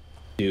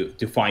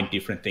to find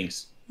different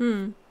things.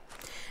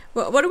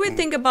 Well, what do we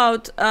think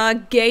about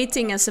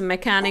gating as a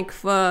mechanic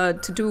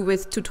to do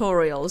with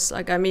tutorials?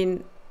 Like, I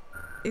mean,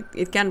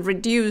 it can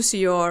reduce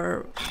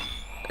your,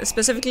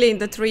 specifically in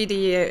the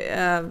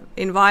 3D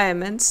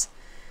environments,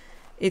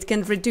 it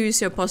can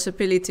reduce your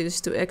possibilities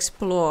to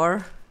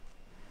explore.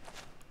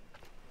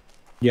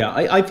 Yeah,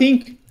 I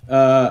think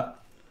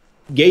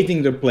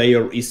gating the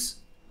player is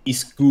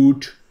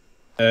good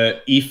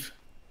if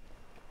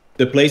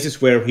the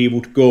places where he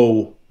would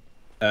go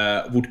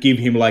would give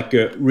him like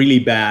a really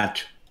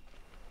bad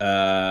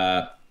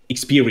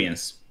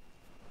experience.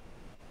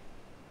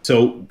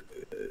 So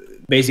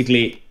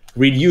basically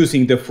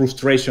reducing the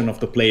frustration of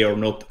the player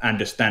not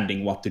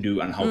understanding what to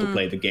do and how to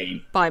play the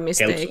game by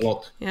mistake helps a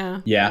lot.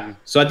 Yeah.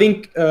 So I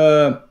think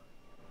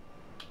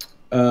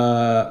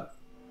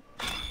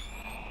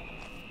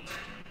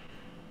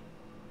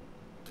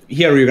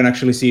here you can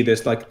actually see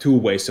there's like 2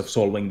 ways of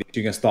solving this.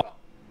 You can start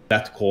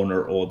that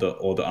corner or the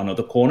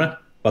another corner,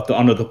 but the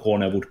another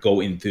corner would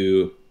go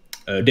into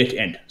a dead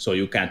end, so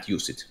you can't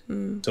use it.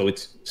 So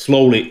it's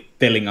slowly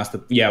telling us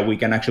that yeah, we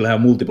can actually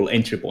have multiple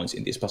entry points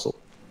in this puzzle.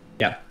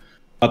 Yeah,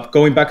 but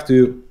going back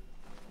to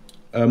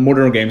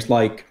modern games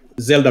like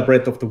Zelda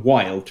Breath of the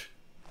Wild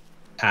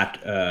had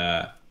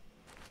a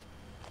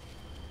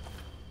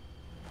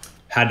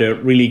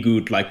really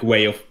good like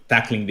way of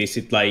tackling this.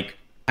 It like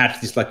had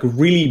this like a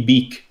really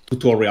big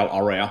tutorial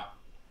area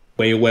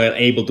where you were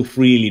able to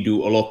freely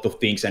do a lot of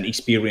things and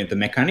experience the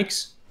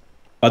mechanics,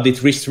 but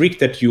it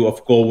restricted you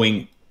of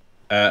going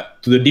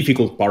to the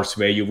difficult parts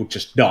where you would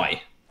just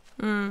die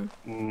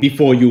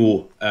before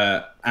you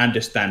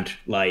understand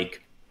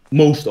like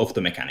most of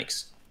the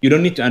mechanics. You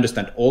don't need to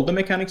understand all the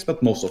mechanics,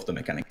 but most of the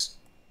mechanics.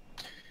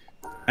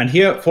 And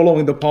here,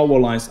 following the power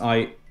lines,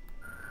 I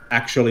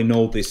actually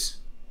notice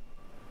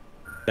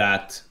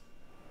that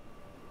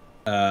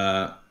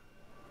where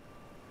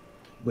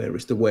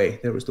is the way?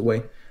 There is the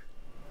way.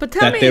 But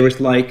tell me, there is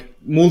like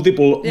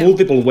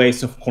multiple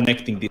ways of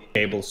connecting these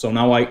cables. So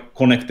now I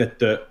connected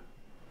the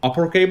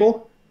upper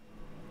cable,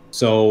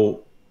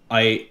 so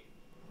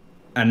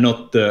and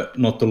not the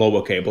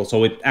lower cable.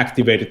 So it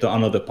activated the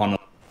another panel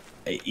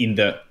in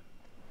the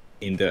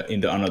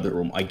another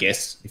room, I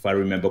guess, if I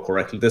remember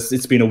correctly.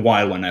 It's been a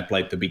while when I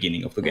played the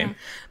beginning of the game.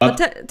 But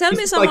tell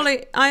me,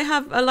 Samuli, I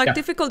have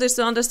difficulties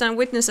to understand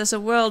Witness as a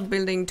world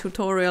building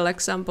tutorial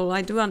example.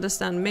 I do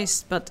understand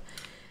Myst, but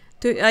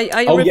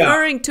are you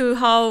referring to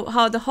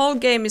how the whole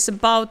game is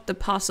about the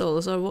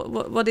puzzles, or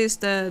what is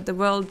the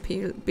world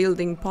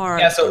building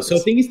part? Yeah, so the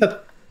thing is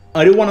that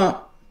I don't want to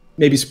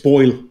maybe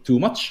spoil too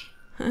much,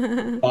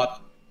 but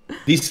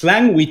this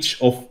language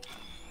of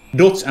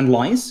dots and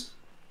lines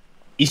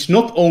is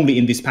not only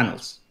in these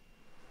panels.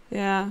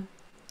 Yeah.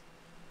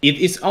 It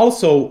is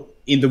also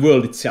in the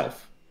world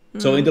itself.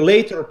 So in the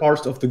later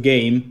parts of the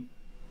game,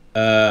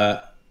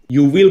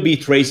 you will be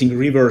tracing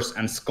rivers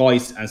and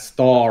skies and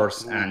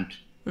stars and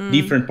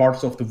different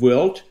parts of the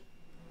world.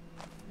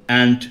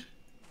 And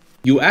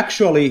you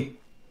actually,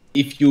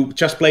 if you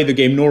just play the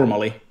game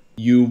normally,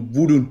 you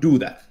wouldn't do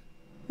that.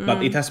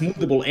 But it has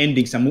multiple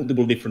endings and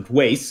multiple different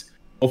ways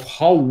of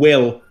how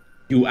well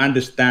you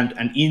understand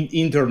and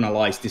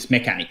internalize this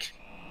mechanic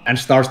and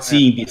start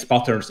seeing these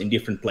patterns in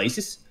different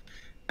places.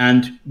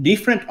 And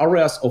different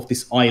areas of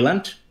this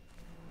island,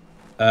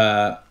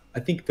 I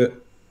think the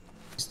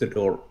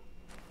door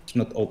is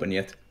not open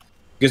yet.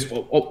 Because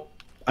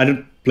I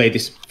don't play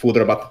this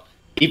further, but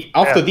if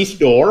after this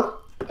door,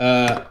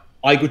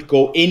 I could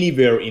go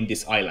anywhere in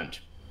this island.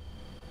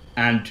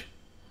 And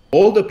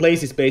all the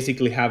places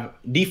basically have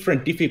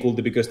different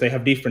difficulty because they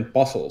have different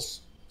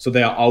puzzles. So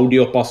there are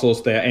audio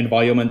puzzles, there are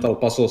environmental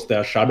puzzles, there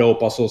are shadow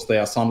puzzles, there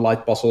are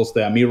sunlight puzzles,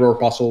 there are mirror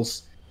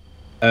puzzles.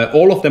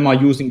 All of them are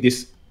using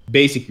this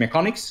basic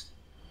mechanics,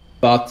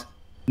 but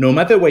no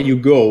matter where you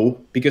go,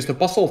 because the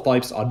puzzle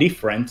types are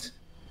different,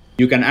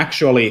 you can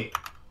actually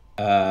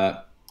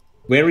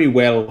very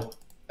well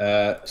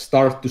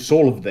start to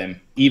solve them,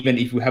 even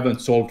if you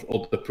haven't solved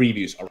all the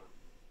previous.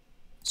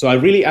 So I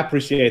really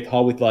appreciate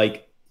how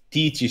it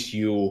teaches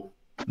you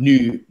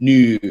new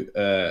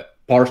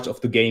parts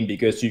of the game,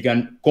 because you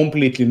can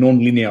completely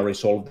non-linearly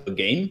solve the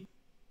game,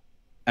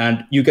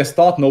 and you can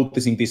start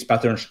noticing these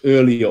patterns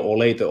earlier or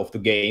later of the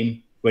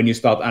game when you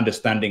start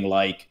understanding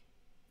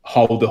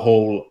how the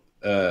whole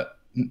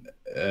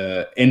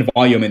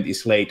environment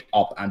is laid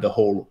up and the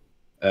whole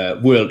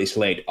world is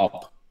laid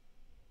up.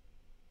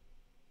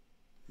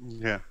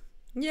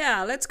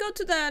 Yeah, let's go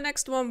to the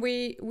next one.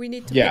 We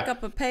need to pick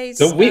up a pace.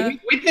 So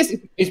Witness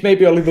is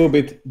maybe a little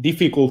bit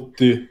difficult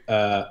to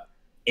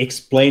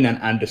explain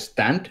and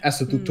understand as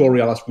a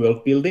tutorial, as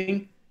world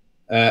building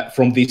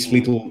from this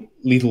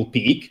little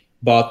peek,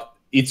 but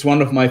it's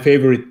one of my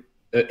favorite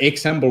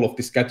example of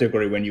this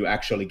category when you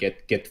actually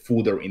get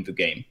further into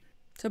game.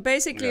 So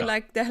basically,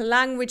 the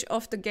language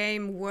of the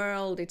game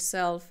world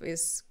itself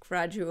is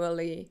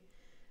gradually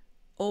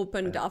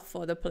opened up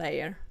for the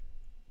player.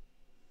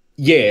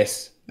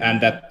 Yes,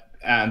 and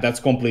that's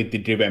completely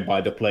driven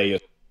by the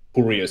player's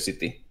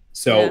curiosity.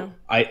 So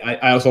I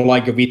also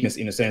like a Witness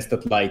in a sense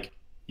that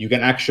you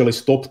can actually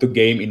stop the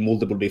game in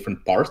multiple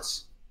different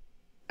parts,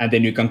 and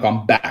then you can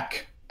come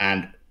back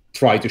and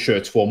try to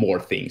search for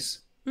more things.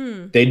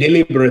 They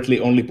deliberately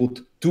only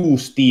put 2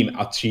 Steam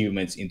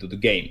achievements into the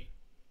game.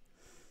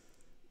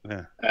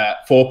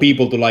 For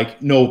people to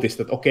notice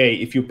that, okay,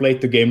 if you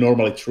played the game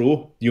normally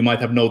through, you might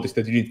have noticed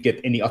that you didn't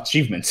get any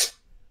achievements.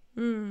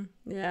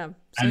 Yeah,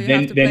 so and you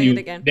have to play it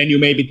again. Then you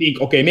maybe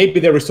think, okay, maybe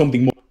there is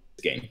something more in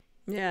this game.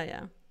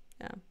 Yeah.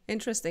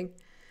 Interesting.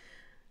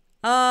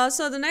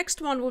 So the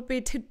next one would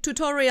be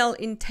tutorial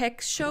in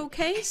tech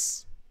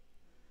showcase.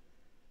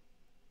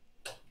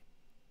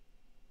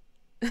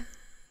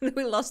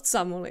 We lost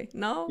Samuli.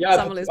 No? Yeah,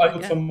 I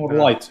put some more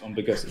lights on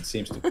because it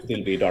seems to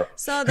still be dark.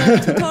 So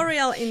the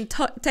tutorial in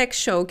tech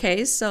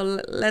showcase.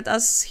 So let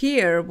us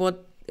hear,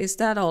 what is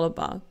that all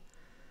about?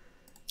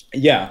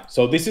 Yeah,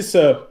 so this is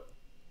a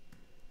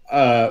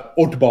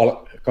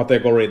oddball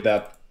category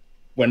that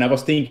when I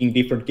was thinking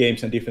different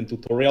games and different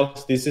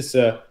tutorials, this is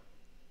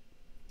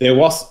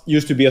there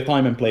used to be a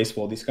time and place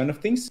for these kind of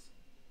things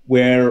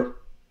where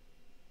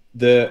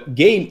the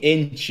game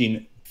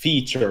engine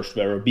features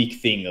were a big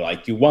thing.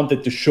 You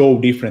wanted to show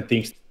different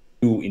things to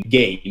do in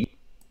game,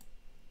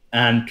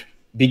 and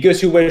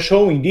because you were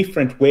showing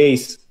different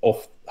ways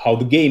of how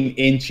the game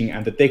engine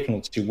and the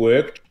technology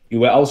worked,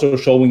 you were also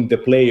showing the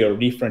player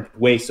different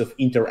ways of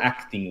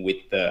interacting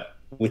with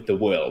the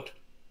world.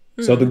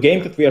 So the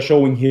game that we are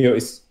showing here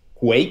is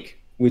Quake,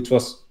 which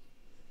was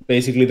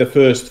basically the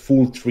first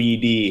full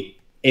 3D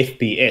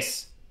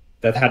FPS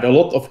that had a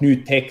lot of new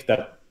tech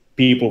that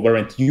people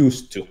weren't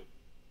used to.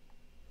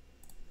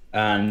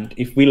 And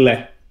if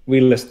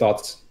Ville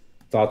starts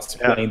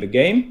playing the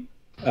game,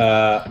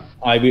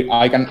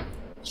 I can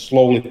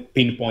slowly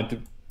pinpoint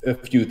a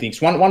few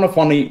things. One of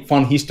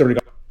fun history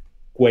of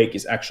Quake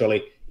is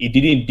actually it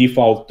didn't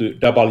default to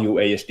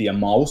WASD and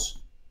mouse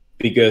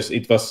because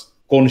it was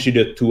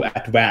considered too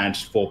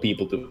advanced for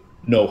people to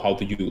know how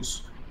to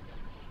use.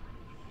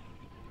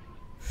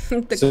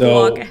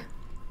 The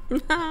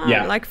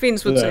yeah, like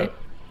Finns would say.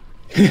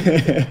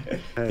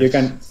 You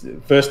can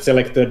first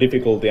select the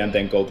difficulty and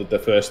then go to the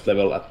first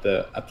level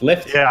at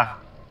left. Yeah,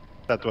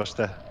 that was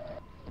the.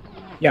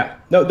 Yeah,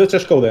 no,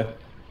 just go there.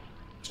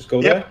 Just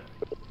go there,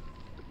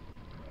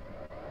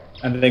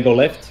 and then go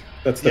left.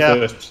 That's the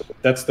first.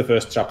 That's the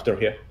first chapter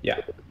here. Yeah.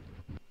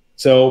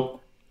 So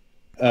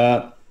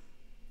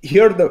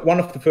here, one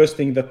of the first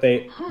things that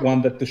they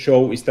wanted to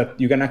show is that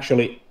you can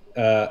actually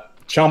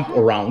jump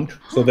around.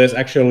 So there's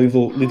actually a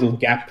little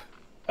gap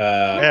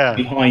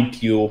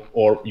behind you,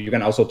 or you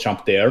can also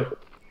jump there.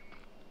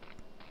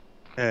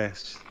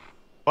 Yes.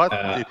 What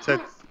it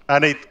said,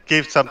 and it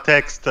gives some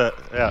text.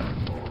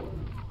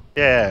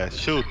 Yeah,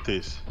 shoot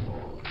this.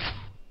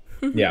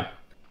 Yeah.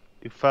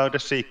 You found a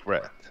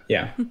secret.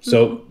 Yeah.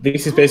 So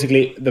this is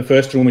basically the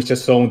first room is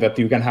just showing that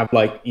you can have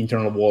like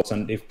internal walls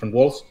and different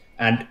walls,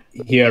 and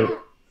here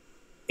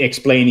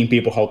explaining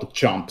people how to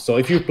jump. So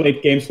if you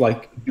played games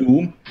like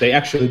Doom, they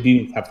actually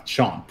didn't have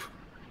jump.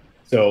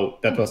 So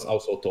that was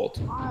also taught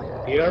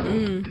here.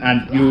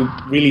 And you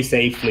really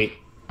safely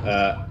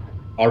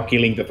are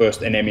killing the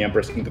first enemy and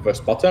pressing the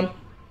first button.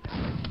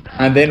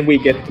 And then we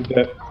get to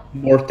the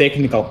more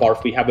technical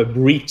part. We have a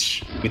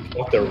bridge with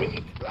water in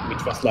it,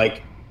 which was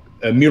like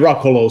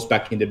miraculous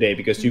back in the day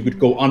because you could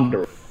go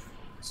under.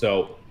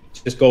 So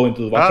just go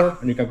into the water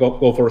and you can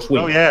go for a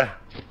swim. Oh yeah.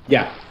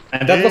 Yeah.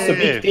 And that was a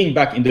big thing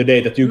back in the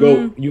day that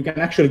you can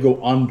actually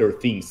go under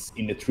things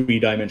in the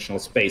 3-dimensional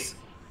space.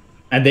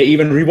 And they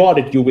even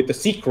rewarded you with the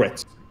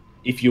secret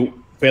if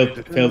you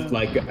felt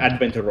like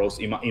adventurous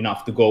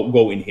enough to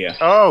go in here.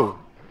 Oh.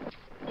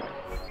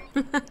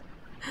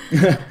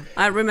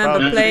 I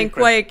remember playing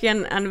Quake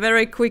and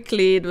very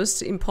quickly it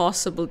was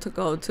impossible to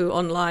go to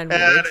online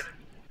with it.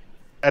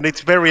 And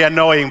it's very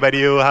annoying when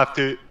you have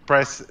to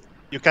press.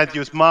 You can't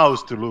use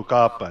mouse to look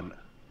up and.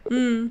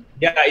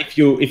 Yeah, if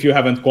you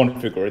haven't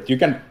configured it, you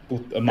can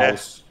put a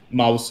mouse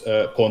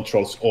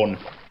controls on.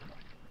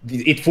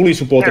 It fully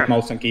supported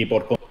mouse and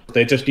keyboard controls.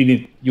 They just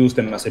didn't use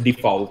them as a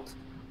default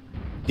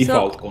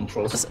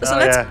controls. So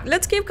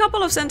let's give a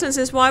couple of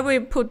sentences why we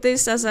put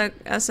this as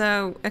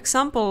a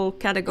example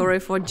category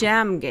for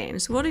jam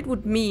games. What it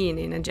would mean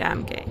in a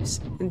jam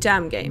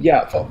game.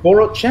 Yeah,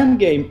 for a jam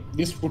game,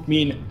 this would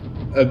mean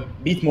a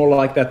bit more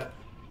like that.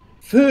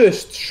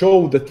 First,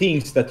 show the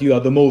things that you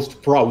are the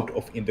most proud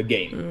of in the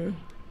game,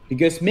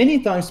 because many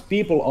times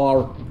people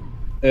are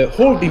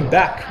holding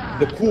back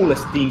the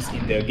coolest things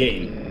in their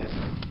game.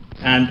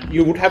 And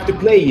you would have to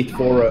play it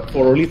for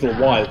a little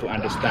while to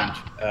understand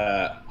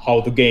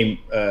how the game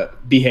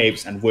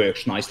behaves and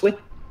works nicely.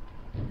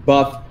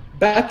 But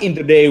back in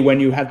the day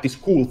when you had this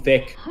cool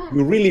tech,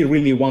 you really,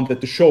 really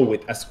wanted to show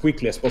it as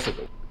quickly as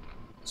possible.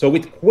 So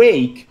with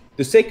Quake,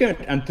 the second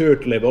and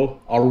third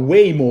level are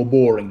way more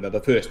boring than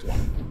the first one.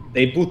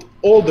 They put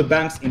all the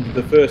banks into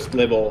the first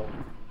level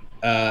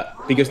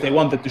because they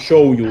wanted to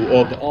show you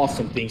all the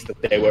awesome things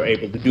that they were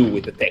able to do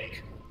with the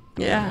tech.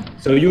 Yeah.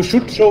 So you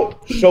should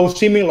show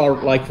similar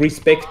like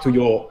respect to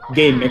your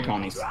game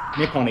mechanics.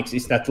 Mechanics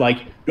is that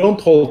like don't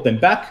hold them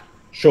back,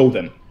 show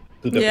them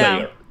to the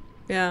player.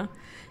 Yeah.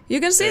 You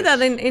can see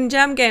that in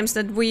jam games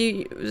that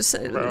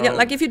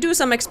like if you do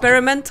some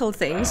experimental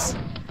things,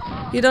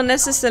 you don't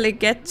necessarily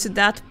get to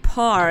that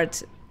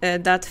part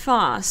that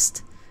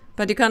fast,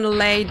 but you kind of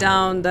lay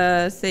down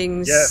the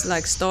things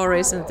like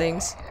stories and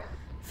things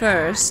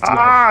first.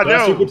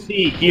 As you could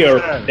see here,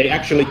 they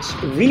actually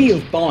real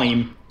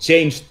time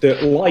changed the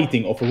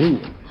lighting of a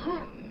room.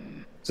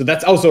 So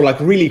that's also like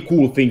really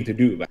cool thing to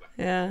do.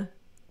 Yeah.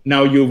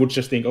 Now you would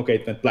just think, okay,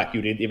 it went black.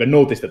 You didn't even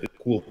notice that it's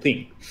a cool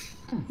thing.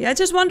 Yeah, I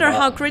just wonder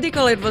how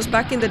critical it was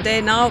back in the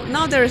day.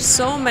 Now there's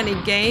so many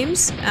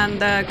games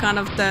and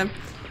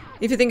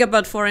if you think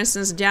about, for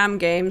instance, jam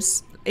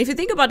games, if you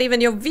think about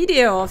even your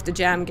video of the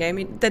jam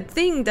game, the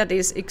thing that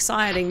is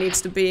exciting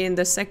needs to be in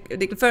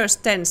the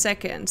first 10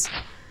 seconds.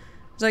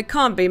 So it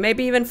can't be,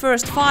 maybe even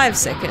first 5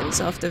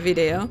 seconds of the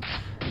video.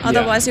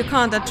 Otherwise you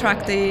can't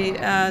attract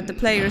the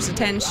player's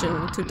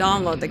attention to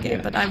download the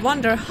game. But I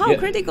wonder how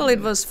critical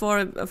it was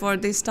for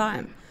this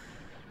time.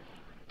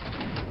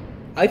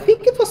 I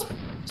think it was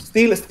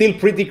still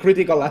pretty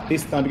critical at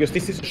this time because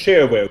this is a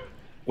shareware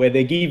where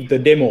they give the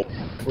demo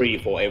free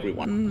for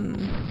everyone.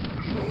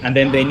 And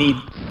then they need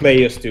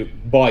players to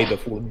buy the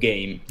full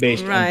game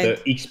based on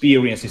the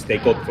experiences they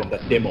got from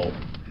that demo.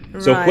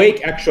 So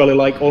Quake actually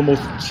like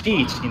almost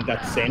cheats in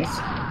that sense.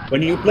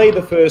 When you play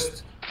the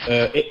first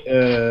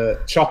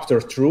chapter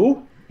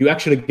through, you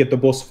actually get the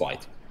boss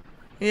fight.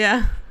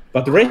 Yeah.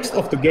 But the rest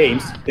of the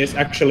games, there's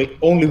actually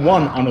only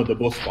one another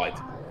boss fight.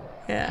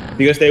 Yeah.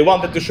 Because they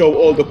wanted to show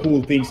all the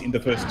cool things in the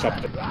first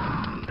chapter.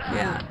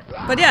 Yeah.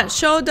 But yeah,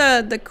 show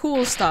the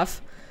cool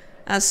stuff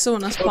as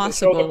soon as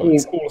possible. Show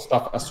the cool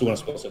stuff as soon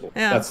as possible.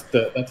 Yeah. That's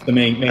the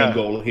main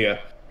goal here.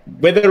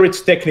 Whether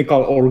it's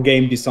technical or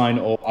game design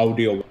or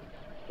audio,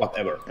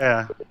 whatever.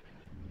 Yeah.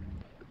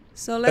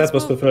 So that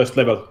was the first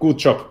level. Good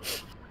job.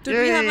 Do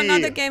we have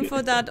another game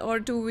for that, or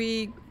do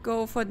we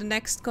go for the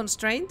next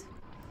constraint?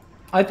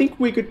 I think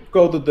we could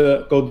go to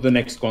the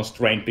next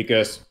constraint,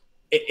 because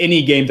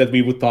any game that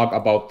we would talk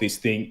about this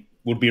thing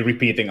would be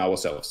repeating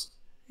ourselves.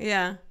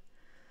 Yeah.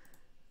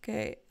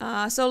 Okay.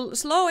 So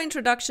slow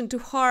introduction to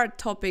hard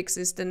topics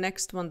is the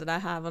next one that I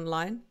have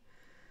online.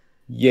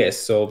 Yes.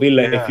 So Ville,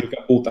 if you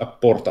can put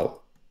up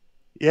Portal.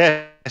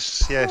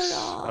 Yes.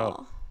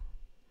 Oh.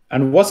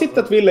 And was it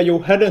that, Ville, you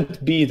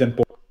hadn't beaten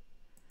Portal?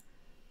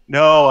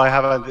 No, I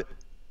haven't.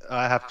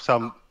 I have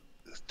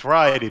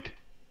tried it at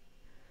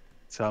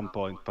some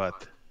point,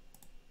 but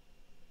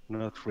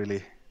not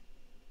really.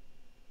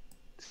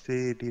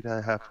 See, did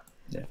I have?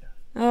 Yeah.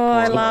 Oh,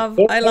 I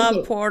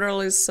love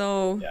Portal. Is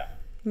so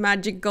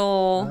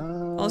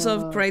magical.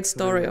 Also great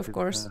story, of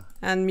course,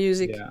 and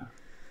music. Yeah.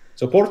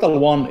 So Portal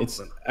 1,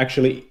 it's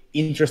actually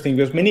interesting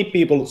because many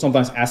people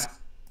sometimes ask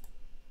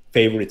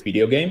favorite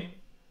video game,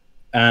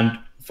 and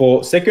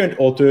for second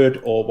or third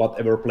or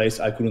whatever place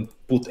I couldn't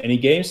put any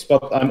games,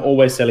 but I'm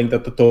always saying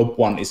that the top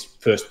one is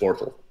first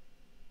Portal.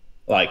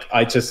 Like,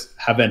 I just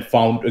haven't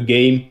found a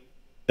game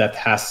that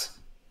has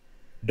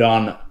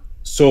done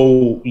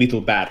so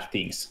little bad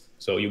things.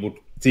 So you would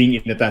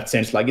think in that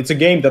sense, like, it's a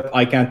game that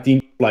I can't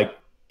think like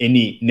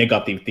any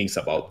negative things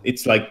about.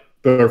 It's like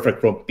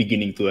perfect from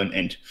beginning to an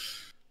end.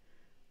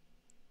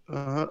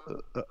 No,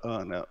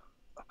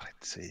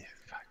 let's see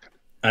if I can.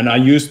 And I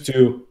used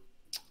to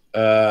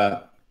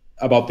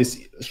about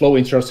this slow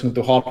introduction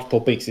to hard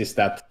topics is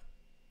that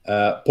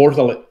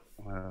Portal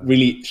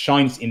really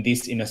shines in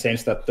this, in a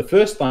sense that the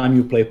first time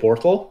you play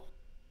Portal,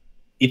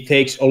 it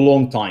takes a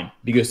long time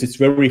because it's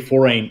very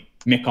foreign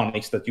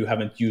mechanics that you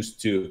haven't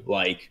used to,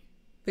 like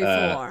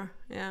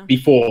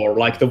before,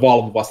 like the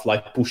Valve was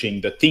like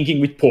pushing the thinking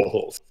with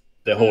portals.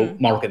 The whole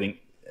marketing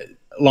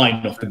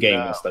line of the game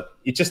was that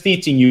it's just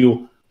teaching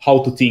you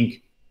how to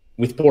think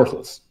with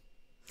portals.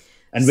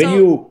 And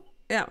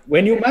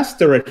when you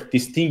mastered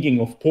this thinking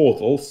of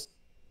portals,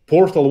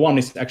 Portal 1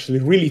 is actually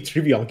a really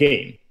trivial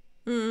game.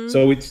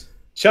 So it's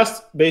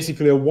just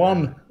basically a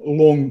one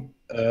long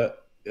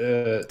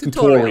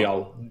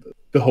tutorial,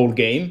 the whole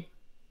game.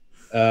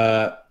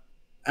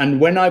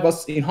 And when I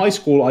was in high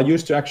school, I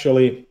used to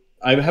actually,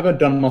 I haven't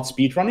done much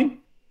speedrunning,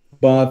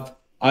 but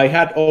I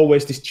had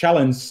always this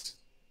challenge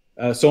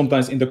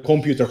sometimes in the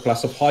computer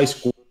class of high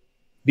school.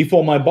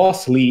 Before my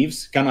boss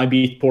leaves, can I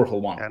beat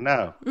Portal 1? Yeah,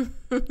 no.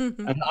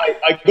 And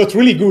I got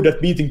really good at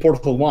beating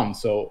Portal 1,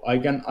 so I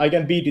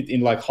can beat it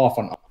in like half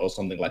an hour or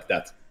something like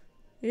that.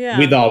 Yeah.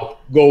 Without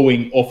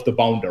going off the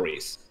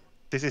boundaries.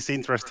 This is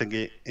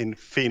interesting in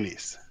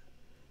Finnish.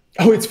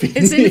 Oh, it's Finnish.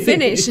 It's in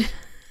Finnish.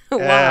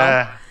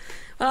 Wow.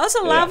 I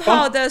also love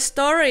how the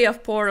story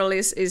of Portal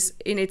is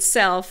in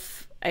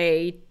itself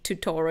a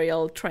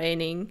tutorial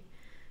training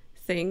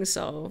thing.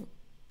 So,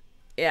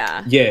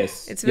 yeah.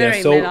 Yes. It's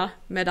very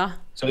meta.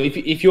 So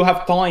if you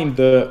have time,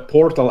 the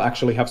Portal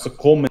actually has a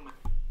comment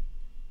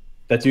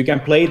that you can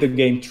play the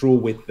game through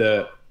with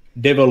the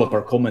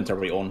developer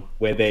commentary on,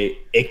 where they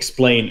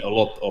explain a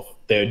lot of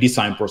their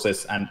design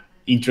process and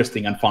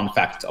interesting and fun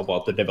facts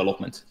about the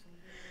development.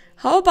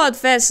 How about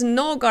Ves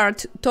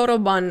Nogart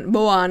Toroban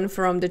Boan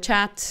from the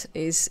chat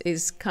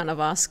is kind of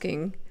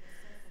asking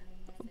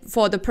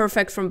for the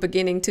perfect from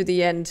beginning to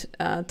the end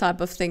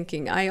type of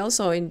thinking. I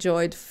also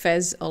enjoyed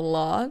Ves a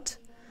lot.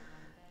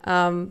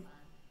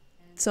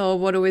 So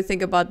what do we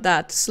think about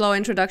that? Slow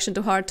introduction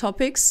to hard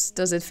topics,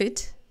 does it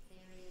fit?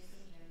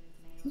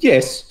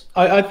 Yes,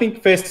 I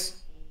think Ves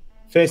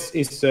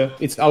is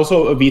it's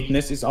also a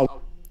witness. It's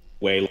also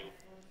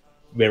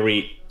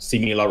very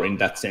similar in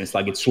that sense,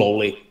 like it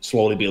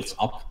slowly builds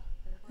up.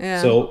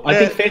 Yeah. So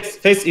I think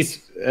Ves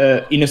is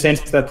in a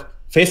sense that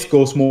Ves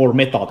goes more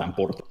meta than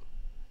Portal.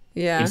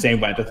 Yeah. In the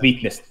same way that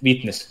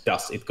Witness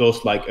does. It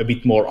goes like a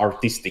bit more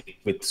artistic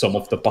with some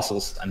of the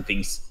puzzles and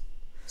things.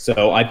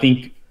 So I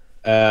think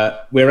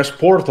whereas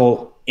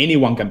Portal,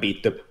 anyone can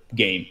beat the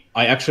game.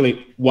 I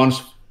actually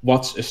once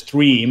watched a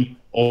stream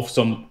of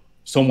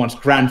someone's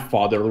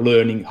grandfather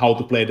learning how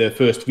to play their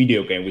first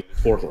video game with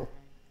Portal.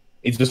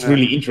 It was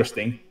really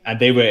interesting, and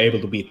they were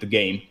able to beat the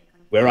game.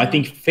 Where I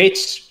think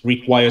Fetch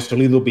requires a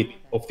little bit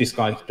of this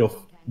kind of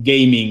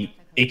gaming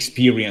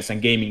experience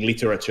and gaming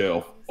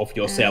literature of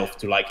yourself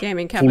to like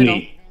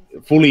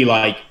fully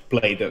like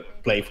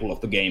play full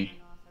of the game.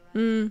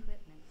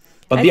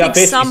 But I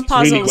think some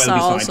puzzles are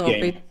also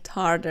a bit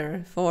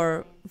harder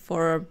for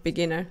a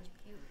beginner.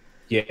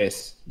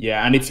 Yes,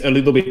 yeah, and it's a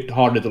little bit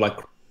harder to like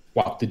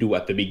what to do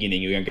at the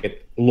beginning. You can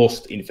get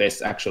lost in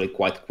Fest actually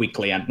quite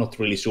quickly and not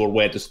really sure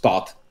where to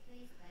start.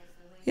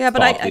 Yeah,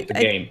 but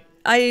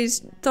I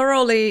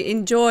thoroughly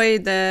enjoy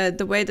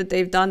the way that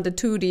they've done the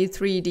 2D,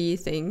 3D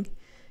thing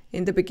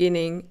in the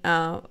beginning.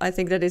 I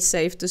think that it's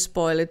safe to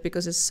spoil it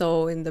because it's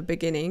so in the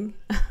beginning.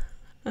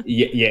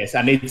 Yes,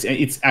 and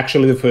it's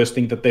actually the first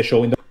thing that they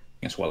show in the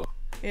as well.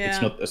 Yeah.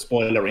 It's not a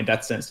spoiler in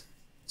that sense,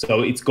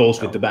 so it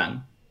goes with the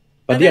bang.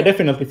 But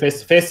definitely,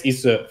 Fest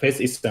is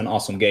an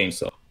awesome game.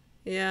 So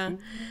yeah,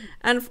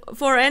 and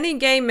for any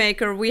game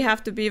maker, we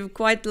have to be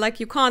quite like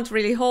you can't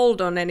really hold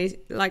on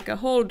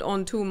hold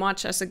on too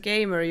much as a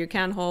gamer. You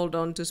can hold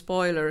on to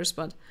spoilers,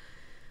 but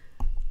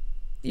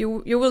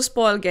you will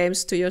spoil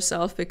games to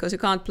yourself because you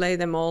can't play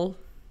them all.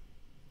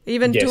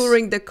 Even Yes.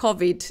 during the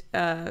COVID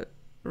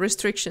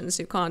restrictions,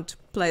 you can't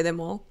play them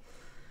all.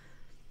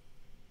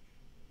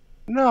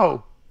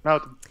 No, now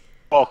the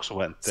box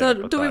went there.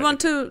 So do we want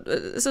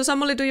to? So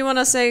Samuli, do you want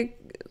to say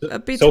a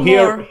bit So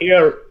more?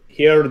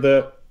 here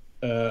the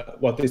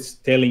what it's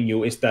telling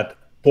you is that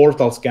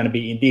portals can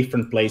be in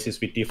different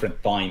places with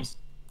different times.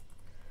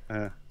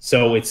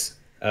 So it's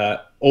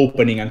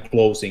opening and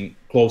closing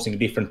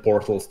different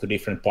portals to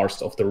different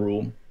parts of the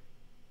room.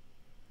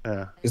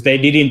 Because they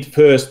didn't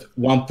first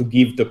want to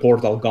give the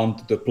portal gun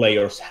to the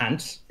player's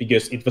hands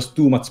because it was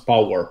too much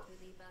power.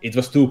 It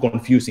was too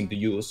confusing to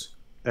use.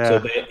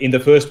 So in the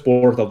first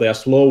portal, they are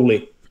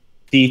slowly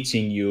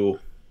teaching you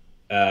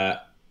how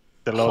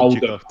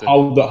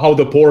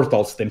the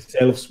portals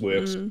themselves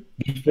works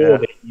before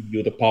they give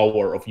you the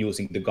power of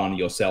using the gun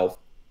yourself.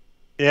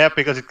 Yeah,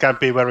 because it can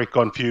be very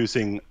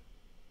confusing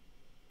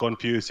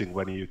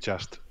when you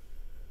just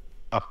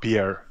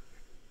appear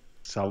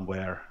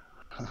somewhere.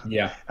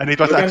 Yeah, and it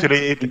was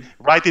actually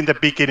right in the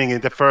beginning, in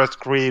the first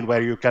screen,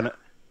 where you can,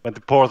 when the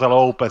portal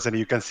opens and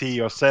you can see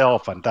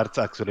yourself, and that's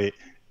actually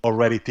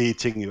already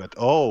teaching you that,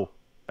 oh,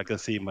 I can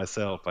see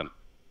myself. And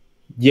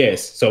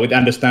yes, so it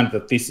understands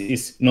that this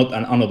is not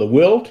another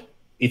world;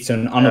 it's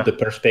another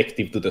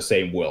perspective to the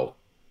same world.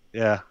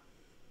 Yeah.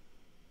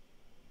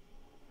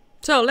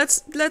 So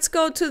let's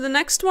go to the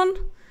next one.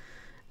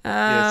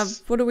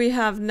 Yes. What do we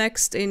have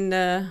next in?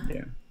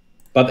 Yeah.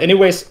 But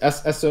anyways,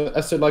 as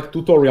a like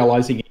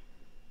tutorializing,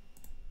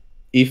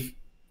 if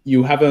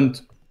you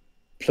haven't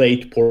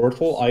played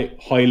Portal, I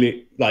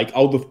highly like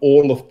out of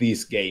all of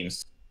these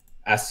games,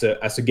 as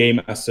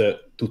a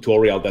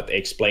tutorial that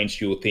explains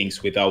you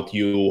things without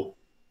you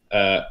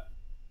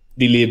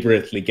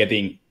deliberately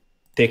getting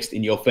text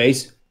in your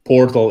face.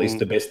 Portal is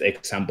the best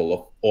example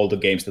of all the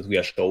games that we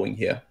are showing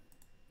here.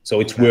 So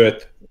it's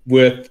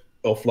worth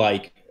of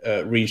like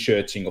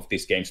researching of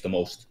these games the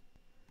most.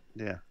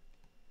 Yeah.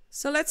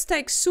 So let's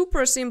take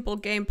super simple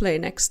gameplay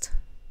next.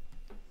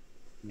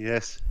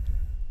 Yes.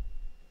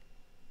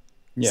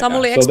 Yeah.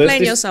 Samuli, So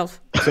explain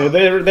yourself. So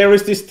there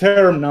is this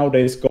term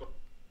nowadays called,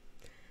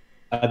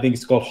 I think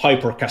it's called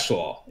hyper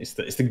casual. It's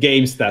the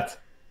games that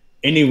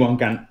anyone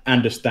can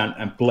understand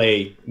and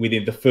play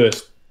within the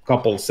first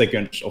couple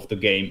seconds of the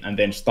game and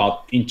then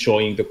start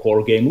enjoying the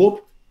core game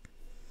loop.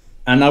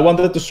 And I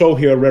wanted to show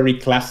here a very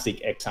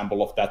classic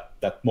example of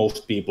that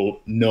most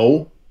people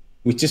know,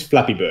 which is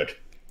Flappy Bird.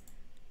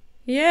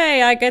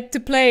 Yay, I get to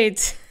play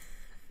it.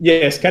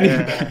 Yes, can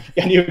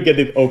you get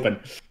it open?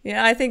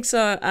 Yeah, I think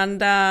so. And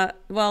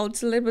well,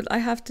 it's a little bit. I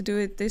have to do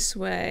it this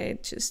way.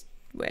 Just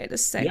wait a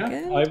second.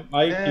 Yeah,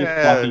 I keep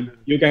talking.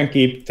 You can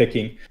keep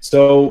taking.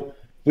 So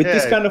with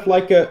this kind of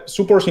like a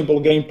super simple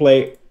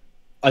gameplay,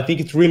 I think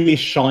it really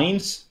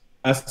shines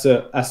as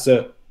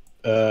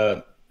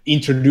a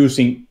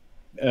introducing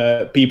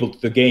people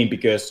to the game,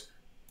 because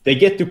they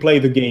get to play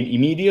the game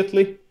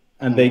immediately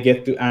and they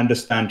get to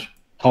understand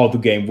how the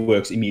game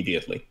works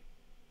immediately.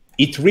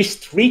 It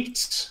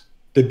restricts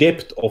the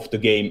depth of the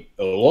game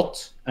a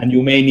lot, and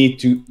you may need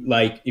to,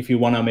 like, if you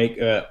want to make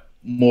a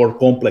more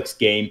complex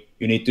game,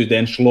 you need to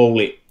then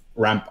slowly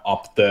ramp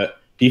up the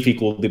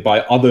difficulty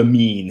by other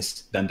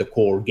means than the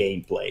core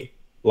gameplay,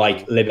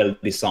 like level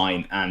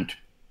design and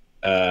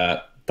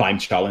time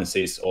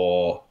challenges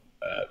or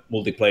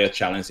multiplayer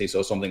challenges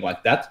or something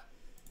like that.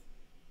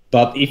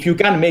 But if you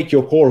can make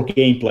your core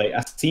gameplay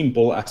as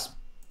simple as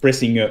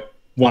pressing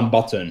one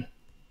button,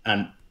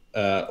 and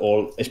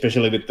or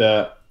especially with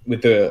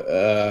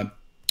the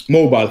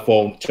mobile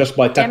phone, just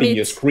by tapping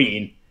your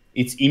screen,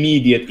 it's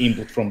immediate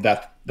input from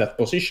that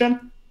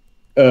position.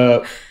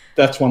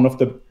 That's one of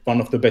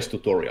the best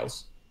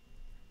tutorials.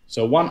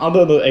 So one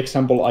other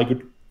example I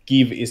could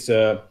give is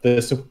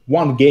there's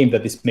one game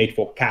that is made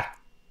for cat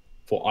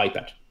for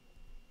iPad,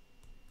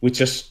 which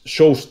just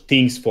shows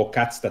things for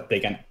cats that they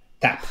can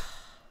tap.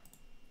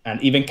 And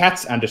even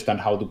cats understand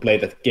how to play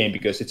that game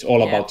because it's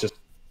all about just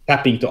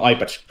tapping the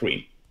iPad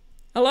screen.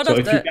 A lot of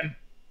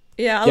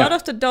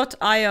the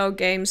 .io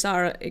games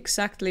are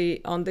exactly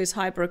on this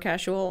hyper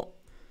casual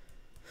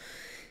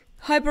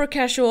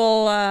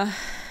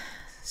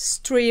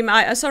stream.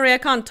 Sorry, I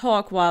can't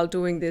talk while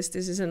doing this.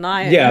 This is an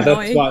eye. Yeah,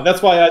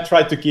 that's why I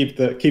tried to keep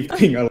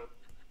things alive.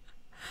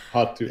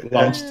 Hard to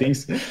launch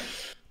things.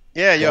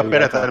 Yeah, you're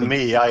better than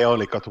me. I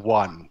only got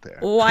one there.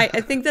 Oh, I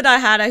think that I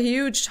had a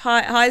huge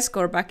high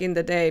score back in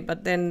the day,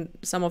 but then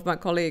some of my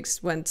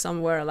colleagues went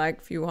somewhere like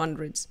a few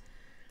hundreds.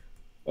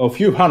 Oh, a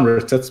few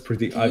hundreds, that's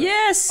pretty.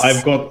 Yes.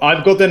 I've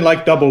gotten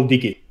like double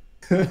digit.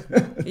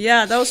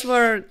 Yeah, those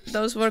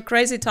were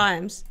crazy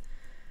times.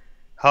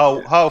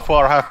 How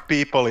far have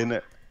people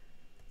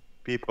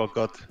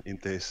got in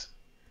this?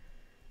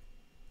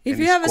 If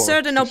you have a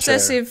certain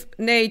obsessive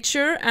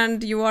nature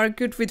and you are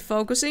good with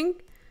focusing,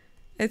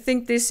 I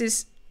think this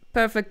is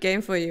perfect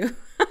game for you.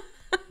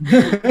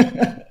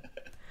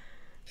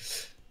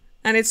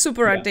 And it's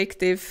super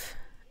addictive.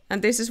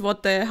 And this is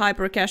what the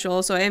hyper casual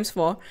also aims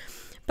for.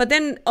 But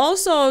then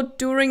also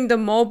during the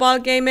mobile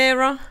game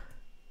era,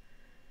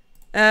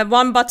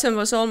 one button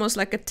was almost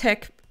like a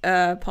tech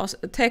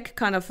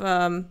kind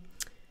of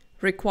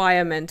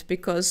requirement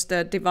because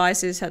the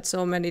devices had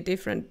so many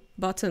different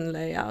button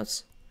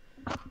layouts.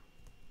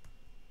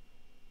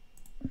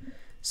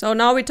 So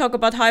now we talk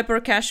about hyper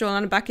casual,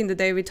 and back in the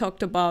day we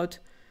talked about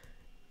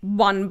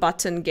one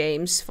button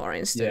games, for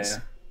instance.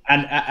 Yeah.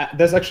 And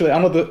there's actually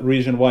another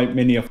reason why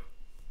many of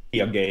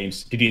the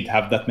games didn't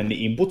have that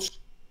many inputs,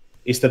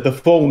 is that the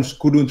phones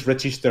couldn't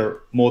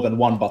register more than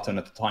one button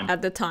at a time.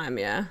 At the time,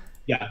 yeah.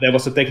 Yeah, there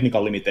was a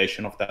technical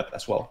limitation of that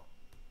as well.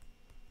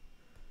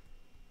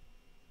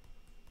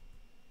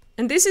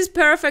 And this is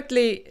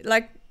perfectly,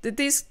 like,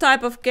 this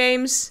type of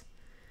games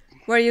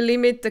where you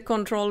limit the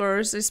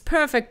controllers is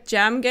perfect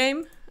jam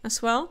game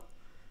as well.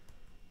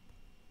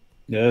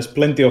 Yeah, there's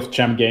plenty of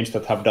jam games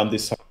that have done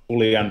this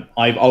successfully, and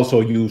I've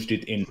also used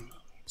it in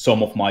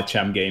some of my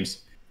jam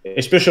games,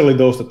 especially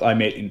those that I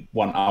made in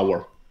 1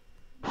 hour.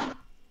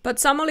 But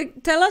Samuli,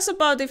 tell us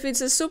about if it's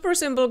a super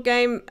simple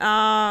game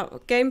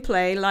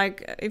gameplay,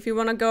 like if you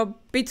want to go a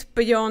bit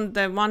beyond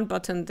the one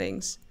button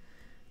things.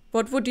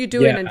 What would you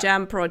do in a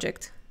jam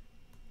project?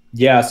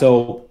 Yeah,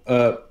 so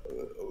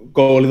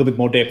go a little bit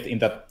more depth in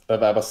that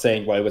I was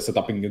saying while I was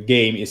setting the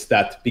game, is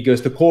that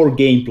because the core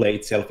gameplay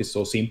itself is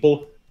so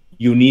simple,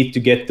 you need to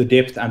get the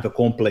depth and the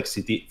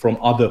complexity from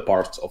other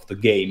parts of the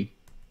game.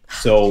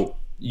 So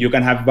you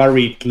can have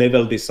varied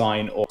level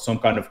design or some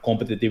kind of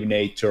competitive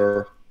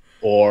nature,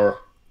 or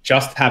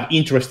just have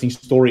interesting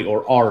story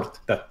or art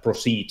that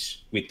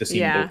proceeds with the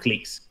simple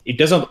clicks. It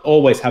doesn't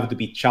always have to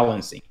be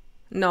challenging.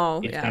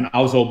 No, it can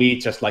also be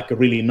just like a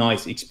really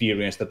nice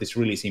experience that is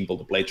really simple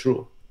to play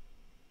through.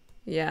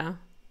 Yeah.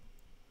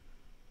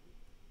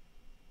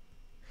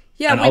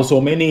 Yeah, and also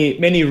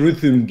many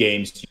rhythm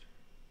games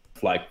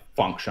like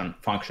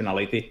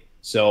functionality.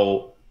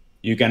 So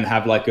you can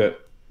have like a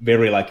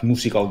very like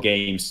musical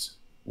games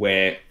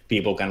where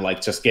people can like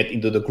just get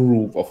into the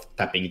groove of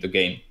tapping the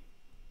game.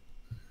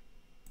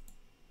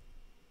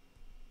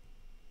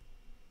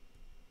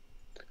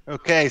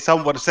 Okay,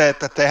 someone said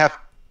that they have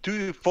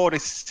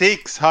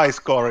 246 high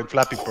score in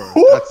Flappy Bird.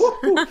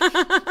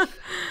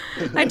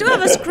 I do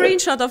have a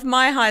screenshot of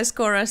my high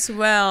score as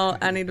well,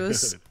 and it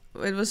was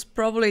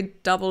probably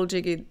double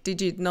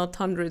digit, not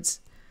hundreds.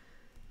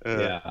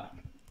 Yeah,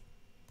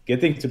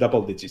 getting to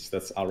double digits,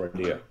 that's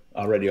already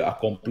an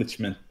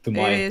accomplishment to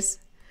my. It is,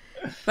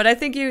 but I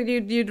think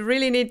you'd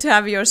really need to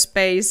have your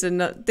space, and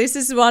this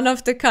is one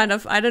of the kind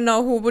of, I don't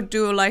know who would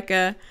do like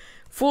a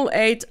full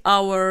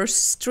 8-hour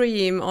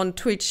stream on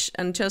Twitch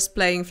and just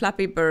playing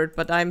Flappy Bird,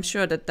 but I'm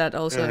sure that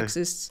also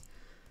exists.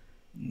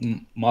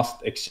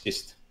 Must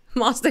exist.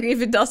 Must,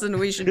 if it doesn't,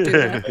 we should do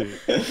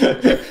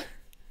that.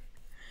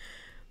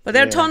 But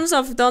there are tons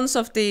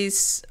of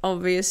these,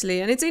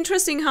 obviously, and it's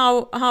interesting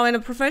how in a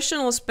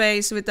professional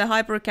space with the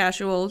hyper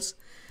casuals,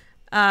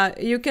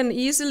 you can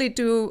easily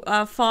do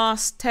a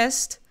fast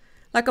test,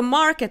 like a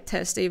market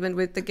test, even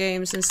with the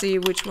games, and see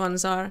which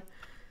ones are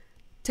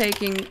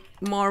taking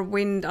more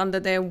wind under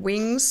their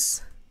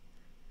wings.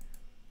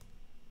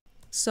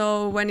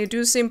 So when you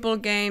do simple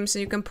games,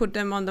 you can put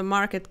them on the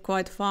market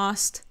quite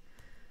fast.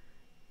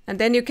 And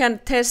then you can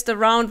test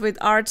around with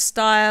art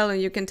style,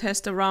 and you can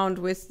test around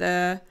with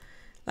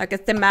like a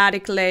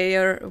thematic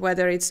layer,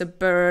 whether it's a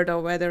bird or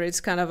whether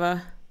it's kind of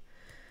a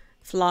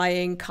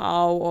flying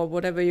cow or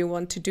whatever you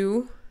want to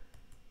do.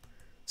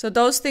 So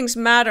those things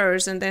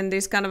matters, and then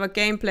this kind of a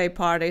gameplay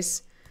part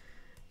is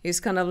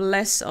kind of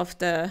less of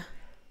the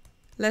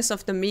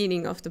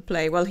meaning of the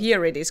play. Well,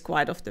 here it is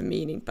quite of the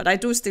meaning, but I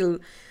do still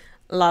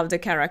love the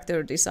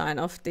character design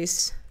of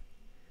this.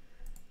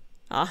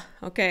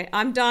 Okay,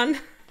 I'm done.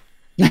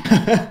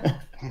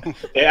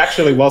 There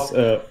actually was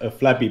a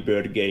Flappy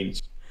Bird game.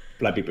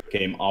 Flappy Bird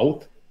came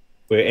out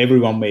where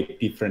everyone made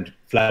different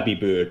Flappy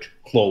Bird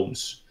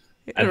clones,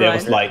 and there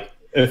was like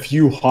a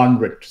few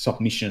hundred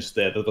submissions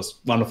there. That was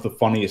one of the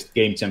funniest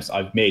game jams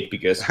I've made,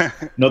 because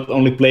not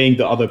only playing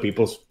the other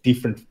people's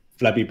different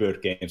Flappy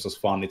Bird games was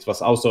fun, it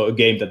was also a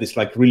game that is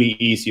like really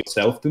easy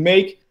yourself to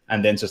make,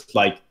 and then just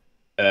like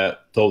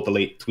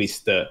totally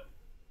twist the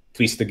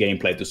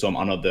gameplay to some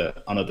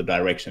another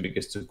direction,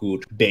 because it's a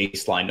good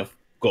baseline of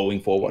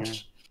going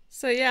forwards.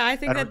 So yeah, I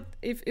think that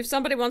if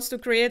somebody wants to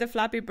create a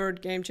Flappy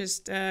Bird game,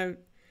 just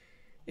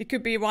it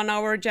could be 1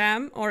 hour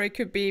jam, or it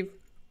could be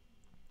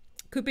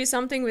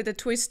something with a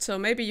twist. So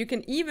maybe you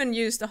can even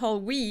use the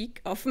whole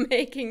week of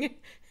making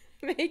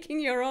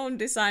your own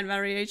design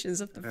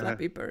variations of the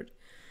Flappy Bird.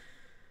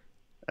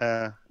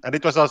 And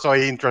it was also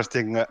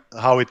interesting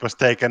how it was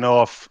taken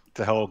off,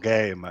 the whole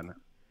game, and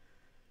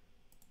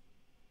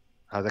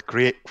how the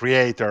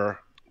creator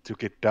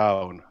took it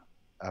down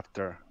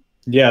after.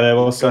 Yeah, there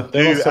was a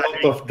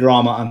lot of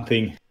drama and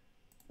thing.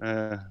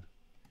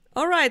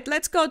 All right,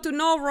 let's go to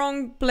no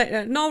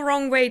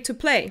wrong way to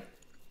play.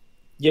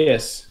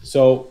 Yes.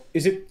 So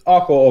is it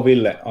Ako or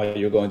Ville? Are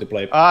you going to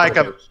play? I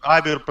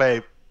will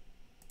play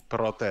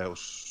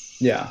Proteus.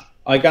 Yeah,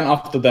 I can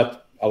after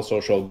that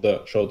also show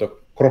the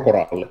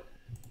crocodile.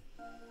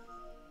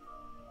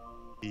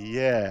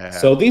 Yeah.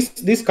 So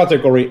this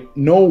category,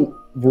 no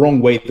wrong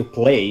way to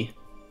play,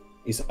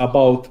 is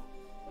about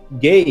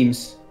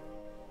games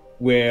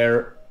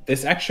where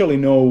there's actually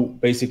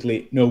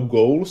basically no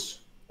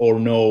goals or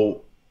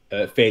no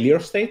failure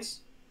states.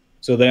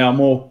 So they are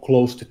more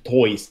close to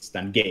toys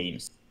than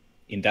games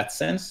in that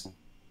sense.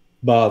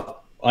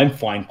 But I'm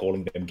fine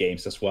calling them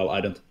games as well.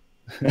 I don't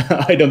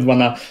I don't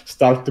want to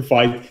start to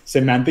fight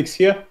semantics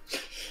here.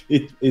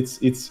 You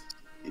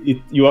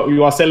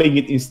are selling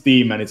it in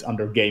Steam and it's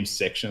under games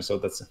section, so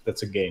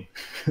that's a game.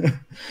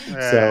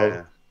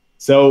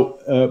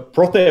 So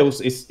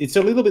Proteus it's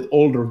a little bit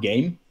older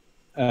game,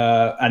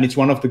 and it's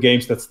one of the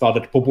games that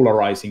started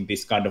popularizing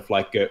this kind of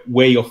like a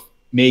way of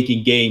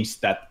making games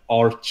that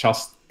are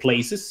just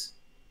places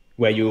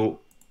where you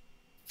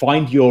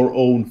find your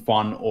own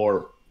fun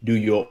or do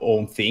your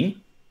own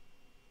thing.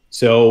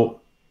 So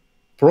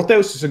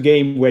Proteus is a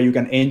game where you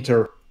can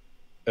enter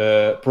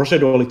a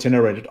procedurally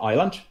generated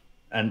island,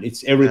 and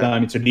it's every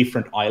time it's a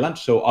different island.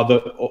 So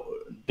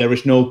there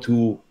is no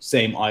two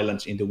same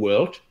islands in the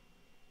world,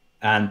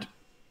 and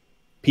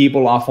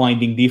people are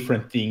finding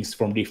different things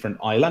from different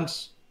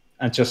islands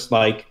and just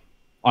like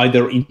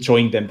either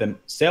enjoying them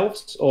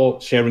themselves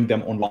or sharing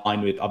them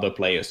online with other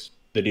players,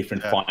 the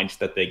different finds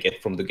that they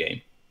get from the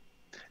game.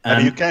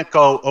 And you can't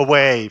go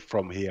away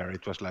from here.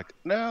 It was like,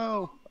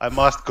 no, I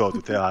must go to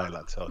the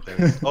island. So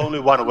there's only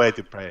one way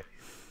to play.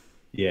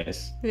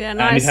 Yes. Yeah,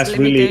 nice. And it has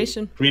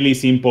really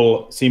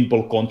simple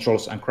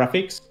controls and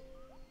graphics.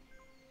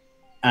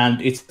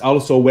 And it's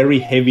also very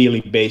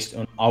heavily based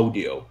on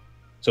audio.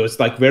 So it's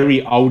like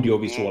very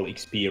audio-visual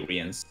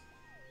experience.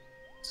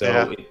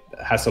 So it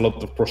has a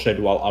lot of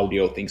procedural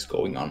audio things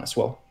going on as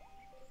well.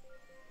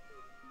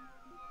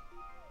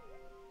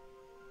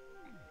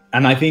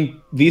 And I think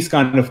these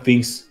kind of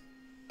things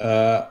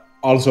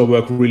also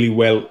work really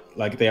well.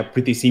 Like they are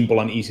pretty simple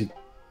and easy to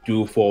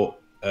do for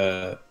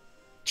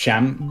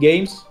jam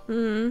games.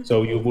 Mm-hmm.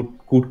 So you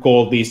could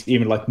call these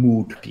even like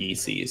mood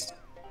PCs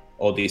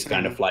or these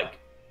kind of like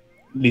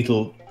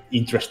little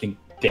interesting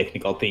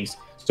technical things.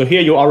 So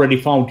here you already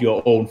found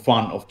your own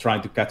fun of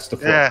trying to catch the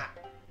frog.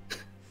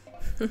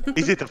 Yeah.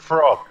 Is it a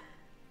frog?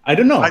 I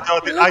don't know. I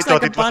thought it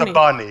was a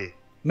bunny.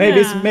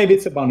 Maybe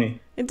it's a bunny.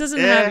 It doesn't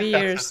have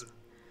ears.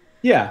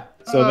 Yeah.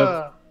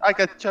 So I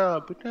got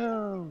job.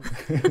 No.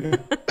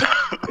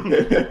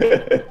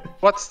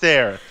 What's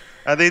there?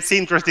 And it's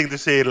interesting to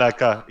see,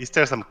 like, is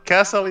there some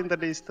castle in the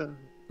distance?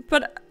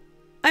 But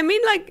I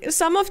mean, like,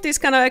 some of these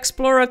kind of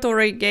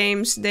exploratory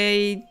games,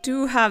 they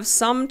do have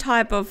some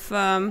type of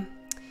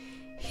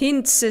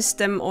hint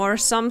system or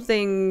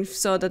something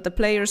so that the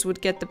players would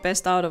get the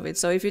best out of it.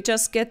 So if you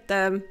just get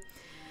the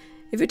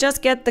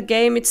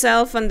game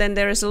itself, and then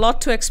there is a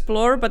lot to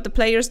explore, but the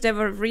players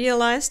never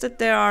realize that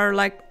there are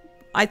like,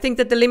 I think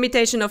that the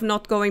limitation of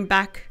not going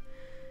back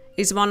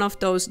is one of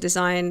those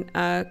design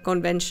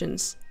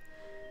conventions.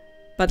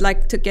 But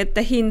like to get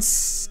the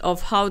hints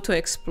of how to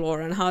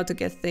explore and how to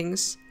get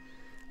things.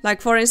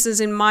 Like for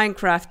instance in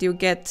Minecraft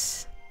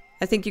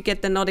I think you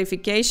get the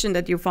notification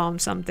that you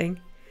found something.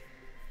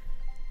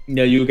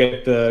 Yeah, you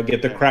get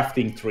the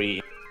crafting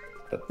tree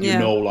that you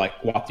know like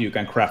what you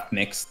can craft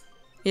next.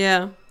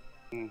 Yeah.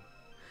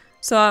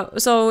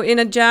 So in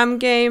a jam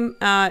game,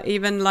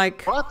 even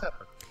like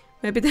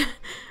maybe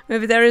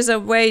there is a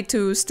way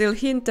to still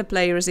hint the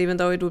players, even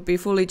though it would be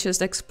fully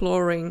just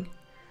exploring.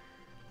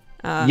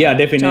 Yeah,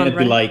 definitely.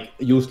 Genre. Like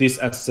use this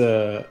as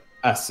a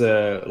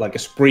like a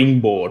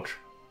springboard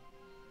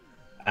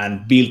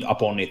and build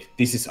upon it.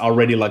 This is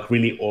already like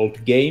really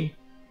old game,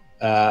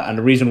 and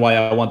the reason why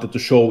I wanted to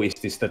show is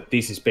that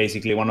this is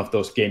basically one of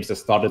those games that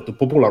started to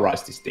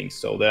popularize these things.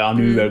 So there are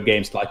newer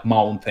games like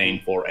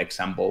Mountain, for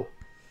example.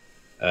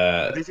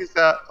 This is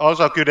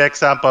also a good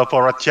example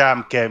for a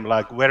jam game,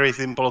 like very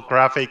simple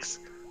graphics,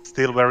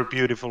 still very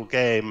beautiful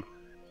game.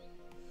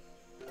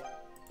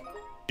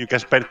 You can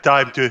spend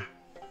time to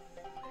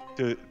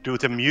do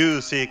the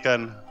music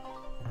and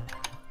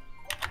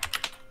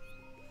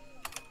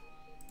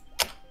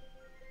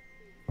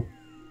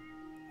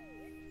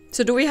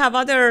So do we have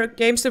other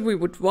games that we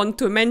would want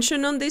to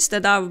mention on this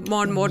that are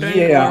more modern?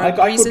 Yeah,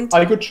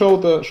 I could show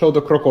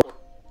the Crocodile.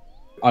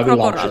 I will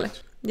launch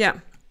it. Yeah.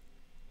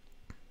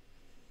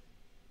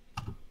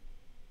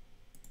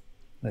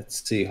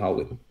 Let's see how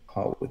it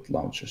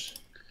launches.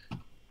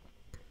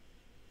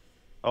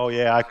 Oh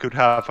yeah, I could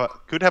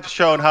have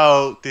shown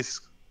how this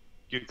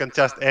you can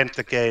just end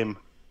the game,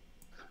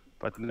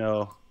 but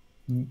no.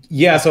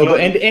 Yeah, so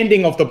the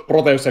ending of the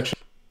Proteus section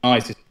is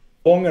nice. The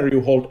longer you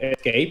hold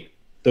escape,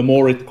 the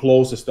more it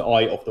closes the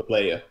eye of the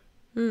player.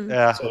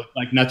 Yeah. So it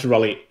like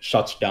naturally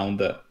shuts down.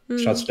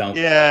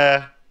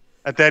 Yeah,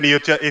 and then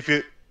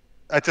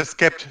I just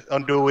kept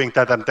on doing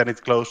that, and then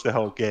it closed the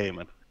whole game,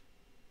 and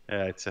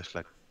yeah, it's just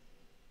like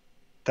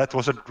that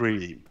was a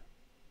dream.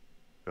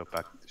 Go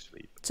back to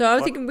sleep. So I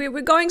think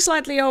we're going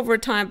slightly over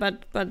time,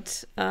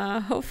 but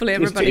hopefully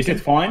everybody. Is it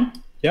fine?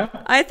 Yeah.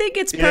 I think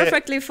it's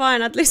perfectly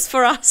fine, at least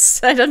for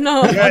us. I don't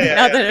know about the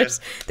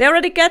others. Yeah. They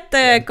already get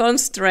the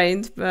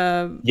constraint.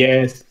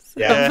 Yes.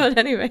 Yeah. But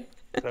anyway.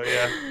 So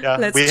yeah.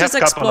 Let's just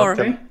explore.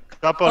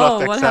 Couple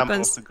of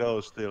examples to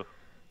go still.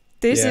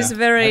 This is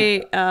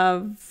very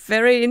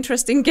very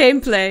interesting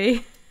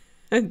gameplay.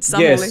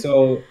 Yes,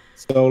 so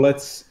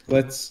let's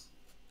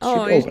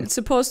oh, it's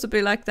supposed to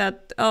be like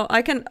that. Oh,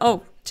 I can.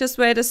 Oh, just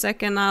wait a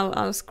second.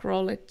 I'll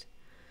scroll it.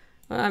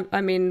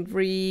 I mean,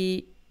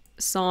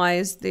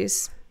 resize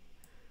this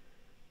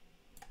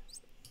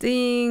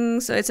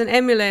thing. So it's an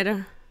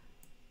emulator.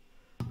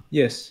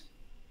 Yes.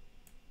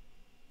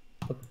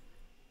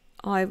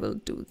 I will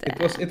do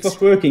that. It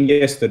was working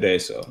yesterday,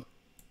 so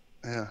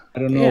Yeah. I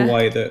don't know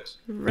why the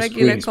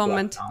regular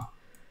comment.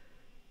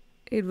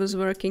 It was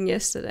working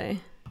yesterday.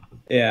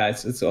 Yeah,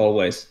 it's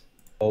always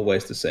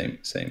the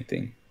same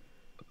thing.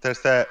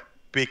 There's a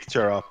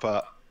picture of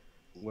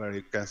where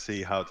you can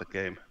see how the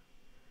game.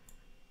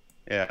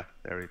 Yeah,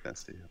 there you can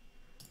see.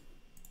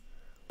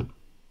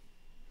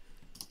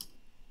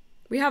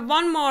 We have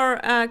one more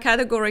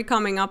category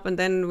coming up, and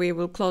then we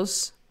will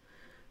close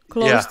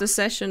the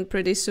session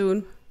pretty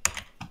soon.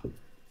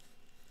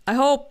 I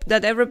hope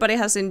that everybody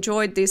has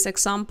enjoyed these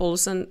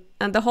examples, and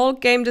the whole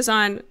game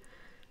design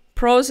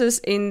process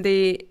in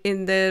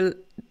the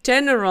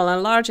general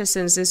and larger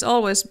sense is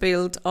always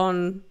built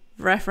on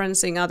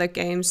referencing other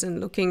games and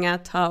looking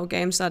at how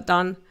games are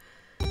done.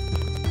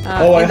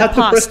 I had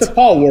to press the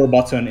power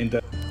button in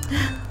the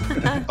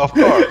Of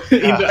course.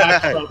 in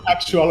the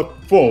actual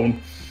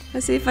phone.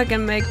 Let's see if I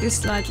can make this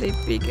slightly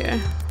bigger.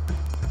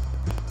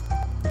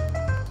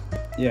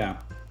 Yeah.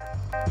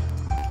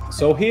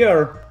 So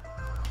here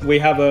we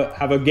have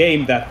a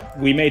game that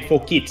we made for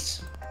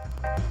kids,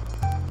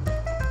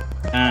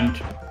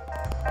 and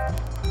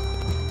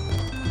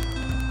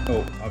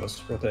I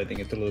was rotating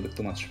it a little bit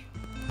too much.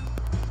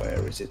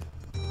 Where is it?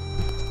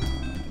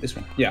 This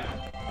one. Yeah.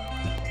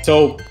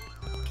 So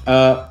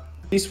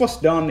this was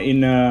done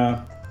in.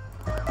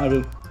 I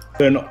will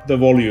turn the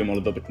volume a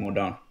little bit more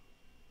down.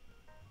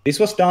 This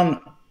was done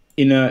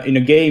in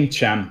a game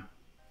jam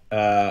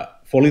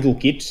for little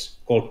kids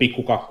called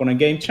Pikku Kakkonen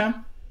Game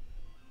Jam.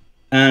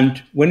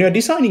 And when you're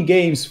designing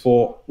games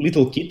for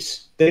little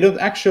kids, they don't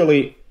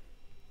actually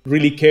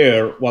really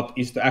care what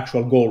is the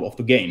actual goal of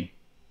the game.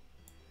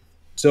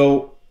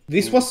 So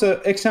this was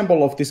an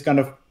example of this kind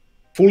of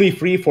fully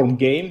freeform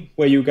game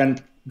where you can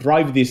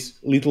drive this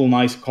little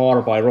nice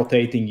car by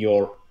rotating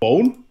your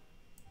phone.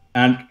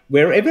 And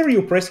wherever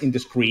you press in the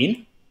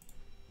screen,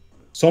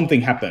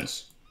 something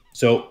happens.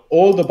 So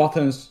all the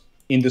buttons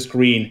in the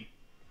screen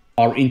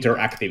are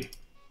interactive.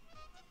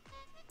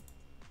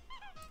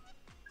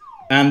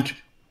 And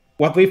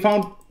what we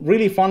found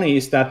really funny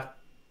is that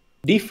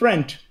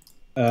different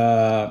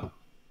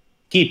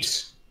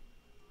kids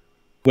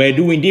were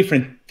doing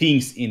different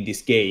things in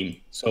this game.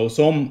 So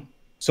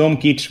some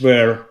kids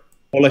were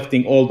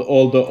collecting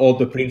all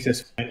the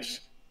princess friends,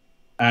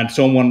 and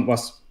someone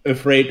was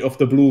afraid of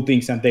the blue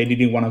things and they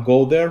didn't want to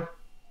go there.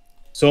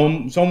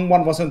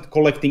 Someone wasn't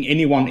collecting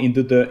anyone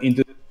into the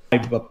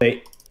life, but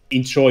they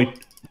enjoyed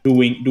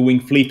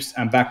doing flips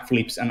and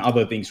backflips and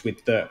other things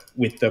with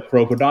the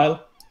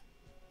crocodile.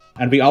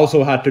 And we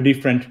also had the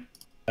different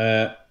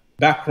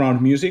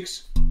background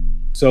musics.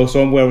 So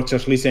some were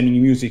just listening to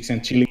music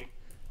and chilling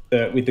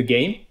with the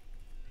game.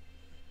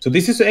 So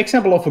this is an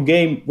example of a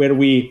game where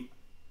we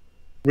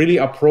really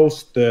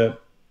approached the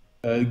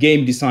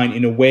game design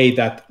in a way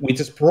that we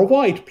just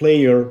provide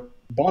player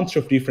a bunch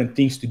of different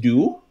things to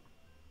do,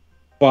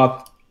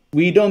 but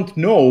we don't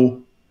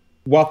know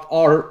what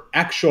are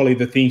actually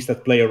the things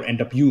that player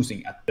end up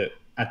using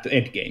at the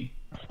end game.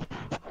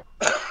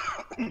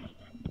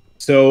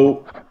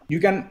 So you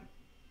can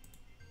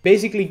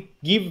basically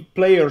give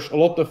players a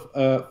lot of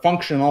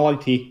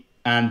functionality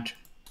and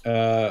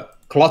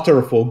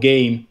clutter for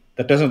game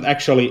that doesn't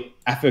actually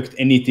affect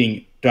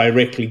anything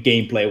directly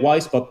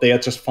gameplay-wise, but they are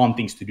just fun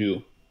things to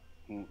do.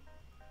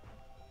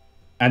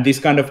 And this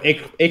kind of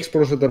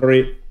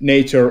exploratory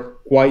nature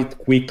quite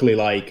quickly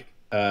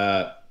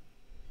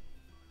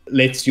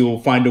lets you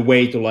find a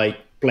way to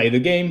play the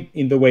game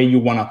in the way you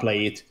want to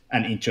play it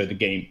and enjoy the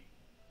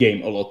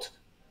game a lot.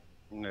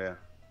 Yeah.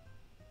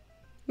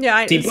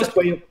 Yeah, simplest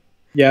way.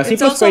 Yeah, it's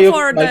simplest also way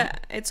for of,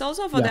 it's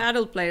also for the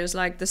adult players,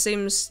 like The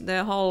Sims.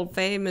 The whole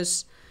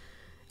famousness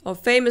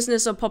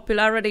or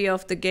popularity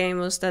of the game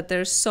was that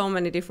there's so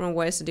many different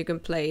ways that you can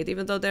play it,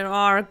 even though there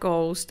are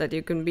goals that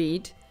you can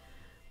beat,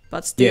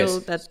 but still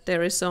that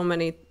there is so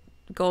many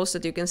goals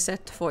that you can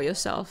set for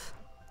yourself.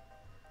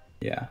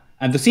 Yeah,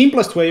 and the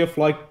simplest way of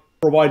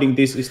providing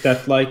this is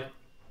that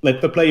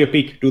let the player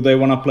pick, do they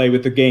want to play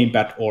with the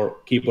gamepad or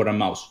keyboard and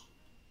mouse?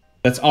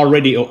 That's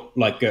already a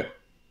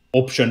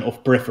option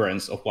of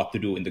preference of what to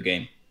do in the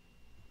game.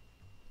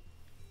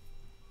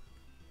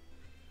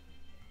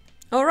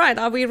 All right,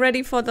 are we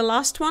ready for the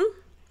last one?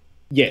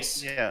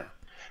 Yes. Yeah.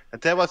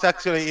 And there was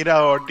actually in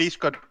our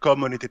Discord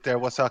community, there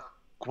was a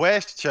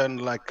question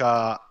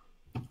how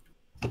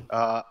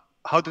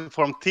to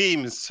form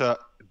teams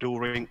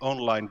during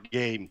online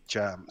game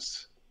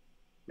jams.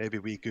 Maybe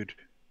we could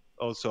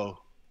also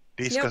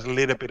discuss a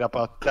little bit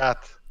about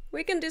that.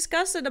 We can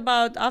discuss it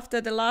about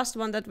after the last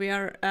one that we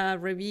are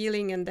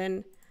revealing, and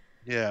then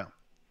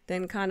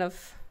then kind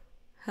of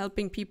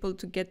helping people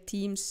to get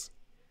teams.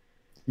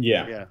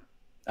 Yeah.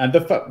 And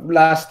the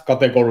last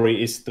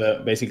category is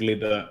basically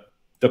the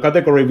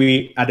category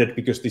we added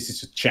because this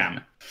is a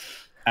jam,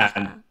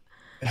 and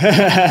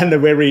and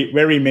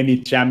very many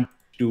jam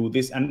do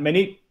this, and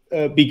many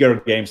bigger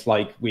games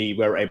like we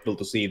were able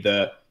to see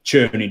the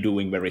Journey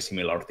doing very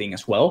similar thing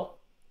as well.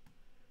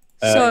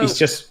 So it's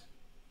just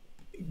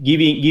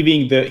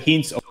giving the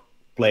hints of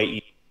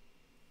play.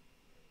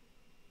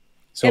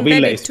 So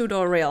embedded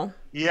tutorial.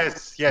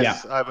 Yes, Yeah.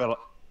 I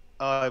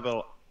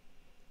will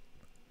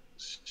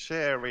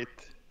share it.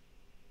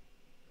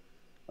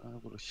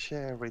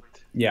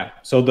 Yeah.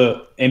 So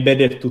the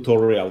embedded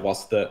tutorial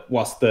was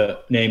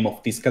the name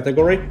of this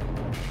category,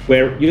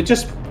 where you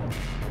just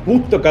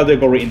put the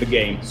category in the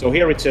game. So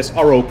here it says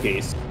arrow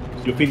keys.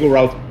 You figure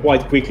out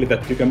quite quickly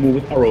that you can move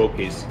with arrow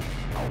keys.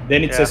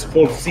 Then it says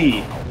hold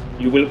C.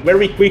 You will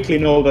very quickly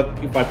know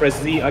that if I press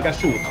Z, I can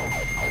shoot.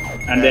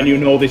 And then you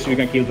know this, you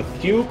can kill the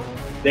cube.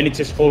 Then it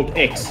says hold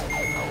X.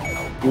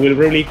 You will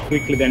really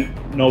quickly then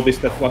notice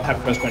that what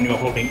happens when you're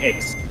holding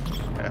X.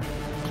 Yeah.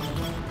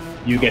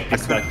 You get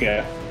this like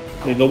a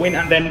little win.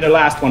 And then the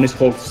last one is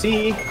hold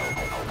C.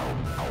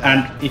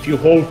 And if you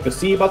hold the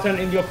C button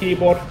in your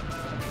keyboard...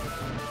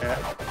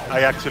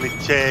 I actually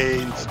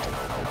changed...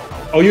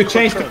 Oh, you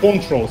changed the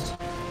controls?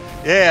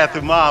 Yeah,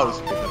 the mouse,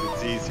 because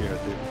it's easier to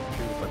do.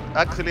 But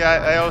actually,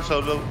 I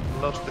also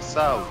lost the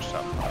sound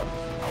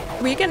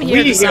somehow. We can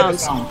hear the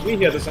sounds. We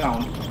hear the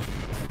sound.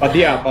 But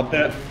yeah, but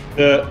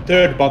the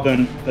third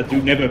button that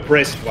you never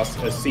pressed was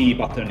a C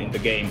button in the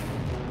game.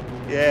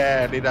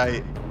 Yeah, did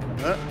I?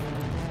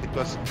 It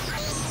was.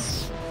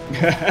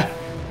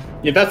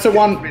 Yeah, that's a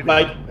one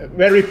like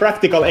very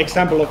practical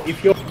example of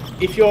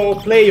if your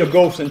player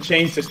goes and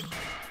changes,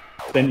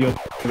 then your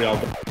tutorial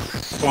doesn't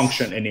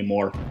function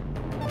anymore.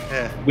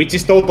 Yeah. Which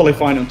is totally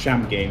fine on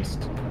jam games.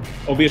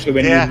 Obviously,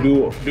 when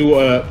you do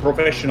a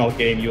professional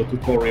game, your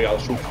tutorial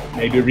should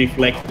maybe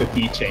reflect the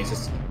key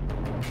changes.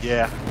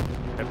 Yeah,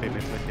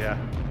 definitely, yeah.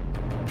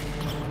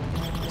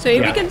 So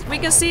we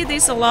can see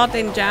this a lot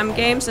in jam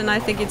games, and I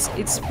think it's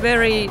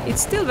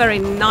still very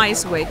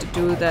nice way to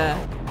do the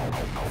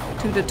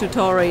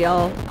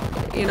tutorial.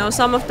 You know,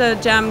 some of the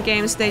jam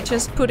games they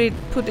just put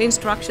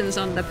instructions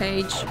on the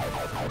page.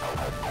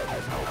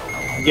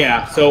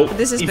 Yeah, so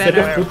this is instead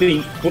better. of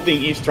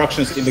putting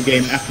instructions in the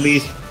game, at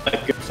least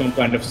like some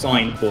kind of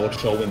signboard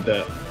showing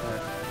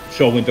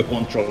the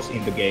controls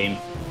in the game.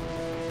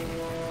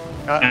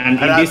 And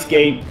in this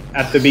game,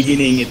 at the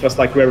beginning, it was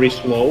like very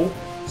slow,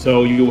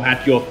 so you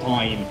had your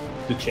time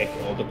to check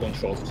all the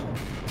controls.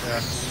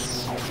 Yeah.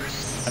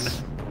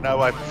 And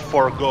now I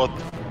forgot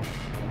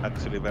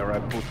actually where I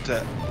put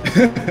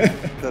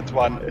that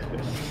one.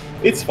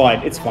 It's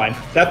fine. It's fine.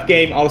 That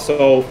game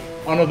also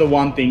another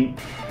one thing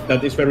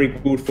that is very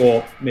good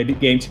for maybe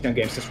games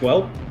as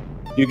well.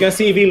 You can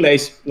see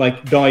villains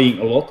like dying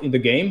a lot in the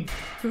game,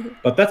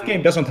 but that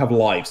game doesn't have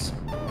lives.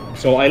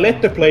 So I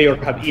let the player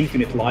have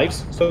infinite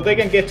lives, so they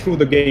can get through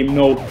the game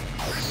no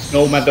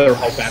matter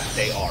how bad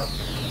they are.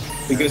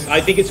 Because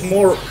I think it's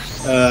more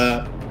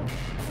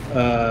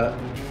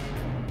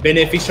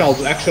beneficial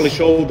to actually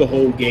show the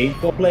whole game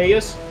for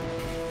players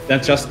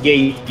than just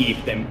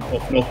gatekeep them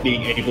of not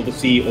being able to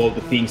see all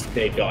the things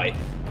they die.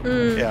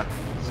 Yeah.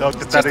 So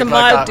it's just a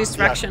mild like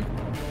distraction.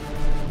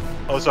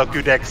 Yeah. Also a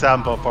good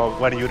example for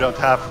when you don't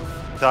have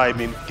time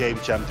in game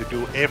jam to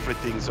do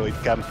everything, so it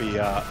can be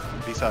a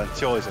design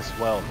choice as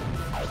well.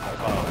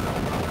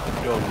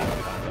 You don't need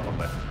to have all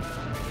that.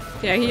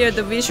 Yeah, here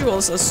the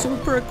visuals are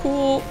super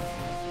cool.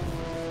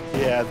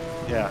 Yeah,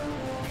 yeah.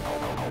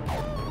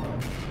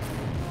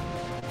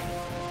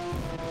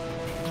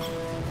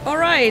 All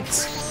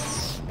right.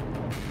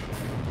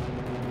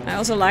 I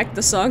also like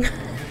the song.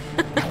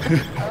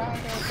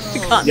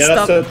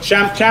 Yeah, that's a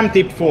jam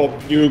tip for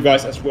you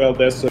guys as well.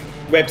 There's a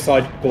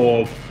website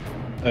called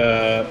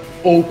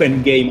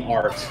Open Game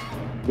Art,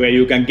 where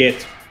you can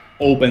get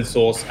open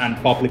source and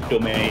public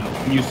domain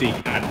music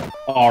and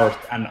art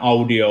and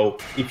audio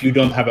if you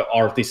don't have an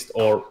artist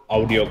or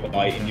audio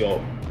guy in your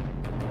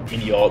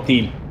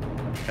team.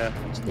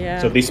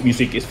 Yeah. So this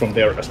music is from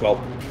there as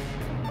well.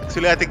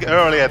 Actually, I think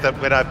earlier that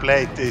when I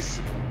played this,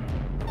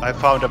 I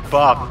found a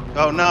bug.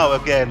 Oh, now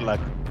again,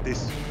 like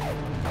this,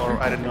 or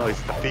I don't know,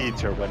 it's the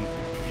feature when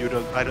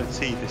I don't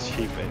see the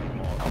ship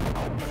anymore.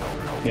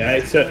 Yeah,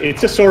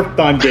 it's a short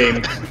time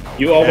game.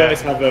 You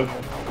always have a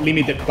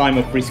limited time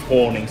of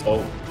respawning,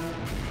 so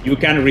you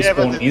can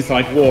respawn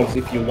inside walls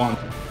if you want.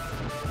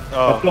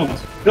 Oh.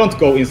 But don't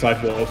go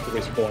inside walls to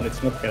respawn.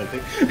 It's not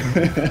healthy.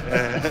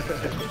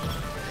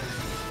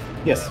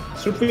 Yes.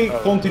 Should we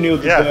continue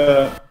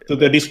to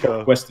the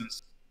Discord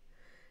questions?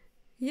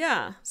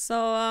 Yeah.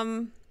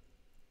 So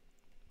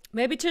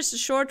maybe just a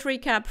short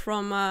recap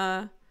from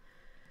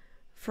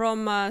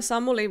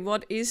Samuli.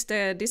 What is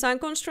the design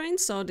constraint?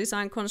 So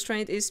design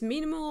constraint is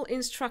minimal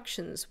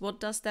instructions. What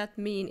does that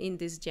mean in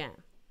this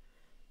jam?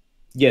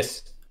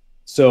 Yes.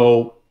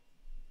 So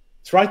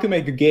try to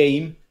make a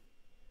game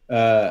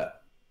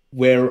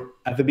where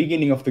at the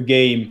beginning of the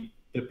game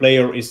the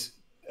player is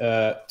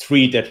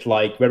treated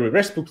like very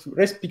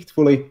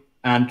respectfully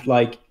and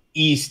like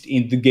eased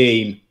in the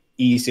game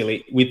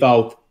easily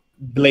without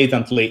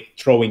blatantly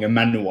throwing a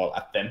manual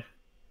at them.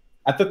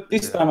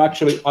 This time,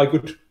 actually, I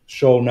could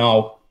show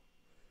now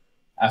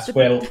as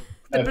well.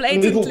 The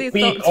blatantly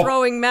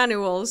throwing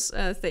manuals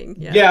thing.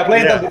 Yeah,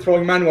 blatantly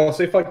throwing manuals.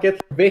 So if I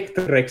get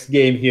Vectrex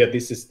game here,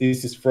 this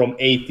is from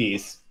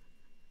 80s.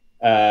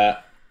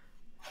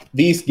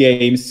 These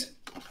games.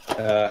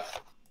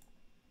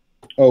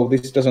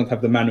 This doesn't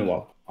have the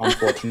manual,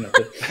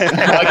 unfortunately.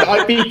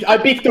 I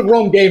picked the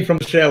wrong game from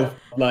the shelf.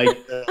 Like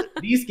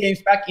these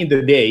games back in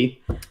the day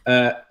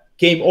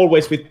came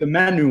always with the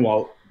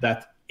manual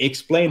that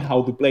explained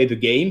how to play the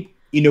game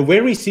in a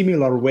very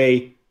similar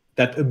way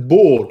that a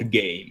board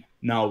game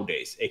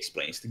nowadays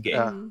explains the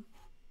game.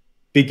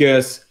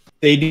 Because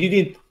they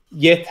didn't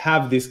yet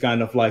have this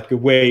kind of like a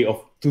way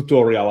of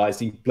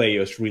tutorializing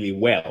players really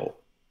well.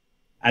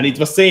 And it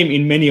was same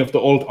in many of the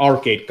old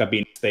arcade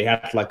cabinets. They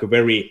had like a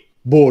very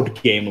board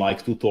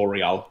game-like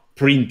tutorial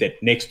printed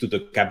next to the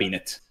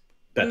cabinet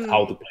that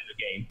how to play the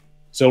game.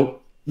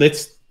 So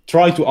let's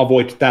try to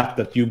avoid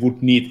that you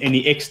would need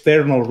any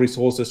external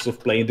resources of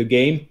playing the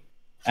game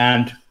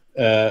and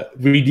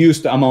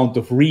reduce the amount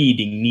of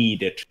reading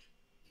needed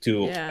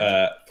to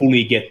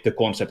fully get the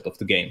concept of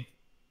the game.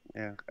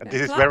 Yeah, and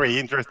this is very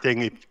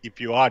interesting if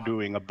you are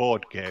doing a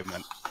board game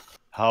and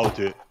how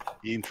to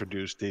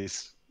introduce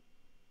this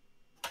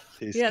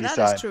design.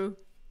 That is true.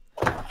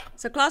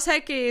 So Klaus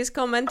Heikki is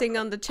commenting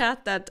on the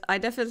chat that I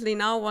definitely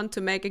now want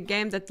to make a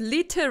game that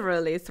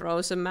literally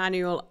throws a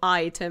manual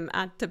item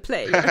at the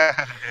player.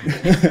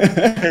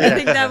 I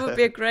think that would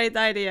be a great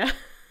idea.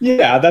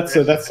 Yeah, that's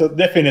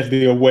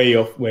definitely a way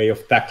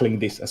of tackling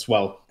this as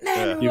well.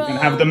 You can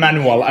have the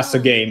manual as a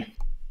game.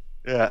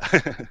 Yeah.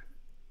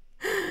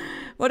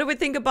 What do we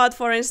think about,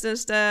 for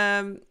instance,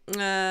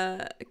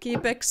 the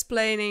keep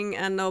explaining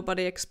and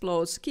nobody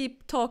explodes?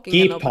 Keep talking.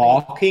 Keep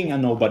talking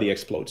and nobody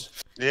explodes.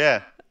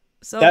 Yeah.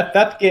 So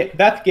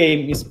that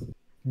game is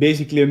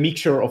basically a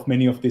mixture of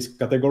many of these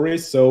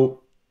categories.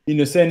 So in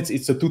a sense,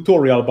 it's a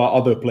tutorial by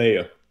other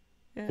player,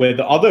 where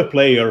the other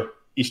player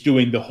is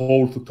doing the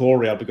whole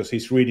tutorial because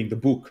he's reading the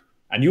book,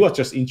 and you are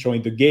just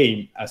enjoying the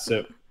game as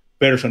a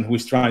person who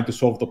is trying to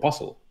solve the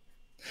puzzle.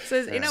 So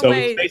in a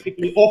way, it's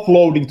basically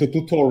offloading the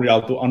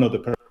tutorial to another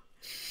person.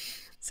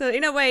 So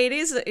in a way, it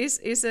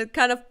is a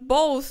kind of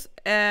both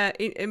a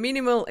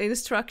minimal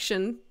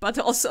instruction, but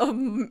also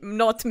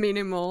not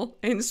minimal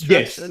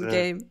instruction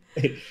game.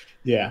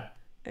 Yeah.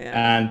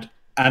 And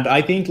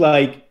I think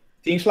like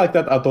things like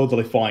that are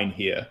totally fine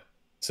here.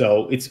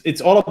 So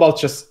it's all about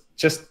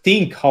just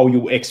think how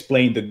you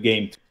explain the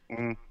game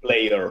to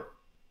player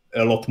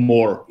a lot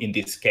more in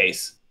this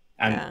case,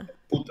 and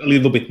put a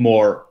little bit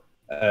more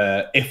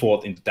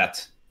effort into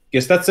that,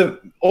 because that's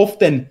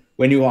often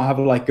when you have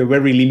like a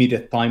very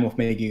limited time of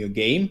making a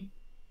game,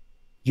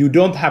 you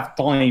don't have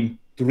time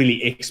to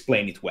really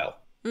explain it well.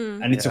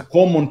 And it's a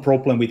common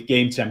problem with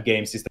game jam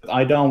games is that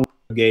I download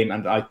a game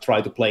and I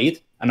try to play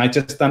it and I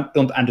just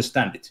don't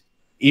understand it,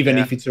 even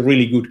if it's a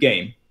really good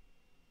game.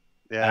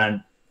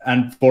 And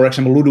for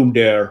example, Ludum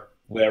Dare,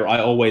 where I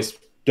always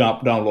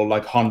download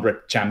like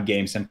 100 jam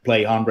games and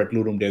play 100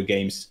 Ludum Dare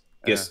games,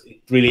 because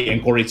it really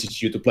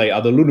encourages you to play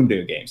other Ludum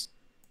Dare games.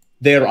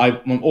 There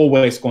I'm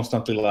always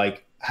constantly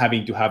like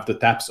having to have the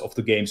tabs of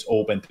the games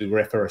open to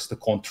reference the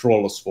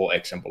controls, for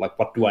example, like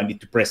what do I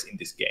need to press in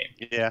this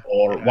game,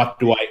 or what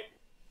do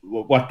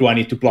I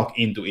need to plug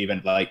in to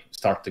even like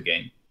start the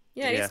game.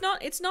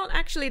 It's not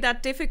actually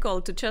that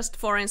difficult to just,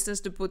 for instance,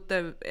 to put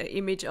the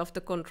image of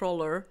the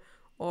controller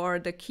or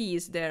the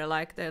keys there,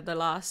 like the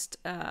last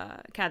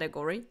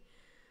category.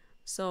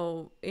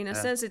 So in a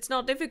sense, it's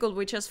not difficult.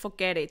 We just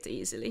forget it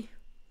easily.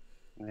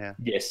 Yeah.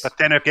 Yes. But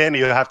then again,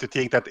 you have to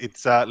think that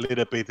it's a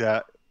little bit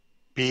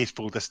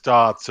peaceful to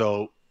start,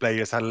 so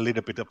players have a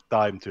little bit of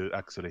time to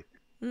actually.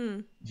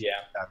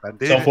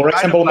 So, for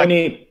example,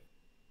 many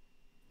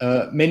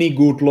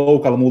good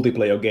local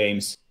multiplayer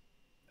games,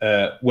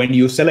 when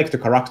you select a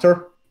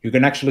character, you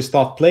can actually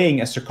start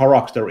playing as a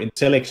character in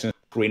selection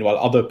screen while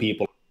other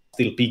people are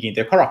still picking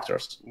their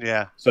characters.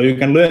 Yeah. So you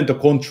can learn the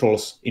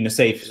controls in a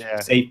safe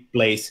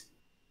place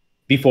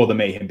before the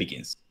mayhem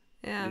begins.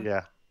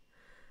 Yeah.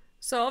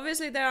 So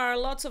obviously there are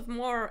lots of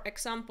more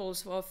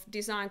examples of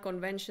design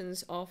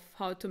conventions of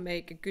how to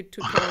make a good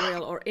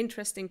tutorial or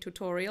interesting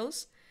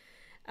tutorials.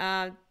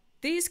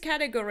 These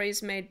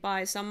categories made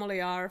by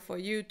Samuli are for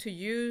you to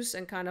use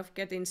and kind of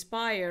get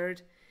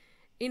inspired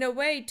in a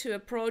way to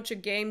approach a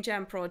game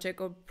jam project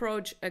or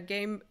approach a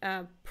game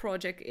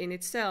project in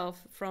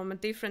itself from a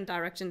different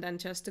direction than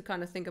just to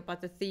kind of think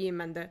about the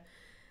theme and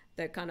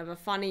the kind of a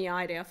funny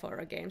idea for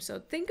a game. So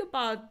think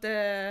about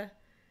the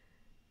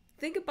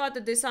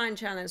design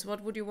challenge.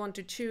 What would you want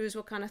to choose?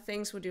 What kind of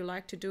things would you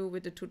like to do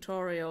with the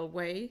tutorial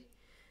way?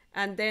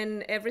 And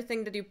then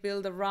everything that you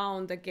build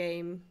around the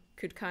game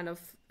could kind of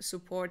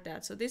support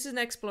that. So this is an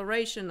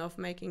exploration of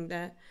making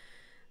the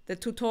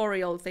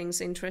tutorial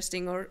things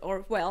interesting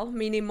or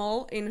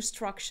minimal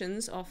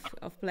instructions of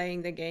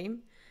playing the game.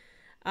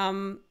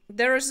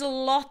 There is a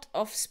lot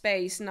of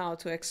space now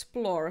to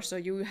explore. So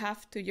you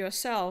have to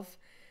yourself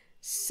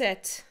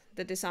set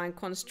the design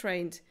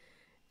constraint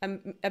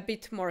a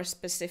bit more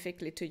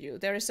specifically to you.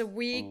 There is a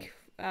week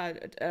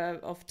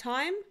of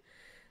time,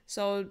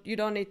 so you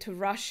don't need to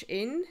rush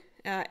in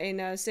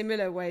a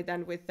similar way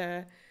than with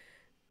the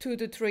 2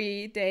 to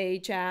 3 day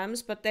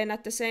jams. But then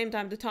at the same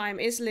time, the time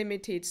is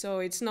limited, so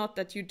it's not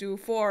that you do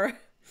 4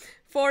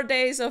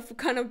 days of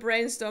kind of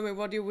brainstorming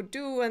what you would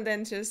do and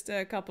then just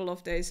a couple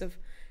of days of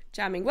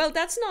jamming. Well,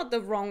 that's not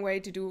the wrong way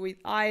to do it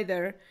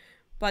either,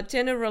 but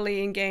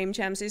generally in game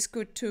jams it's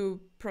good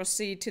to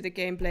proceed to the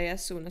gameplay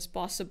as soon as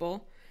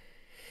possible.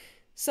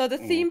 So the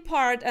theme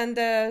part and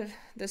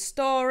the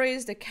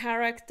stories, the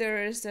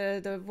characters,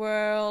 the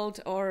world,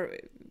 or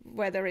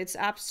whether it's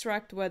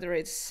abstract, whether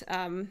it's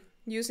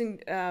using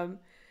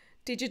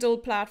digital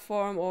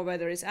platform or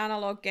whether it's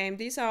analog game,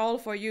 these are all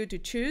for you to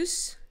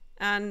choose.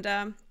 And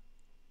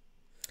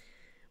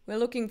we're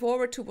looking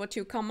forward to what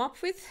you come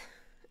up with,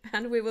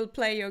 and we will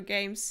play your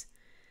games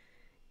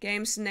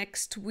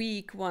next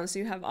week once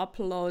you have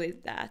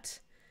uploaded that.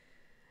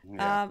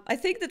 Yeah. I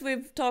think that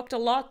we've talked a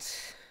lot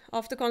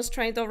of the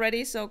constraint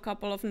already, so a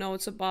couple of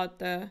notes about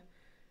the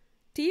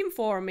team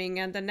forming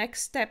and the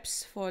next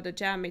steps for the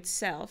jam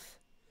itself.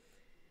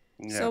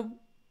 Yeah. So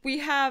we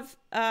have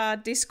a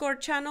Discord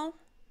channel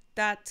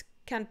that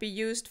can be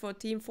used for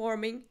team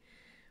forming.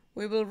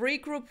 We will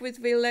regroup with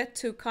Ville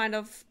to kind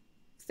of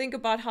think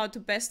about how to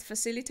best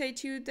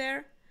facilitate you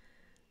there.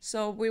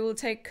 So we will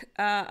take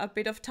a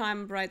bit of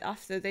time right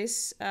after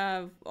this,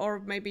 or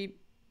maybe,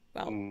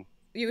 well,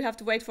 you have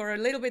to wait for a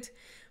little bit,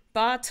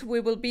 but we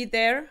will be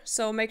there.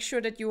 So make sure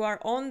that you are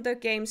on the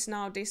Games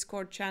Now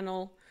Discord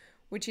channel,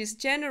 which is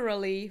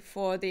generally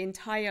for the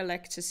entire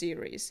lecture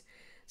series.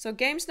 So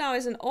Games Now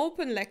is an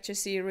open lecture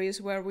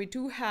series where we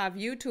do have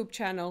YouTube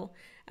channel,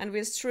 and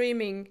we're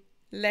streaming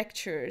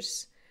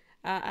lectures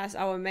as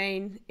our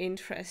main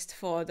interest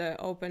for the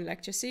open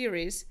lecture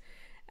series.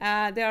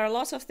 There are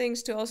lots of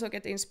things to also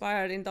get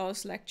inspired in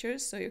those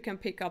lectures, so you can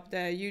pick up the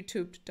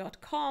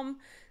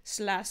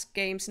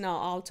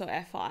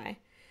youtube.com/gamesnowaaltofi.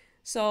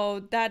 So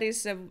that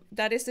is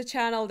the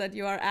channel that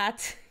you are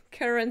at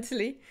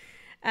currently.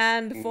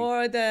 And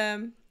for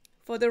the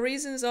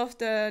reasons of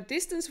the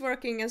distance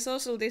working and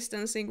social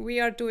distancing, we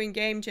are doing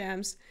game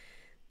jams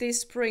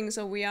this spring,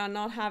 so we are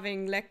not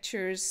having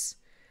lectures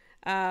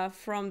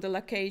from the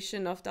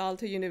location of the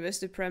Aalto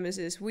University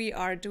premises. We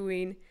are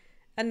doing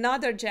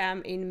another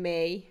jam in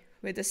May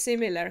with a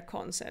similar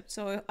concept.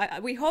 So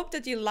we hope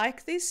that you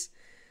like this,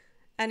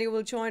 and you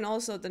will join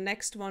also the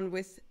next one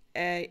with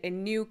a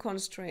new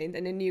constraint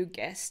and a new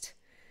guest.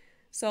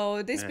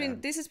 So this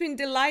has been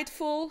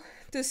delightful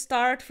to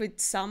start with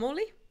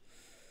Samuli.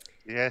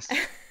 Yes.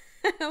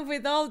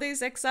 With all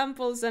these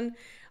examples and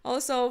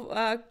also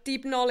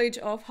deep knowledge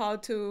of how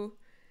to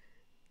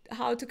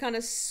kind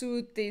of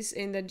suit this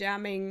in the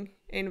jamming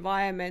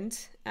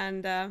environment.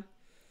 And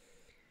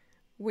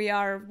we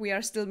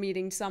are still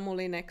meeting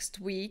Samuli next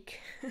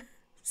week.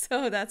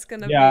 So that's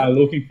gonna be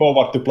looking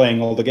forward to playing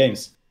all the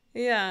games.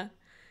 Yeah,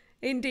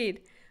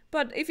 indeed.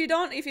 But if you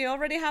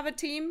already have a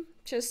team,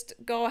 just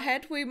go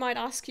ahead. We might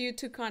ask you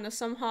to kind of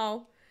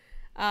somehow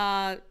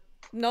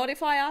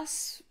notify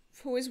us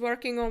who is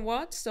working on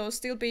what. So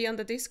still be on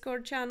the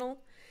Discord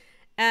channel.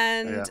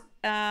 And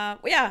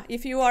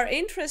if you are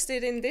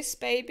interested in this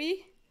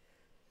baby,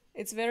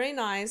 it's very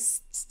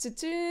nice.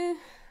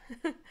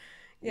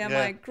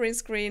 My green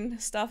screen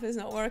stuff is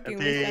not working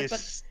with that. But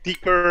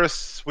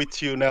Stickers,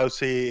 which you now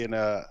see in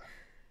a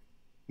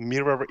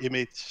mirror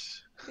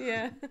image.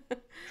 Yeah.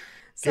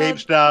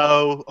 Games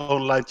Now,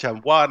 Online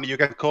Jam 1. You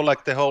can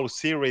collect the whole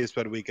series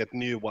when we get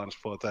new ones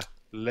for the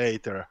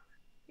later.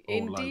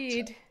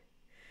 Indeed.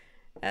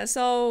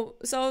 So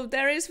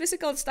there is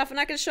physical stuff, and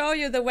I can show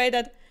you the way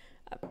that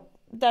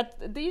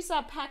these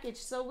are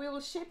packaged. So we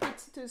will ship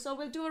it to. So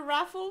we'll do a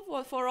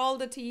raffle for all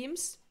the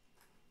teams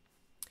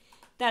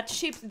that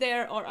shipped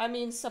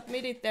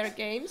submitted their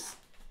games.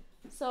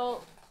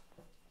 So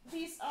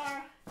these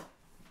are.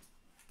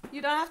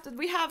 You don't have to.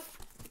 We have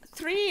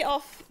three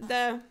of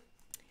the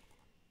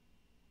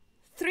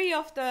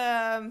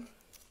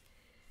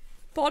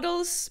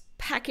bottles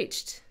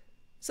packaged,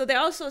 so they're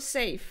also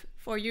safe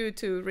for you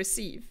to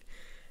receive.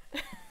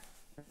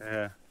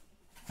 Yeah.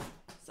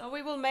 So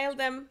we will mail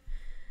them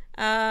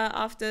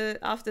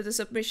after the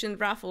submission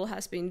raffle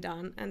has been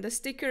done, and the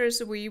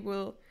stickers we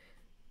will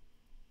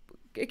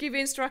give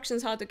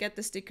instructions how to get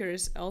the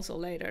stickers also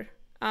later.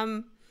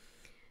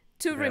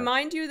 To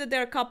remind you that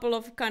there are a couple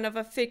of kind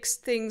of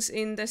fixed things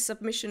in the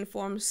submission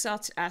form,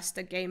 such as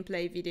the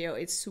gameplay video.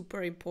 It's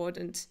super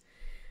important,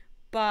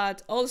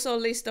 but also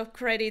list of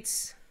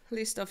credits,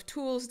 list of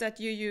tools that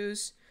you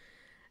use,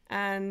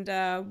 and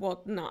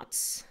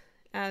whatnots.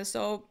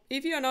 So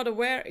if you are not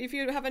aware, if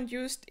you haven't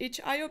used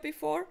itch.io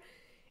before,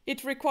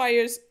 it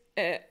requires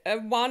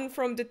one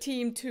from the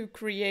team to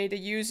create a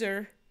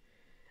user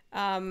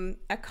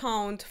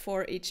account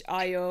for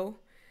itch.io,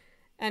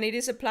 and it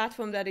is a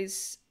platform that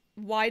is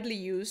widely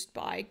used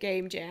by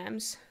game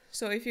jams.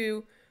 So if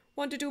you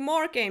want to do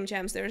more game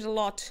jams, there's a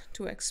lot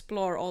to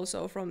explore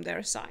also from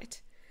their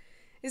site.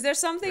 Is there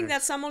something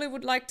that Samuli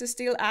would like to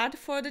still add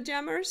for the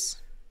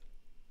jammers?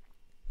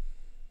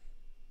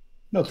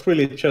 Not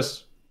really,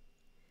 just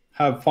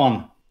have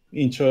fun,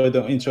 enjoy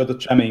the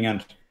jamming,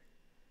 and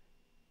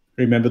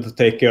remember to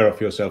take care of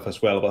yourself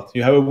as well. But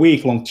you have a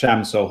week-long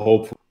jam, so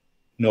hopefully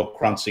no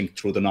crunching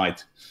through the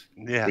night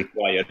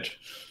required.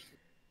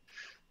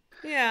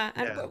 Yeah,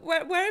 and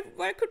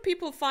where could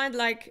people find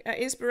like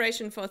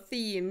inspiration for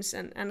themes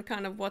and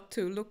kind of what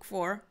to look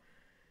for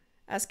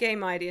as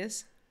game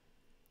ideas?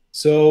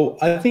 So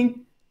I think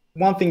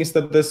one thing is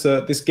that there's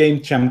this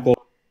game jam called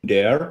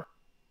there,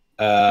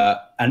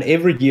 and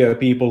every year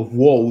people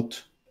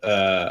vote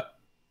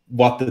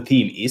what the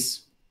theme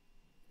is.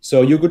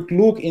 So you could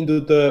look into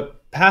the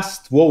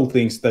past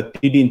votings that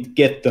didn't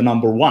get the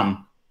number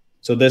one.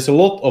 So there's a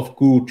lot of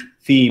good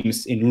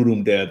themes in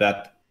Ludum there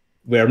that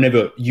were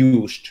never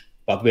used,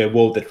 but were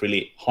voted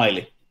really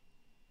highly.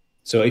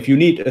 So if you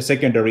need a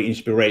secondary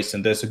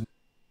inspiration, there's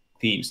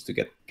themes to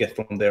get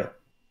from there.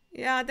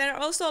 Yeah, there are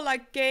also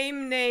like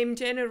game name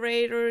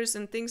generators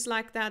and things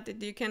like that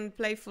that you can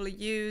playfully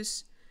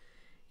use.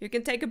 You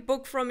can take a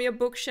book from your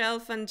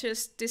bookshelf and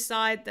just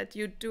decide that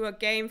you do a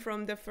game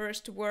from the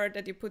first word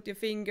that you put your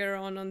finger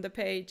on the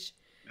page.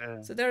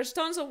 So there's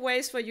tons of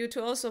ways for you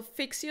to also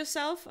fix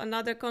yourself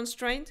another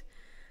constraint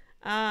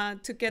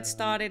to get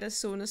started as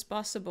soon as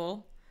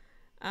possible.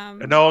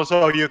 And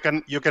also you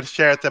can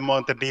share them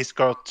on the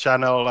Discord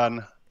channel,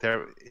 and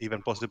they're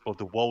even possible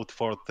to vote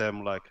for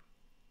them, like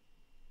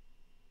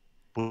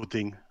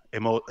putting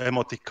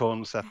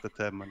emoticons at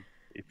them, and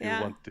if you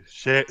want to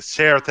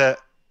share the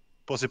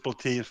possible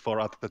themes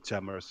for other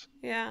jammers.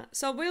 Yeah,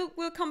 so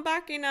we'll come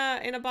back in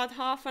about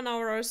half an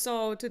hour or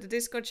so to the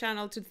Discord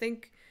channel to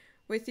think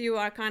with you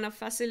or kind of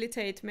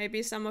facilitate.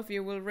 Maybe some of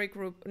you will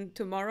regroup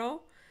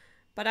tomorrow,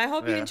 but I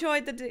hope you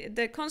enjoyed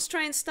the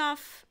constraint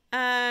stuff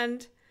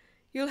and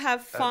you'll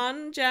have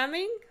fun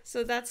jamming.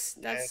 So that's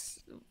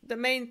the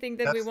main thing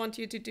that we want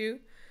you to do.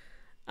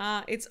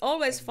 It's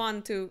always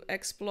fun to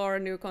explore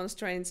new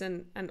constraints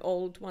and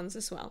old ones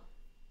as well.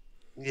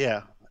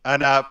 Yeah,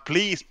 and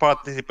please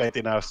participate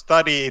in our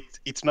study.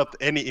 It's not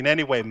in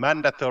any way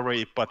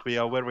mandatory, but we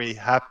are very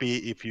happy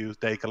if you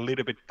take a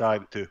little bit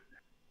time to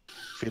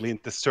fill in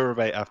the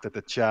survey after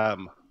the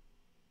jam.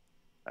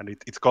 And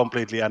it's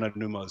completely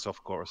anonymous,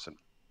 of course.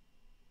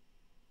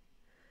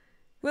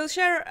 We'll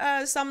share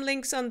some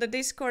links on the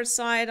Discord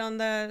side on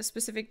the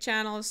specific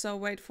channels, so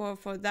wait for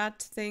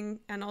that thing,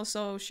 and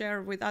also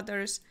share with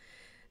others.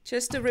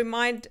 Just to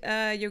remind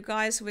you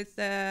guys with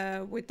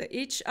the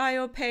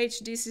itch.io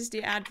page, this is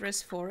the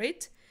address for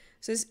it.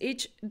 So it's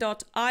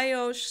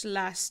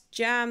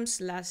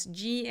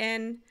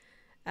itch.io/jam/gn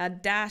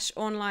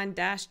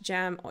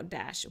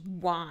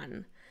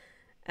 -online-jam/1.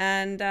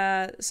 And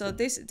so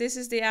this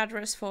is the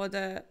address for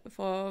the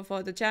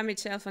jam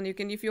itself, and you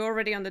can, if you're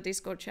already on the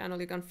Discord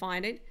channel, you can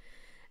find it.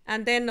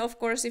 And then of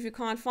course, if you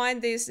can't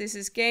find this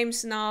is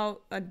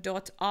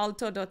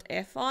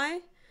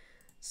gamesnow.aalto.fi.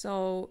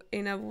 So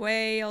in a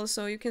way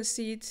also you can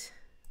see it.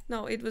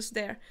 No, it was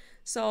there.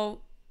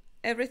 So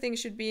everything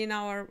should be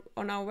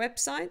on our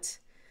website,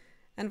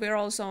 and we're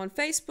also on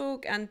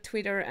Facebook and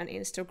Twitter and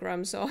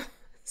Instagram.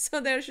 So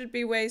there should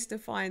be ways to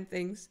find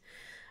things.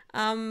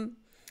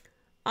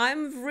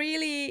 I'm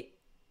really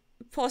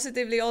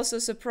positively also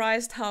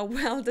surprised how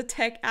well the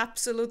tech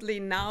absolutely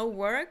now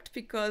worked,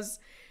 because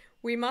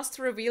we must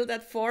reveal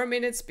that 4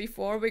 minutes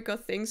before we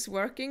got things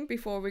working,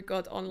 before we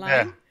got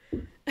online.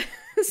 Yeah.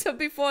 So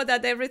before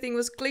that, everything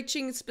was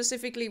glitching,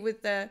 specifically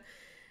with the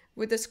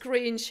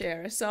screen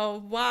share. So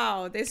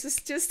wow, this is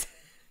just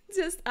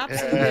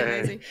absolutely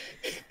amazing.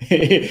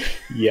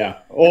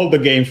 Yeah, all the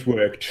games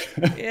worked.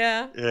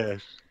 Yeah.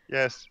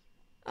 Yes.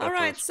 All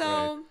right,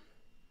 so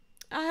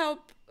I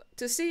hope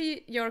to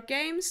see your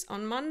games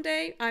on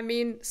Monday. I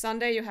mean,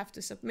 Sunday you have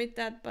to submit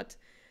that, but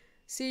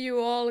see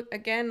you all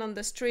again on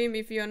the stream.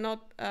 If you're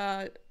not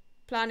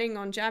planning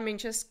on jamming,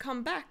 just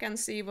come back and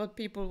see what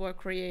people were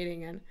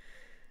creating, and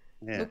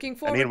looking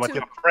forward to... And invite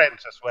your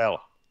friends as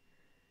well.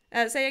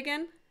 Say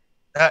again?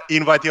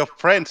 Invite your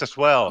friends as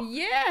well.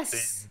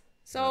 Yes!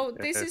 So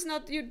this is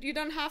not, you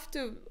don't have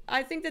to,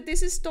 I think that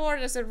this is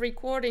stored as a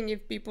recording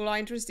if people are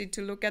interested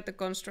to look at the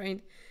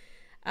constraint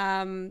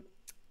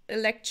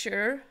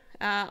lecture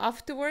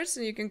afterwards,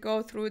 and you can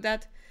go through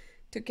that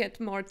to get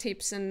more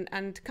tips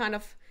and kind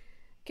of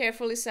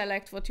carefully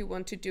select what you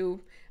want to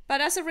do.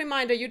 But as a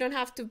reminder, you don't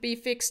have to be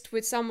fixed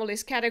with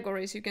Samuli's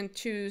categories. You can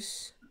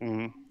choose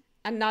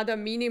another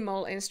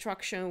minimal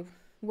instruction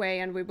way,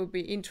 and we will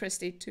be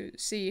interested to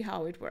see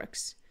how it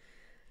works.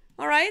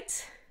 All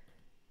right.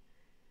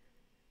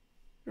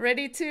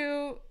 Ready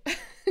to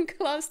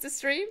close the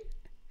stream?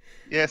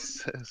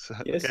 Yes.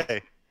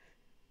 Okay.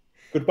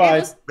 Goodbye.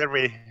 It was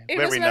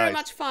very nice.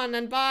 much fun,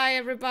 and bye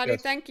everybody.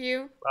 Yes. Thank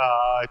you.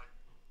 Bye.